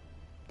 like,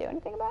 do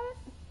anything about it?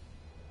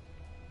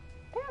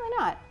 Apparently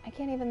not. I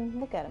can't even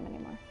look at him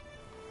anymore.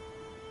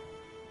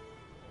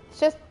 It's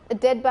just a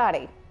dead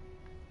body.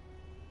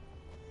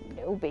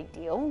 No big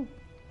deal.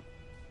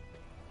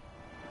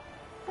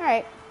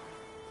 Alright.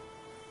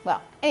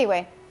 Well,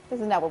 anyway,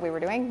 this is not what we were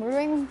doing. We were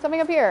doing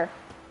something up here.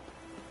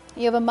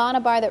 You have a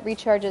mana bar that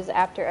recharges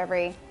after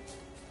every...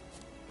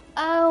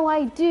 Oh,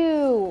 I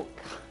do!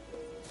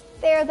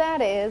 There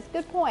that is.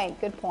 Good point,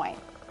 good point.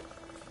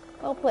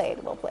 Well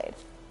played, well played.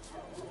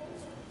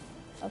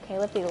 Okay,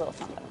 let's eat a little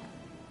something.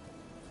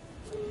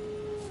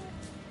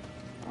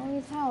 Oh,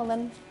 he's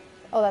howling.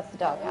 Oh, that's the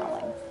dog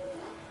howling.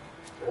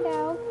 Hey,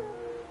 dog.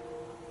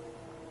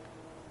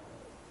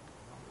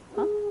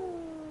 Huh?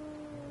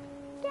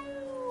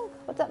 Dog.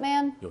 What's up,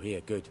 man? You're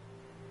here, good.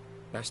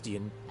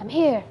 Bastian. I'm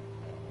here.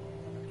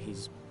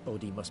 His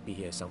body must be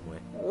here somewhere.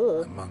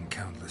 Ugh. Among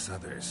countless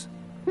others.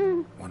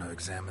 Want to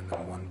examine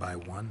them one by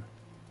one?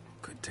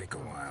 Could take a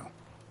while.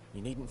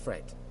 You needn't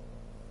fret.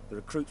 The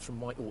recruits from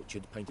White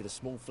Orchard painted a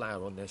small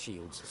flower on their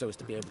shields so as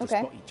to be able to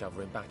spot each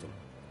other in battle.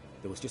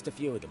 There was just a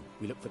few of them.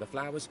 We look for the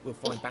flowers, we'll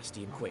find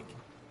Bastian quick.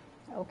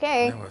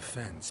 Okay. No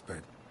offense, but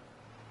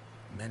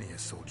many a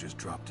soldier's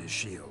dropped his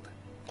shield.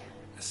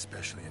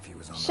 Especially if he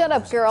was on Shut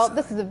up, girl. Side.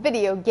 This is a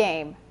video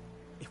game.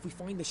 If we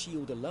find the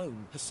shield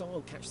alone, Hussar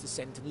will catch the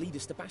scent and lead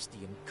us to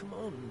Bastian. Come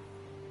on. Come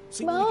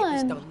Sooner we get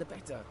this done, the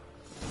better.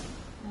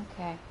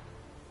 Okay.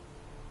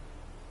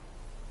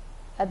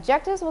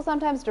 Objectives will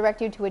sometimes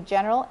direct you to a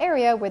general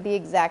area where the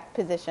exact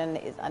position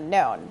is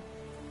unknown.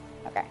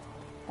 Okay.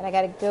 But I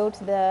gotta go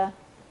to the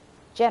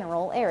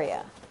general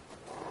area.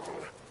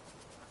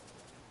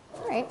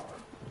 Alright.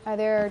 Are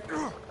there...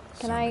 Can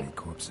so I... many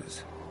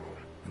corpses.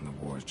 And the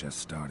war's just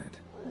started.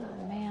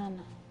 Oh, man.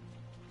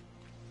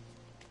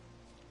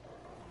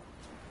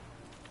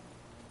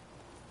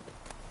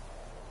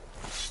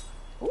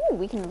 Ooh,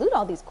 we can loot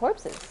all these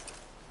corpses.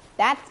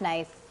 That's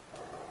nice.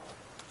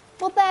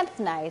 Well, that's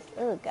nice.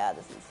 Oh god,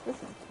 this is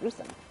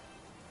gruesome.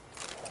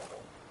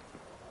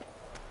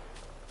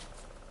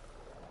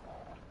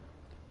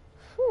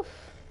 Whew.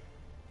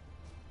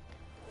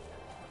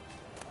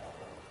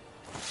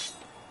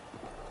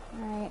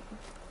 All right.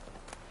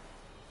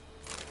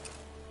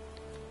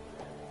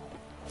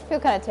 I feel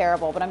kind of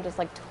terrible, but I'm just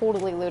like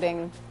totally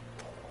looting.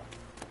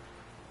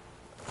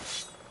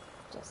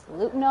 Just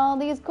looting all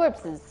these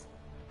corpses.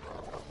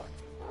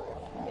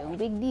 No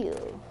big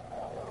deal.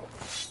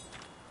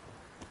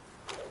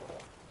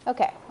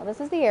 Okay, well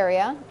this is the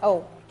area.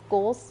 Oh,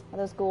 ghouls. Are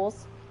those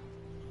ghouls?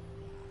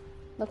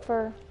 Look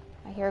for...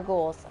 I hear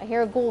ghouls. I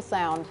hear a ghoul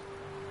sound.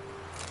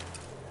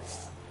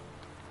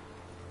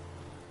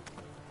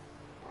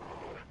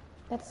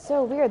 That's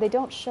so weird. They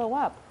don't show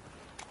up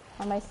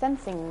on my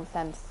sensing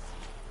sense.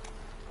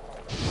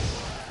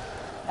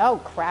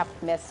 Oh crap,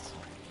 missed.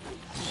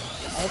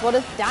 Might as well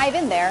just dive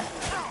in there.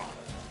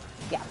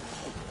 Yeah.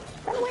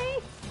 Run away!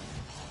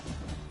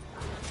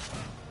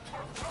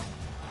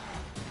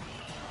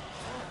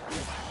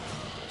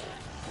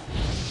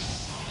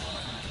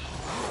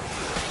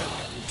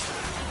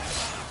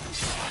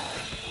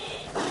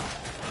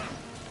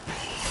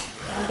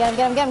 Get him,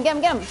 get him, get him, get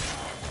him, get him!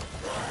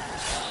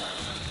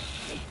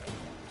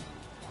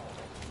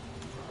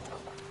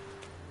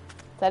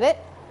 Is that it?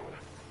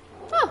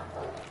 Oh!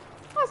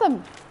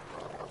 Awesome!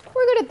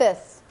 We're good at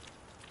this.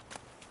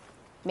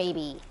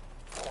 Maybe.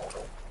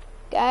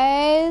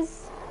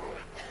 Guys.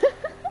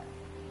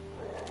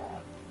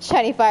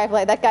 Shiny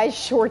Firefly, that guy's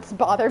shorts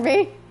bother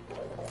me.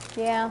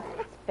 Yeah,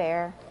 that's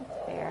fair.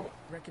 That's fair.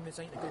 Reckon this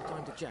ain't a good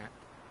time to chat?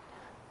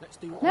 Let's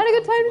do what Not a we've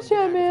good come time for to and chat,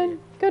 get out of man. here.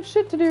 Got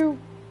shit to do.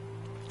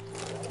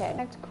 Okay,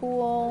 next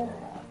cool.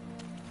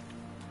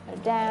 Got a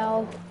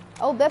Dow.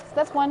 Oh,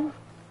 that's one.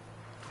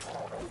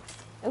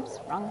 Oops,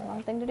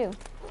 wrong thing to do.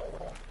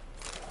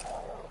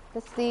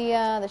 That's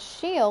the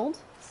shield,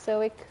 so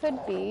it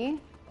could be.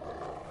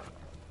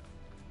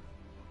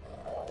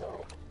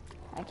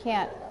 I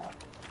can't.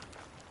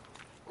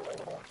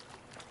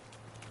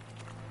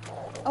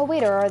 Oh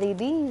wait, or are they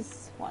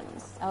these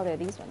ones? Oh, they're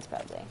these ones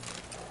probably.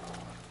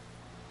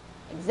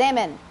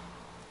 Examine.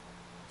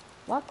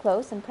 Walk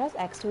close and press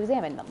X to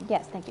examine them.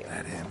 Yes, thank you.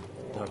 That him?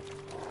 No.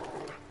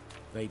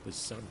 Vapor's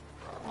son.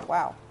 Oh,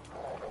 wow.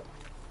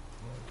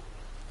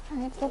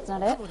 Alright, so that's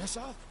not it. Come on,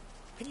 Hussar.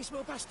 Can you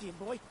smell Bastion,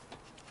 boy?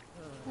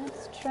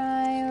 Let's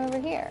try over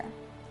here.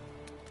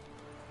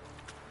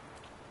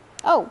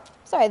 Oh,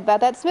 sorry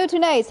about that. Smooth to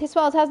nice. Hey,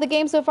 Swells, how's the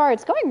game so far?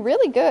 It's going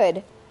really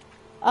good.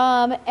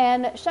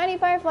 And Shiny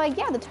Firefly,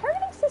 yeah, the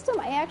targeting system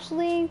I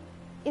actually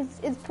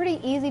is pretty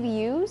easy to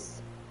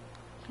use.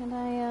 And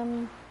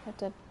I have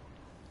to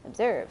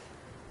observe.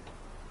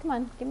 Come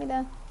on, give me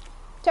the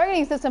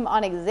targeting system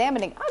on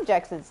examining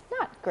objects is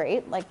not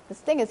great. Like, this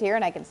thing is here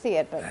and I can see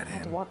it, but I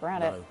have to walk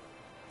around it.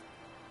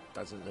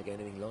 Doesn't look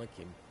anything like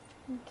him.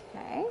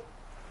 Okay.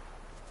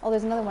 Oh,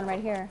 there's another one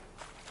right here.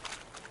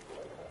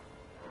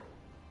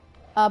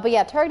 But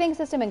yeah, targeting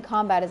system in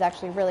combat is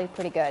actually really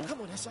pretty good.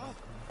 Come on, Hussar.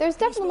 There's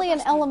definitely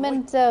an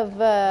element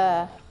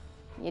of,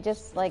 you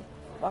just, like,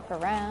 walk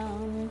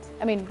around.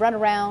 I mean, run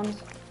around,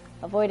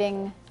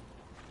 avoiding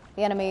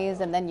the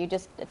enemies, and then you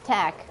just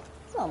attack.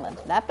 There's an element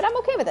to that, but I'm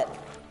okay with it.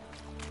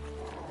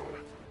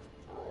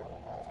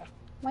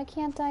 Why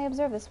can't I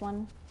observe this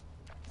one?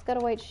 It's got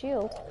a white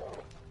shield.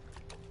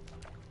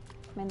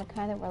 I mean, the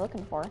kind that we're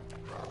looking for.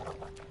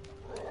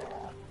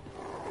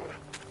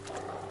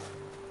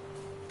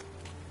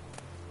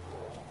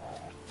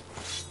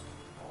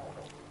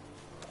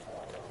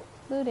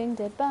 Looting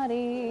dead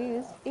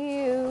bodies.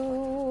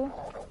 Ew.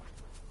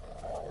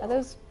 Are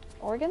those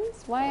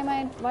organs? Why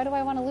do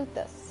I want to loot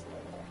this?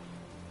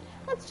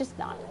 Let's just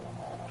not.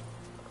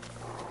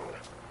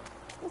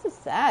 This is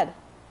sad.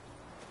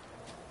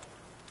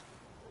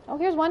 Oh,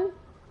 here's one.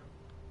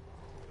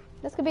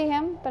 This could be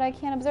him, but I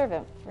can't observe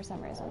him for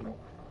some reason.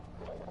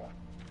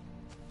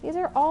 These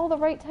are all the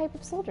right type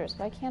of soldiers.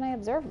 Why can't I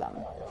observe them?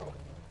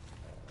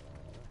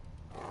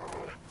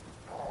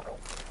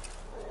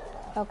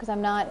 Oh, because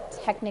I'm not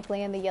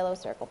technically in the yellow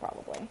circle,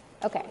 probably.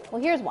 Okay, well,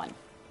 here's one.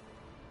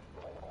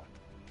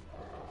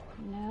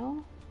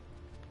 No.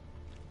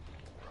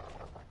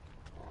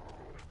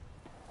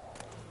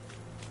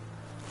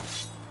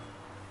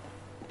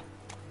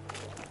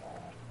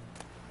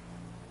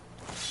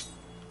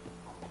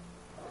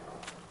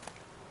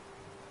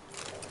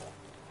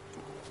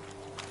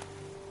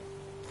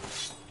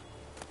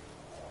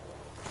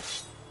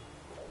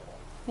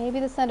 Maybe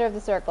the center of the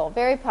circle.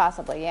 Very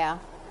possibly, yeah.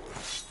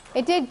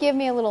 It did give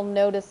me a little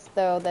notice,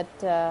 though,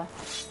 that,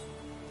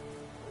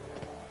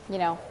 you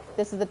know,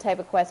 this is the type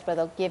of quest where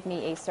they'll give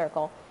me a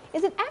circle.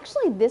 Is it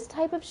actually this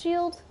type of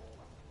shield?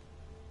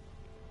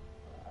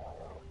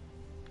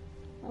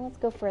 Well, let's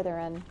go further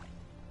in.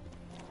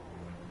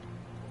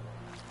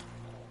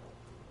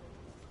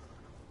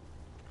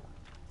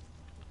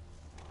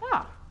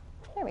 Ah,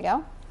 there we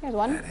go. Here's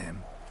one. That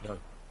him? No.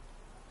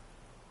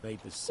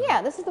 Vapor's son.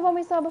 Yeah, this is the one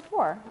we saw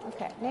before.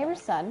 Okay,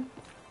 neighbor's son.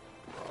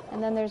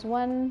 And then there's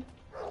one...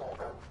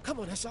 Come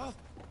on, Hussar.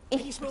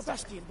 Can you smell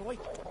Bastion, boy?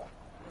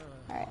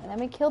 Alright, and then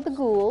we killed the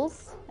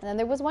ghouls. And then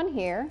there was one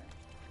here.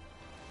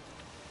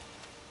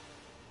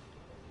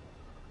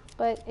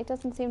 But it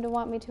doesn't seem to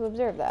want me to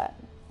observe that.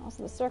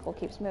 Also, the circle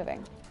keeps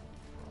moving.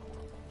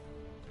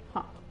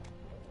 Huh.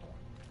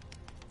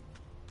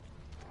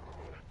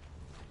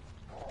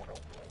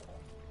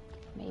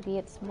 Maybe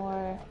it's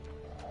more...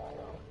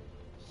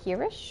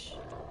 here-ish?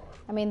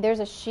 I mean, there's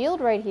a shield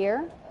right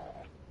here.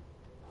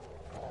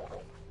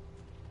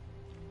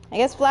 I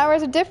guess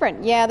flowers are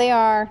different. Yeah, they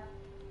are.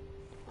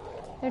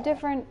 They're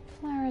different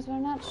flowers, but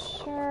I'm not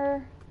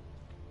sure.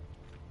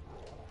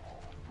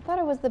 I thought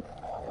it was the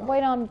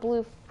white on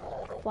blue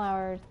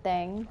flower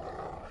thing.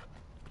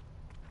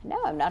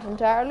 No, I'm not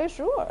entirely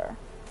sure.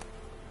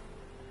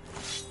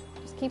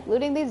 Just keep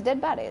looting these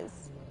dead bodies.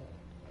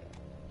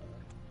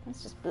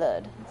 That's just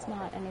blood. It's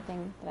not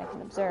anything that I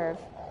can observe.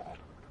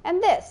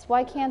 And this,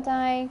 why can't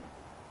I...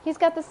 He's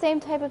got the same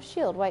type of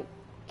shield. Why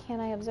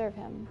can't I observe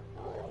him?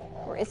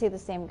 Or is he the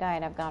same guy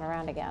and I've gone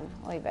around again?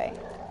 Oy vey.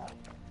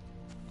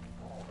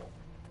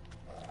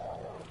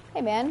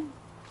 Hey, man.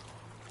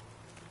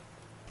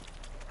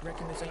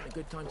 Reckon this ain't a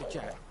good time to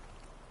chat?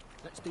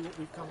 Let's do what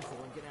we've come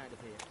for and get out of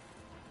here.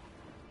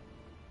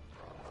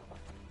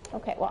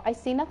 Okay, well, I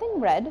see nothing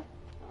red.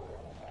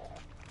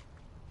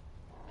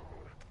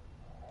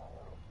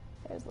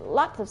 There's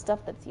lots of stuff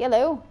that's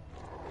yellow.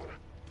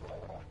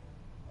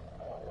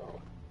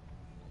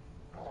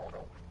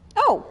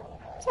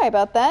 Sorry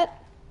about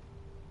that.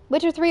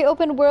 Witcher 3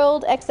 open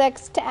world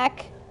XX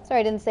TAC.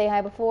 Sorry I didn't say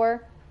hi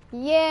before.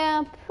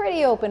 Yeah,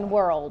 pretty open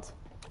world.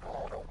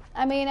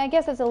 I mean, I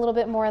guess it's a little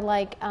bit more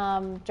like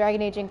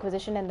Dragon Age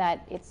Inquisition in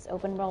that it's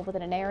open world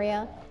within an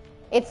area.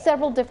 It's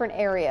several different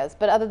areas,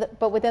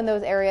 but within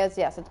those areas,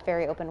 yes, it's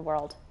very open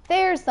world.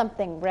 There's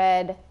something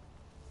red.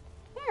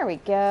 There we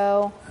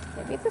go.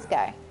 Maybe it's this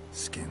guy.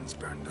 Skin's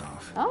burned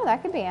off. Oh,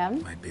 that could be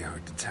him. Might be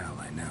hard to tell,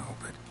 I know,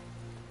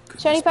 but...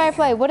 Shiny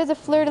Firefly, what is a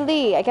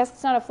fleur-de-lis? I guess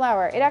it's not a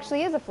flower. It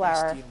actually is a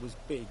flower. Bastion was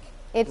big.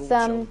 It's,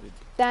 broad-shouldered.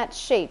 that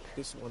shape.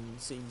 This one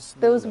seems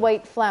smaller. Those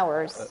white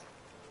flowers.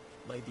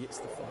 Maybe it's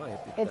the fire.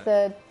 It's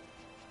a...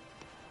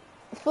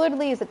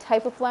 Fleur-de-lis is a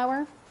type of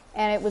flower,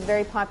 and it was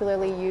very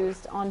popularly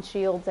used on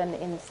shields and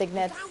in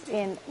signets,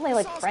 in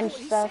like French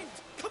stuff.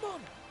 Come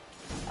on.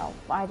 Oh,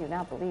 I do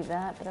not believe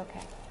that, but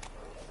okay.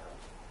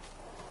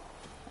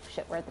 Oh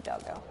shit, where'd the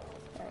dog go?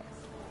 There he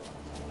is.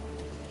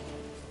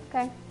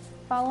 Okay,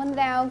 following the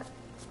dog.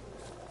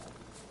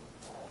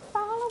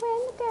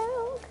 Following the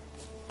dog.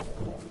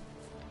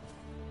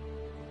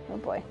 Oh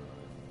boy.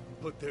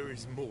 But there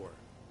is more.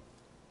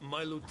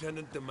 My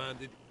lieutenant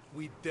demanded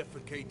we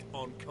defecate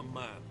on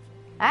command.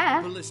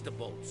 Ballista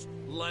bolts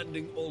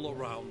landing all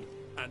around,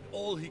 and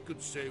all he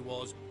could say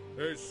was,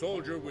 "A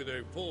soldier with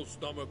a full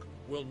stomach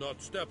will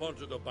not step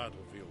onto the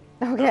battlefield."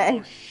 Okay.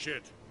 Oh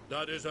shit,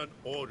 that is an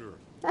order.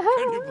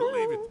 Can you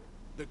believe it?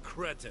 The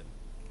cretin.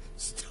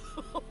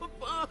 Stop!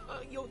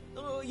 You're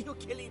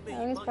killing me.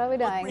 Oh, he's probably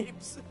dying. My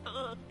ribs.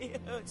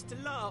 It hurts to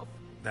laugh.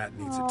 That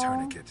needs a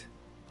tourniquet.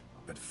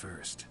 But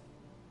first,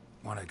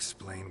 want to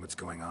explain what's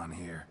going on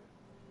here?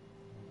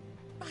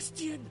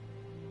 Bastion!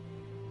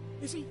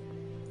 Is he...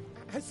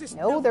 Has this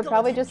No, they're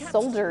probably just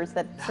soldiers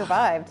that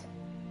survived.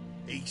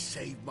 He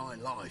saved my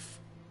life.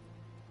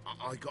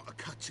 I got a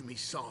cut to my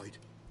side,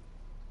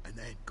 and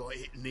then got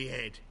hit in the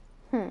head.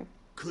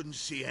 Couldn't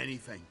see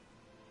anything.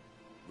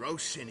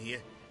 Rosin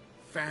here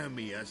found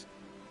me as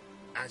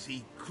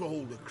he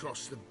crawled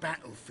across the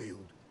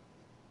battlefield.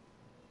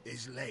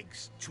 His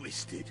legs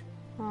twisted.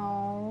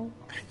 Oh.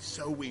 And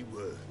so we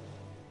were.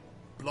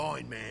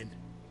 Blind man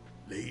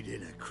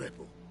leading a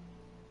cripple.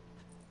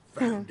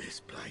 Found this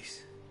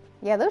place.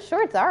 Yeah, those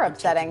shorts are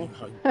upsetting.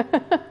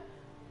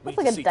 Looks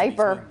like a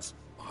diaper.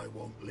 I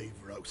won't leave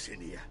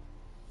Rosin here.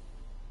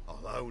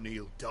 Alone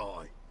he'll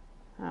die.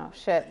 Oh,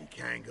 shit.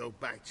 He can't go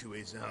back to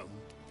his home.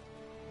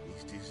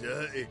 He's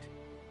deserted.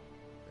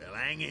 They'll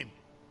hang him.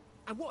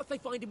 And what if they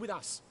find him with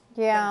us?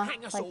 Yeah, They'll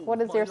hang us like, all,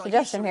 what is my your Lysa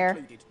suggestion here?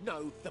 included.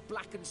 No, the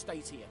Blacken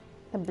stays here.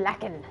 The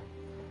Blacken.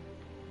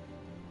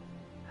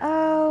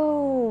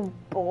 Oh,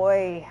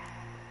 boy.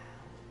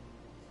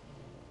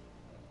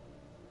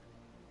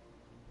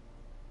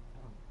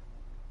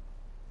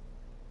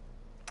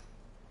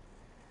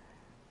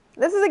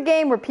 This is a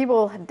game where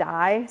people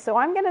die, so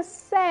I'm going to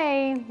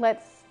say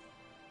let's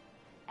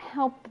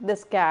help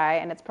this guy,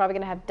 and it's probably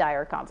going to have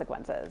dire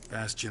consequences.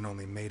 Bastion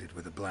only made it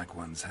with the Black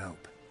One's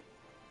help.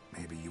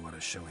 Maybe you ought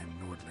to show him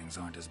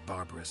Nordlings aren't as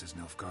barbarous as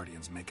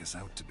Nilfgaardians make us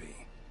out to be.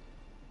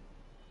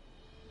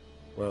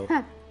 Well,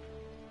 I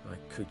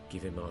could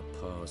give him our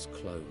pa's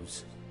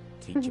clothes,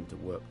 teach him to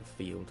work the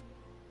field.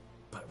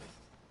 But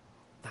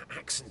that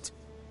accent...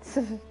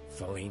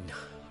 Fine,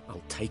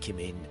 I'll take him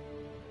in.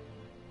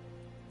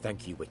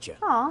 Thank you, Witcher.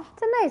 Aw,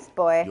 it's a nice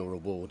boy. Your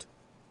reward.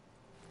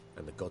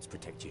 And the gods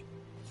protect you.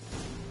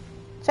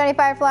 Shiny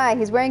Firefly,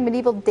 he's wearing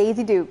medieval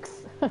Daisy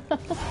Dukes.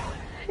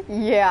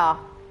 Yeah,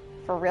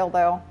 for real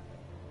though.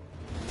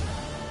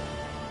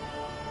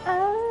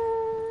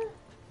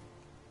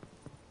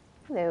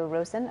 Hello,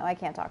 Rosin. Oh, I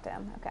can't talk to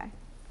him. Okay.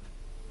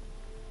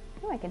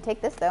 Oh, I can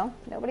take this though.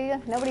 Nobody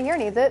here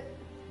needs it.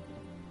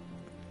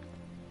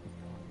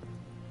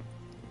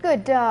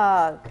 Good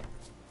dog.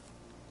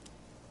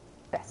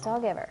 Best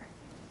dog ever.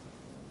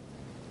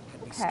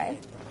 Okay.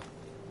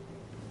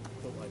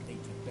 Thought I'd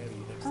need to bury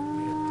you next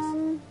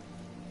to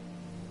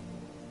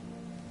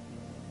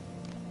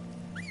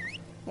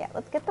Yeah,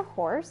 let's get the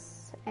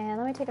horse, and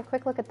let me take a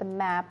quick look at the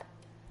map.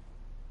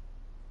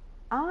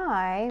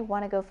 I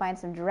want to go find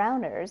some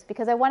drowners,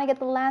 because I want to get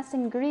the last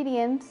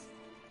ingredients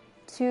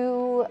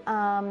to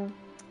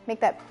make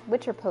that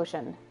Witcher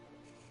potion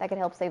that could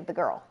help save the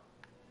girl.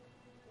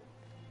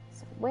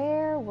 So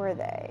where were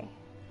they?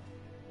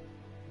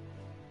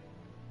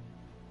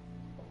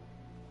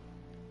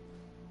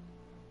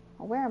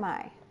 Well, where am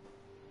I?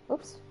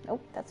 Oops,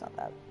 nope, that's not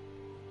that.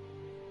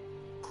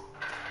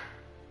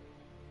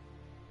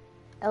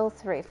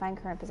 L3, find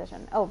current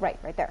position. Oh, right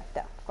there.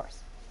 Duh, of course.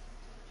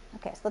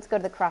 Okay, so let's go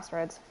to the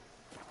crossroads.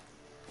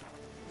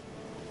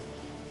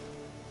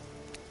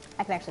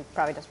 I can actually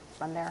probably just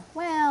run there.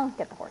 Well,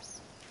 get the horse.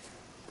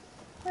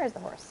 Where's the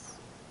horse?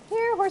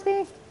 Here,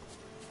 horsey.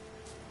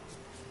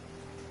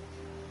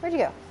 Where'd you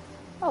go?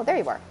 Oh, there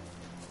you are.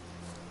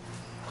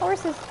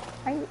 Horse is...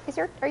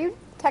 Are you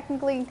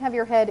technically have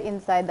your head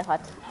inside the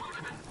hut?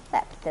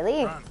 That's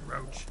silly. Run,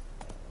 Roach.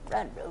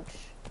 Run, Roach.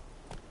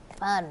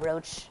 Come on,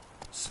 Roach.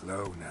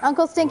 Slow now.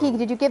 Uncle Stinky,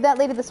 did you give that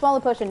lady the swallow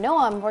potion? No,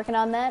 I'm working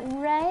on that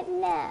right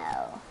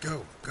now.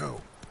 Go.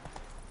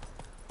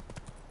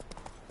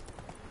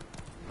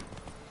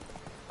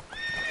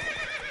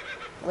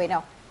 Wait,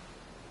 no.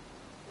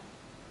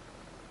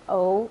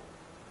 Oh.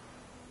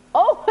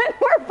 Oh,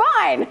 we're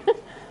fine!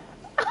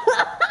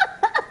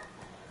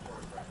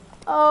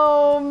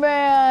 Oh,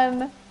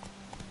 man.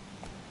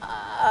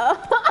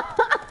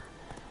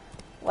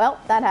 Well,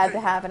 that had to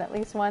happen at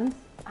least once.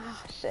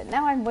 Oh, shit.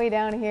 Now I'm way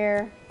down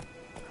here.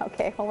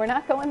 Okay, well, we're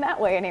not going that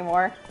way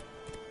anymore.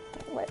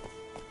 What's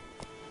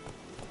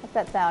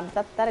that sound? Is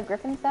that a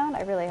griffin sound?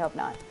 I really hope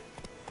not.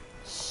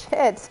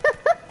 Shit.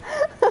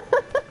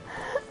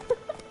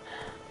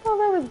 Oh,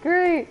 that was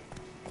great.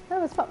 That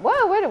was fun.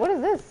 Whoa, wait, what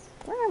is this?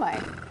 Where am I?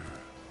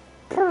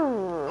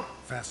 Purr.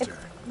 Faster.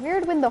 It's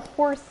weird when the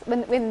horse,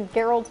 when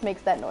Geralt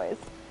makes that noise.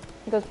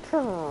 He goes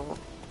purr.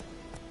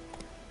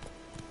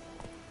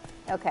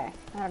 Okay,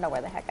 I don't know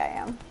where the heck I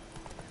am.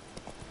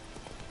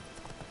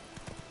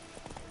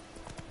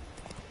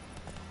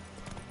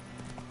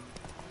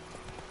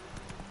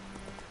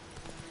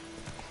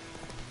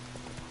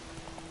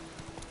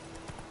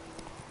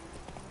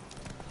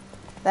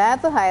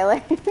 That's a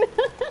highlight.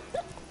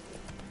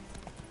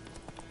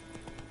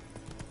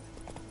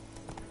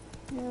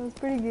 Yeah, it was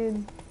pretty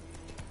good.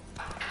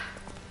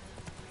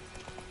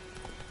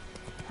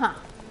 Huh.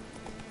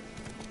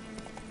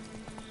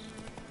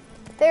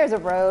 There's a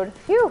road.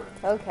 Phew.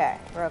 Okay,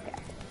 we're okay.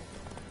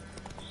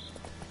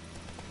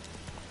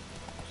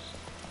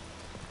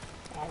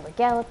 And we're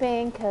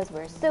galloping because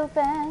we're so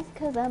fast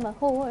because I'm a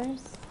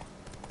horse.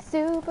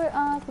 Super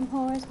awesome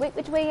horse. Wait,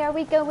 which way are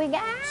we going?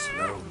 Ah!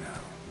 Slow now.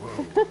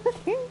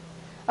 Whoa.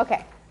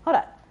 Okay, hold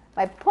on.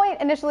 My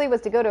point initially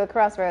was to go to a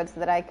crossroads so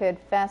that I could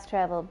fast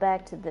travel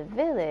back to the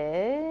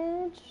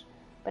village.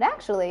 But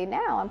actually,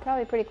 now I'm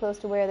probably pretty close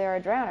to where there are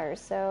drowners,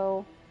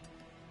 so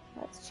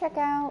let's check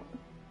out.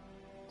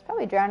 There's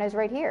probably drowners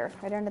right here,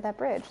 right under that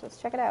bridge. Let's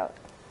check it out.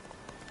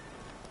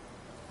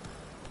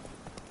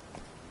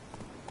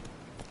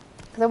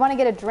 Because I want to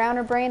get a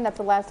drowner brain. That's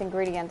the last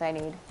ingredient I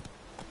need.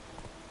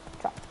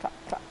 Trot, trot,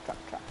 trot, trot,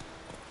 trot.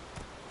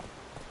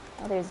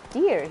 Oh, there's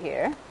deer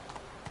here.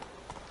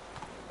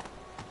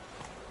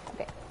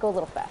 Okay, go a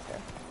little faster.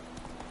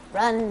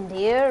 Run,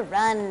 deer,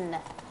 run.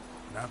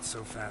 Not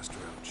so fast,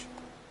 Roach.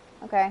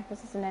 Okay,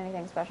 this isn't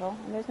anything special.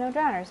 And there's no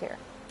drowners here.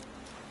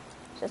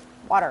 It's just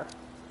water.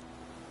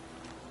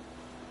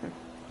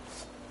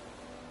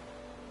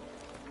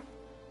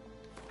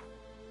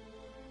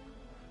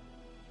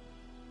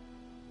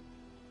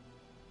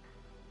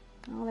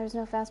 Oh, there's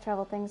no fast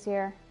travel things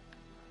here.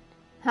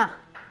 Huh.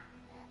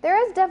 There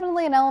is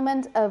definitely an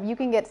element of you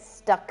can get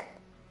stuck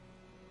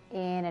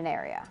in an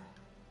area.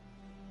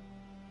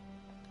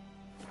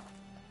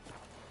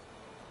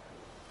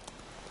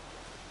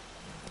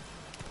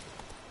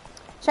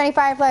 Shiny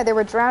Firefly, there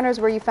were drowners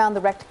where you found the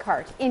wrecked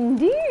cart.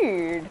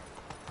 Indeed!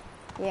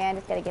 Yeah, I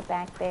just gotta get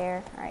back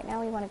there. Alright,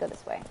 now we want to go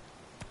this way.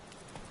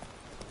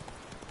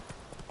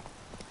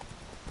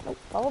 Nope,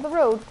 follow the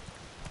road.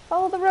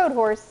 Follow the road,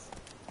 horse.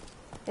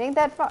 It ain't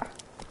that far.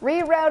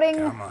 Rerouting.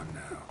 Come on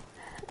now.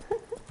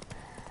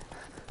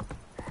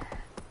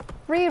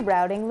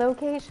 Rerouting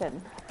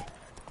location.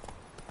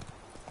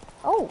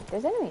 Oh,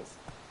 there's enemies.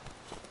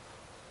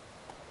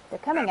 They're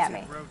coming at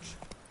me. Roach.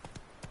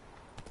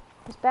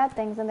 There's bad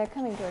things and they're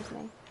coming towards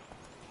me.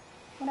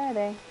 What are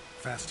they?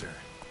 Faster.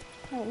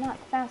 Wait, not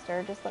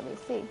faster, just let me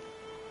see.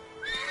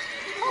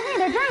 Oh, hey,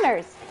 they're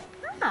drowners!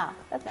 Ah,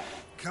 that's nice.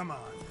 Come on.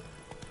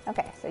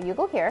 Okay, so you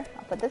go here.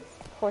 I'll put this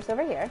horse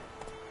over here.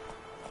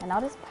 And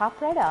I'll just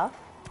pop right off,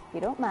 if you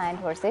don't mind,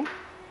 horsey.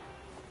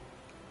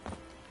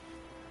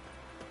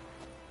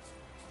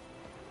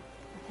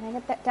 Can I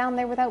get that down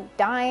there without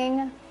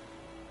dying?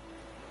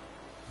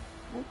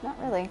 Nope, not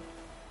really.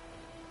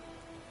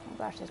 Oh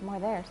gosh, there's more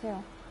there, too.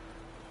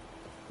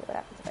 See what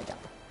happens if I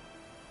jump.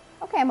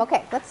 Okay, I'm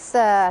okay. Let's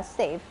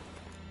save.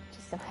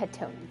 Just so I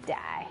don't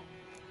die.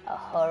 A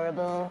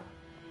horrible,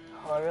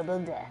 horrible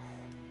death.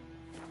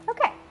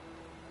 Okay.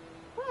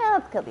 Well,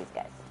 let's kill these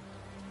guys.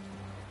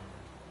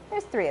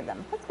 There's 3 of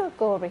them. Let's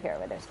go over here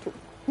where there's 2.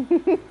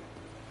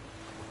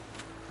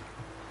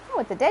 Oh,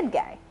 it's a dead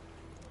guy.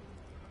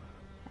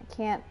 I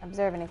can't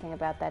observe anything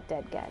about that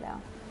dead guy,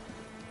 though.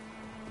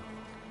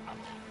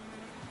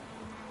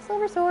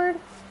 Silver sword.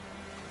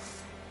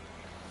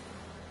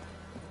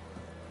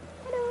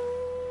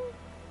 Hello.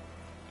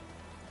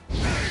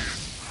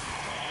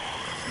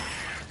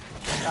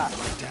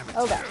 Oh, damn it.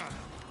 Oh, God.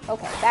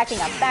 Okay, backing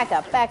up, back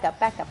up, back up,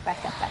 back up,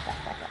 back up, back up,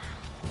 back up.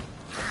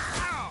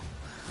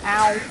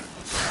 Ow.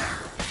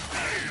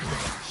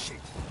 Shit.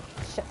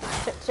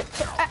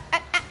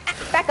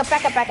 Back up,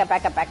 back up, back up,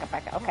 back up, back up,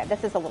 back up. Okay,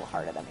 this is a little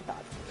harder than I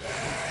thought.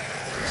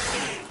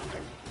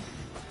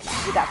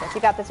 You got this,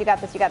 you got this, you got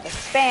this, you got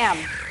this. Bam!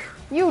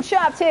 You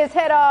chopped his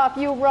head off,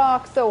 you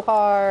rock so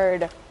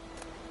hard.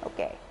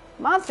 Okay.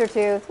 Monster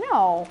Tooth,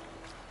 no.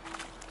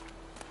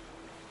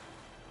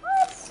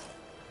 What?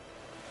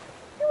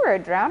 You were a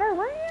drowner,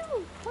 weren't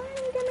you? Why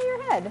didn't you give me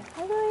your head?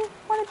 I really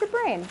wanted your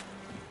brain.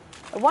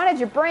 I wanted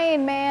your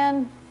brain,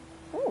 man.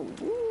 Ooh,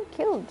 you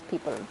killed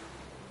people.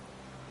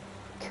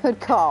 Good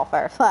call,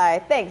 Firefly.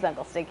 Thanks,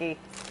 Uncle Stinky.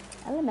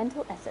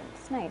 Elemental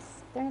Essence. Nice.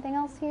 Is there anything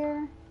else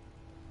here?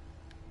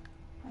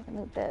 I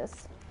Loot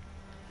this.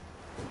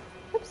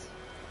 Oops.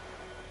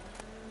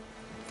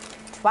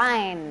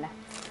 Twine.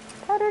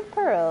 Powdered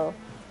pearl.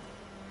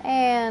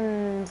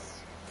 And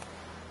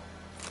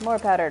more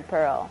powdered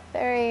pearl.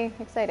 Very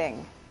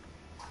exciting.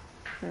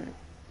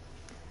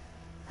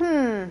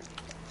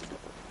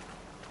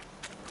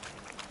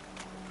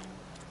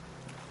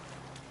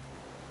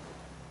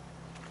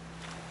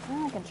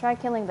 Oh, I can try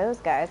killing those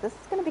guys. This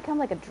is going to become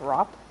like a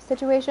drop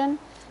situation.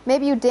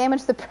 Maybe you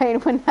damaged the brain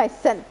when I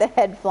sent the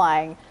head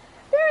flying.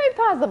 Very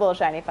possible,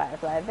 Shiny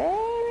Firefly.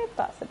 Very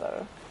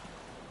possible.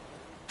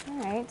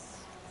 Alright.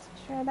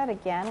 Let's try that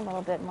again a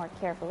little bit more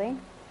carefully.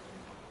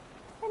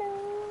 Hello.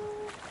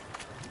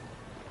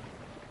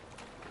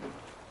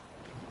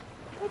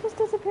 They just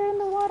disappear in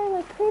the water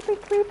like creepy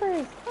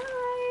creepers.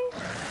 Hi.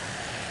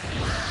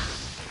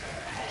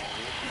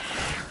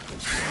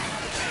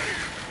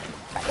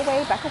 Back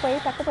away, back away,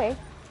 back away.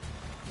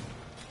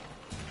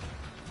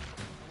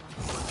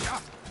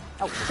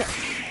 Oh, shit.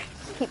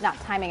 Keep not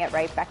timing it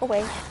right. Back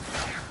away.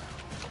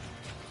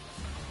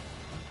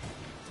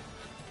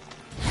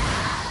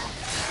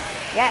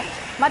 Yes,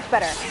 much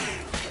better.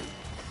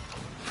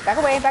 Back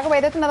away, back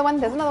away. There's another one.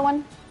 There's another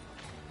one.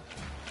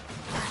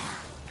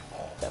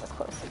 That was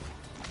close.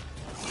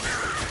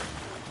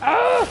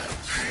 Oh!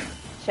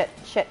 Shit,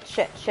 shit,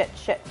 shit, shit,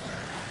 shit.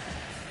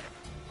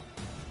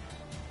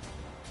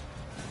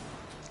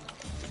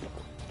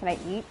 Can I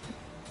eat?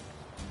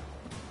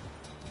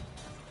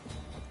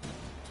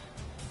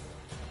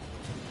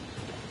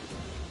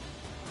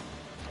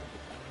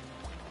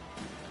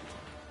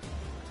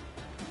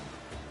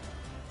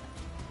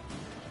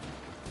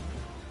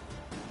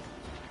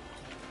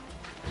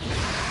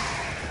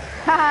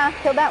 Haha,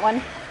 killed that one.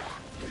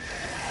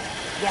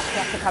 Yes,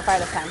 yes, it caught fire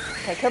this time.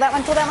 Okay, kill that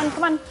one,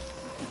 come on.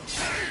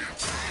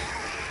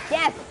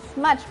 Yes,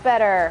 much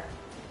better.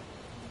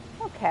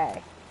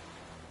 Okay.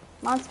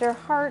 Monster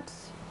heart.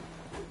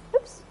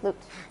 Oops, loot.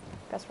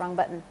 Press wrong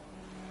button.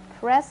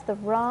 Press the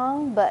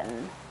wrong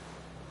button.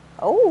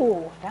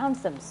 Oh, found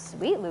some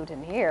sweet loot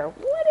in here.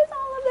 What is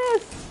all of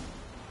this?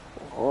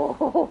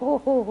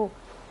 Oh,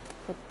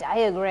 with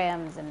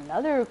diagrams and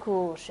other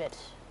cool shit.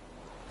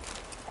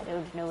 I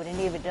don't know what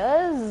any of it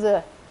does.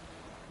 You're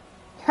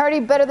already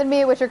better than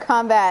me at Witcher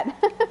combat.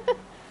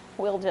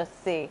 We'll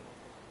just see.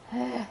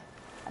 I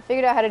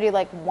figured out how to do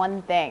like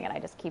one thing and I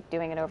just keep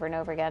doing it over and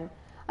over again.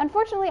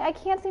 Unfortunately, I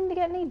can't seem to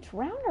get any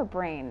Drowner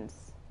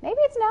brains. Maybe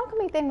it's an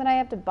alchemy thing that I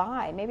have to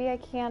buy. Maybe I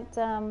can't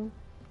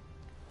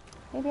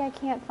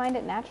find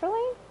it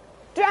naturally?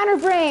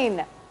 Drowner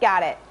brain!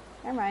 Got it.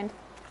 Never mind.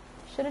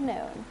 Should have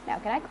known. Now,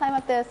 can I climb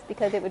up this?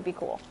 Because it would be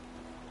cool.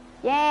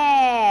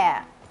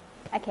 Yeah!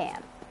 I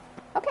can.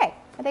 Okay,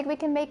 I think we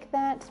can make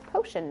that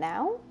potion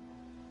now.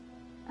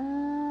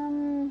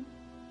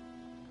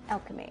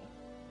 Alchemy.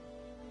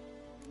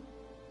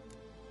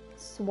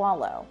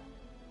 Swallow.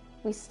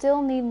 We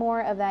still need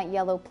more of that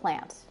yellow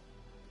plant.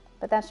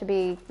 But that should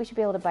be, we should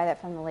be able to buy that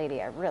from the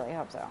lady. I really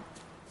hope so.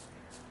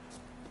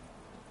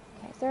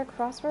 Okay, is there a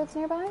crossroads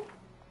nearby?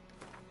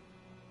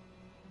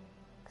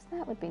 Because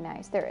that would be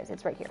nice. There is,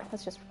 it's right here.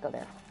 Let's just go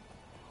there.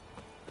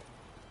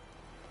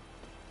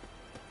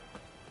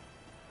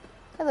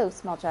 Hello,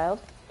 small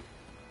child.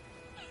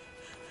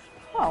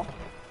 Oh,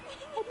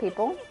 hey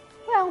people.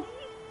 Well,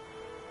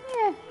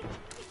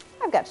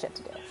 I've got shit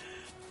to do.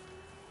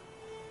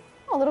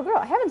 Oh, little girl.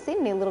 I haven't seen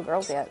any little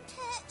girls yet.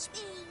 Touch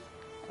me.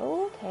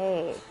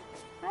 Okay.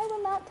 I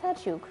will not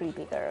touch you,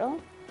 creepy girl.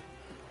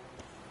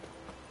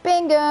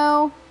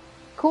 Bingo!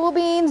 Cool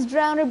beans,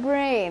 Drowner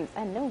brains.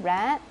 I know,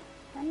 rat.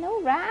 I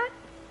know, rat.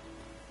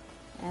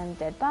 And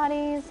dead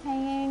bodies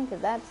hanging,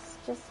 because that's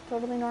just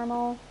totally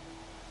normal.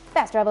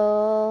 Fast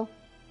travel.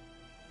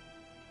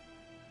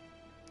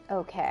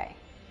 Okay.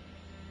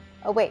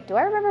 Oh, wait. Do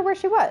I remember where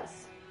she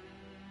was?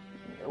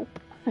 Nope.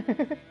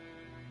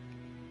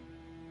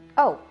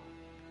 Oh.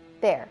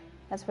 There.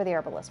 That's where the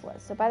herbalist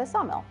was. So by the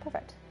sawmill.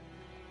 Perfect.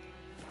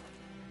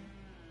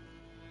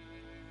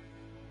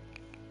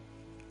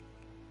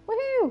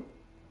 Woohoo!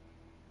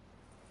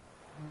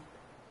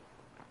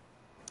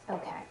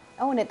 Okay.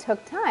 Oh, and it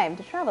took time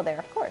to travel there.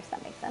 Of course,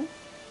 that makes sense.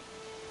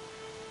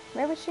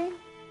 Where was she?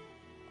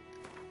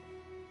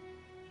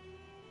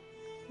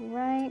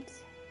 Right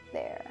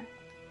there.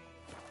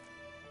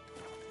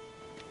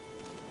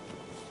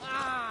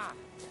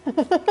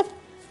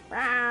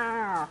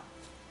 Ah!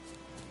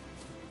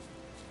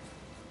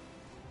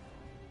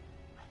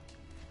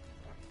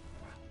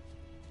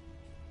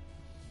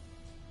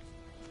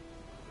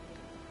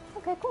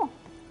 Okay, cool.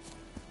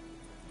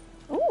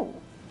 Ooh.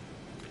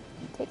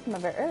 Take some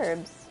of her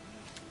herbs.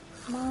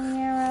 Molly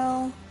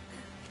arrow.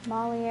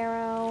 Molly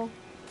arrow.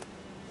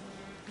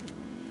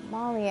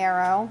 Molly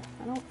arrow.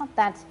 I don't want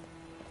that.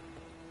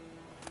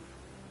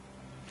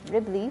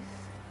 Rib leaf.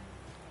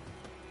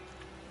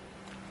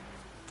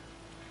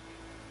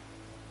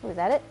 Oh, is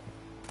that it?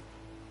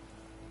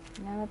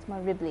 No, that's more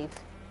rib leaf.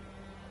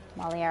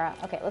 Molly arrow.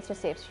 Okay, let's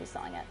just see if she's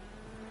selling it.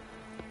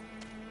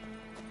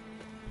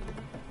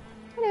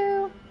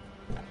 Hello.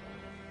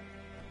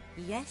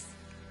 Yes?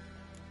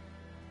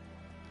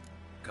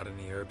 Got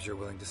any herbs you're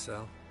willing to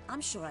sell? I'm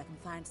sure I can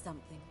find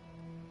something.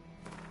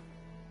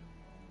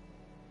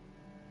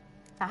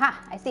 Aha,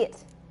 I see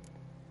it.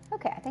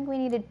 Okay, I think we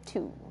needed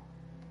 2.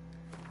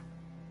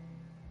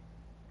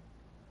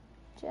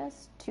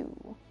 Just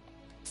 2.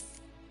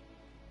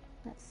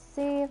 Let's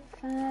see if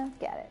I've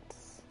got it.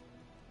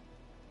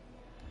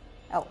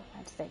 Oh, I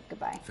have to say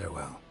goodbye.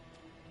 Farewell.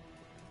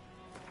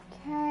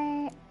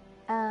 Okay,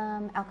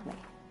 alchemy.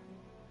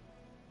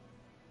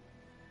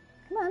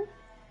 Come on.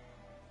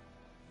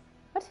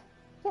 What?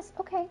 Yes,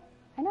 okay.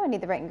 I know I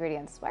need the right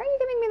ingredients. Why are you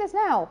giving me this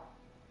now?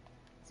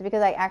 Is it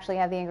because I actually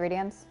have the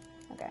ingredients?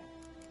 Okay.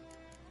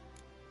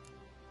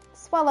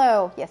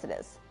 Swallow. Yes, it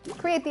is.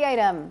 Create the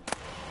item.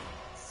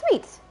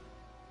 Sweet.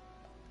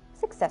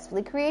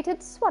 Successfully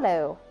created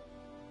swallow.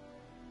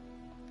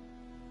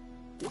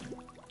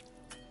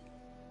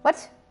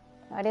 What?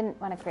 No, I didn't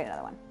want to create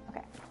another one.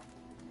 Okay.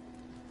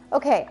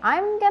 Okay,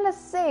 I'm gonna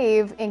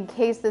save in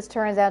case this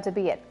turns out to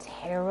be a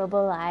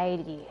terrible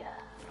idea.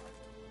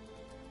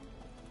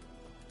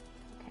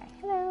 Okay,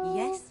 hello.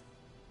 Yes?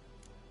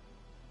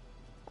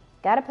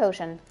 Got a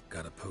potion.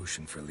 Got a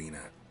potion for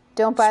Lena.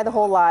 Don't buy the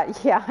whole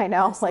lot. Yeah, I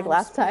know, like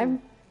last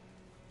time.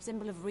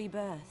 Symbol of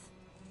rebirth.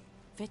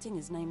 Fitting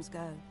as names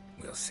go.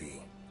 We'll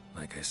see.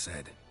 Like I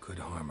said, could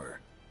harm her.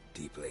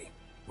 Deeply.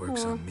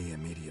 Works on me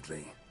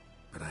immediately.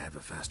 But I have a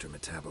faster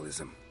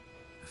metabolism.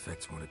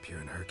 Effects won't appear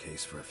in her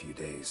case for a few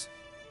days.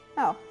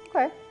 Oh,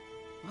 okay.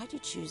 Why'd you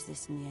choose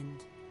this in the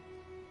end?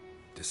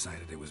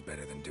 Decided it was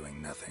better than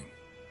doing nothing.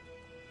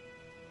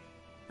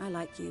 I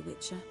like you,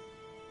 Witcher.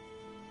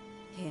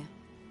 Here.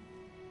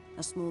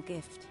 A small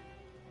gift.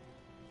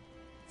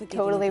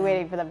 Totally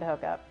waiting for them to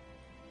hook up.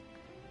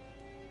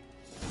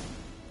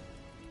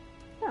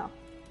 Oh.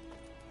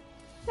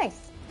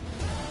 Nice.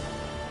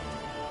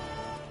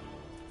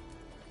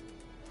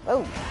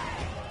 Oh.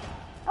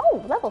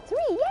 Oh, level 3,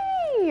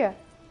 yay!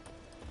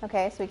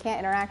 Okay, so we can't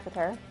interact with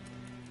her.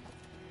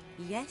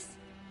 Yes?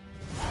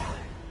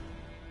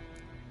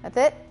 That's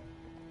it?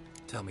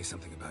 Tell me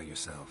something about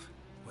yourself.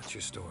 What's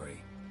your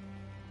story?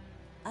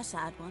 A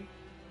sad one.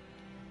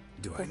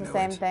 Do It's I know the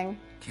same it? thing.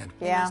 Can't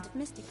Yeah.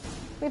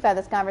 We've had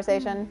this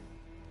conversation.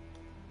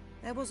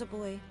 There was a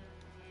boy.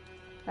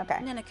 Okay.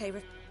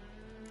 Neneke.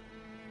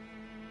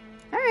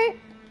 Alright.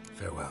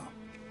 Farewell.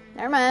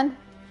 Never mind.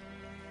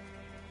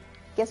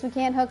 Guess we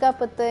can't hook up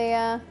with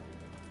the,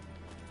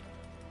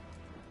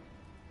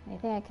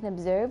 anything I can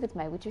observe with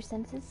my Witcher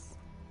senses?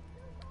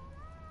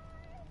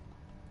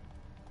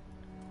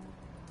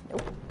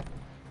 Nope.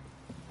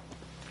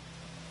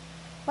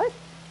 What?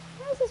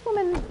 Why is this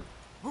woman...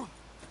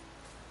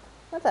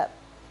 What's up?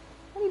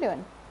 What are you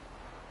doing?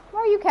 Why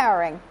are you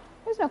cowering?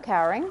 There's no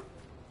cowering.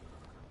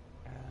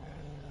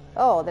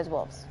 Oh, there's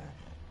wolves.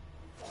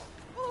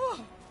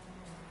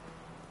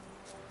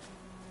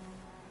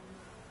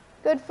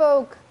 Good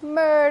folk,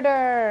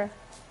 murder!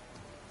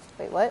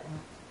 Wait, what?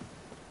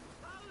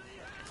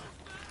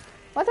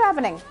 What's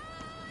happening?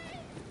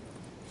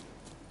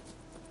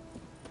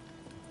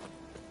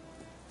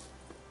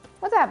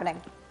 What's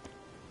happening?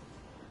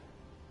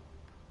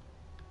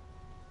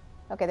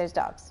 Okay, there's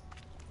dogs.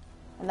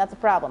 And that's a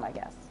problem, I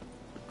guess.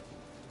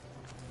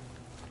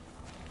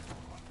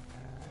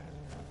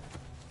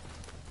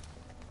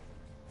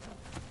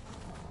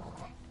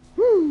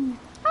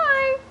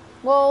 Hi!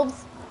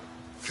 Wolves.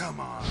 Come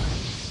on.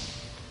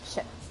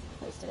 Shit.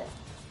 Wasted it.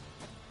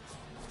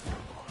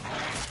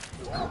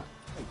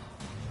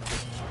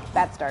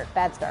 Bad start,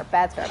 bad start,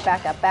 bad start.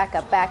 Back up, back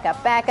up, back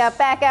up, back up,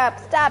 back up.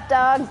 Stop,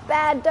 dogs.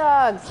 Bad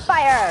dogs.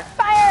 Fire!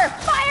 Fire!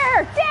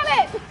 Fire! Damn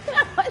it!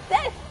 What's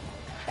this?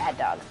 Bad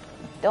dogs.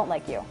 Don't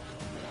like you.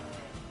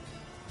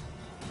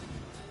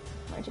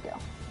 Where'd you go?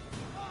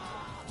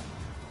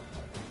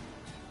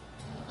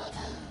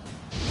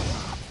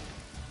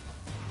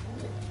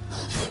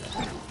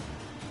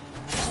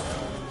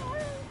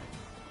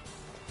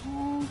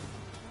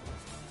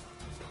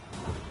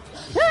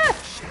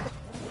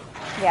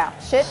 Yeah,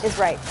 shit is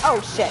right. Oh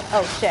shit,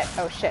 oh shit,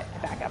 oh shit.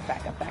 Back up,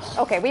 back up, back up.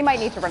 Okay, we might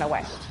need to run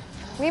away.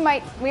 We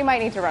might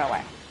need to run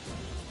away.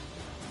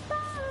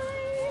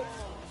 Bye.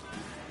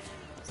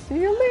 See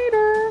you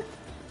later.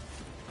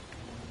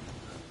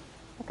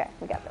 Okay,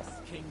 we got this.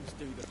 Kings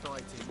do the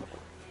fighting.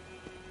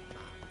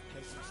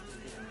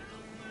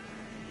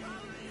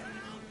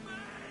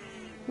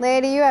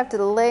 Lady, you have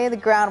to lay the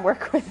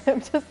groundwork with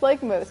him, just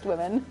like most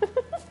women.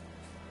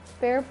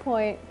 Fair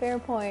point, fair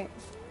point.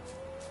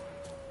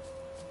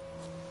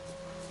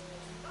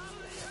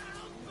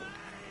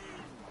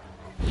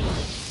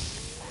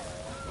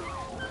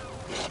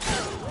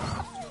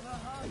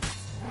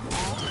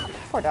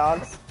 Poor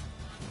dogs.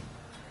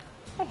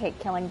 I hate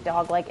killing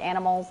dog-like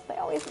animals. They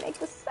always make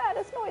the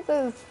saddest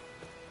noises.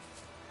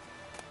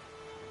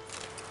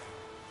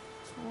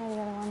 Where are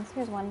the other ones?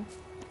 Here's one.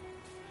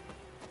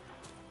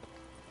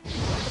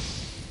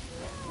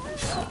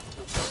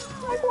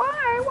 Like,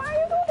 why? Why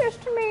you do this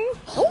to me?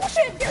 Oh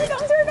shit! Here he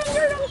comes, here he comes,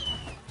 here he comes!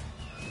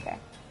 Okay.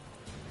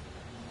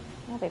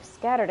 Well, they've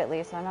scattered at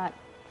least, so I'm not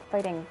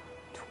fighting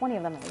 20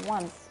 of them at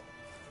once.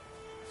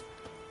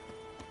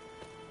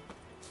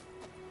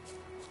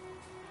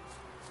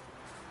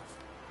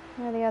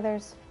 Where are the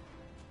others?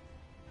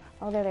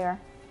 Oh, there they are.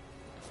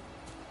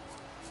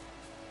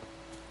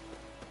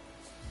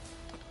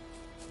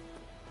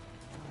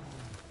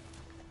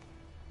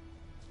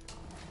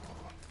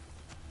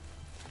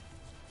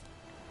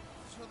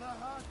 To the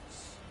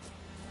huts.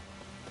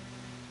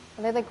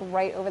 Are they like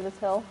right over this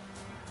hill?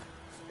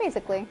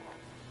 Basically.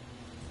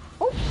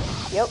 Oh,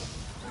 yep.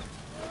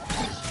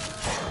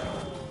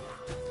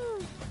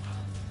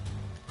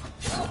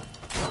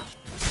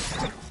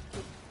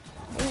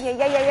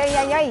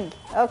 Yay.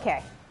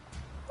 Okay.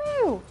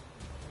 Woo.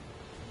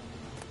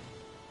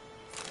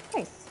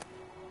 Nice.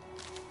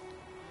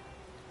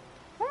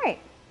 Alright.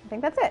 I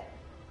think that's it.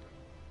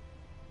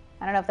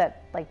 I don't know if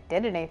that, like,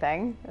 did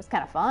anything. It was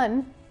kind of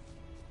fun.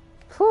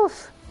 Whew.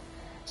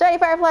 Shiny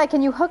Firefly,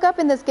 can you hook up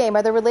in this game?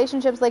 Are there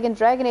relationships like in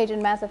Dragon Age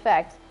and Mass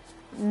Effect?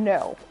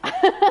 No.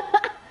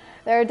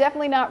 There are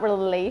definitely not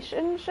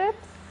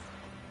relationships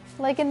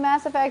like in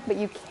Mass Effect, but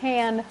you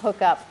can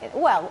hook up.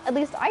 Well, at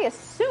least I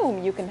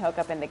assume you can hook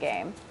up in the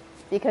game,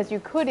 because you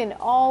could in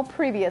all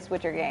previous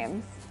Witcher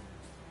games.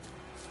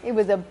 It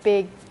was a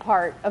big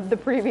part of the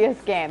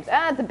previous games.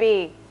 Ah, it's a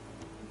bee.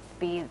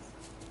 Bees.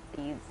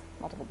 Bees.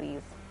 Multiple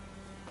bees.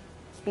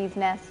 Bees'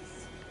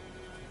 nests.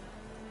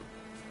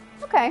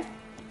 Okay.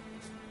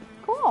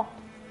 Cool.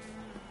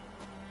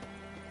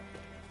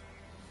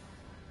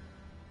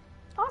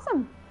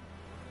 Awesome.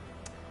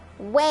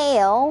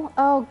 Well,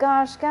 oh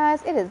gosh,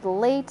 guys, it is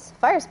late.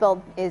 Fire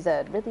spell is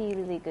a really,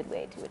 really good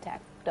way to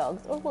attack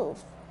dogs or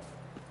wolves.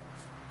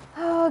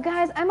 Oh,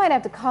 guys, I might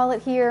have to call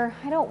it here.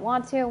 I don't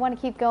want to. I want to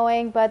keep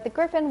going, but the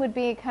Griffin would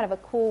be kind of a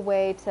cool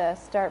way to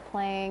start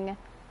playing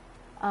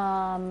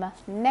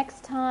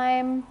next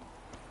time.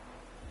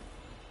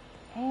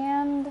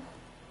 And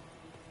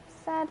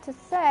sad to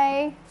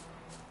say,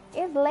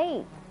 it's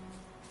late.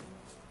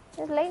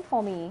 It's late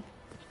for me.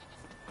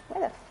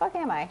 Where the fuck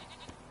am I?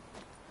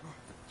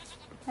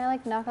 Can I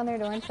like knock on their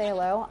door and say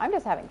hello? I'm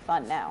just having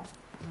fun now.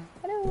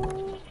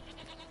 Hello.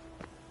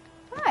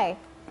 Hi.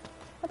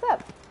 What's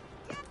up?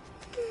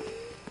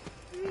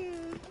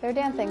 They're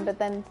dancing, but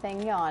then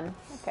saying yawn.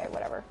 Okay,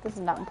 whatever. This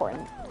is not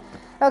important.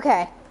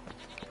 Okay.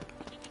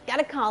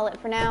 Gotta call it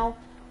for now.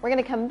 We're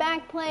gonna come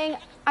back playing.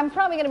 I'm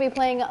probably gonna be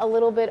playing a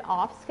little bit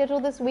off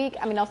schedule this week.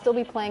 I mean, I'll still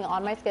be playing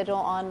on my schedule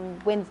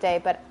on Wednesday,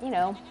 but you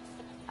know,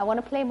 I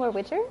want to play more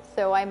Witcher,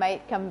 so I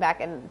might come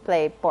back and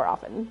play more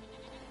often.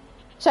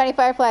 Shiny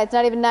Firefly, it's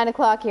not even 9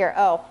 o'clock here.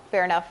 Oh,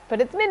 fair enough.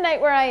 But it's midnight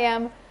where I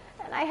am,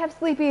 and I have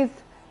sleepies,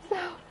 so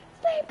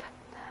sleep.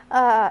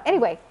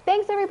 Anyway,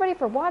 thanks everybody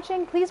for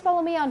watching. Please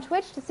follow me on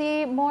Twitch to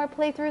see more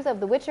playthroughs of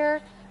The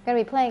Witcher. I'm going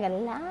to be playing a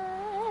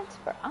lot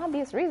for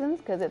obvious reasons,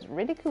 because it's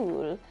really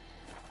cool.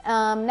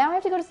 Now I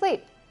have to go to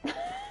sleep.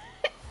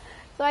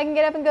 So I can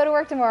get up and go to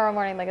work tomorrow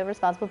morning like a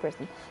responsible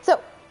person.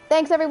 So,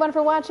 thanks everyone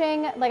for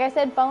watching. Like I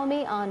said, follow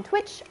me on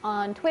Twitch,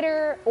 on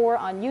Twitter, or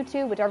on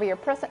YouTube, whichever your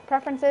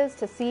preferences,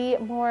 to see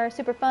more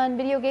super fun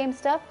video game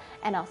stuff.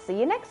 And I'll see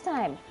you next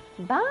time.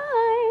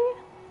 Bye!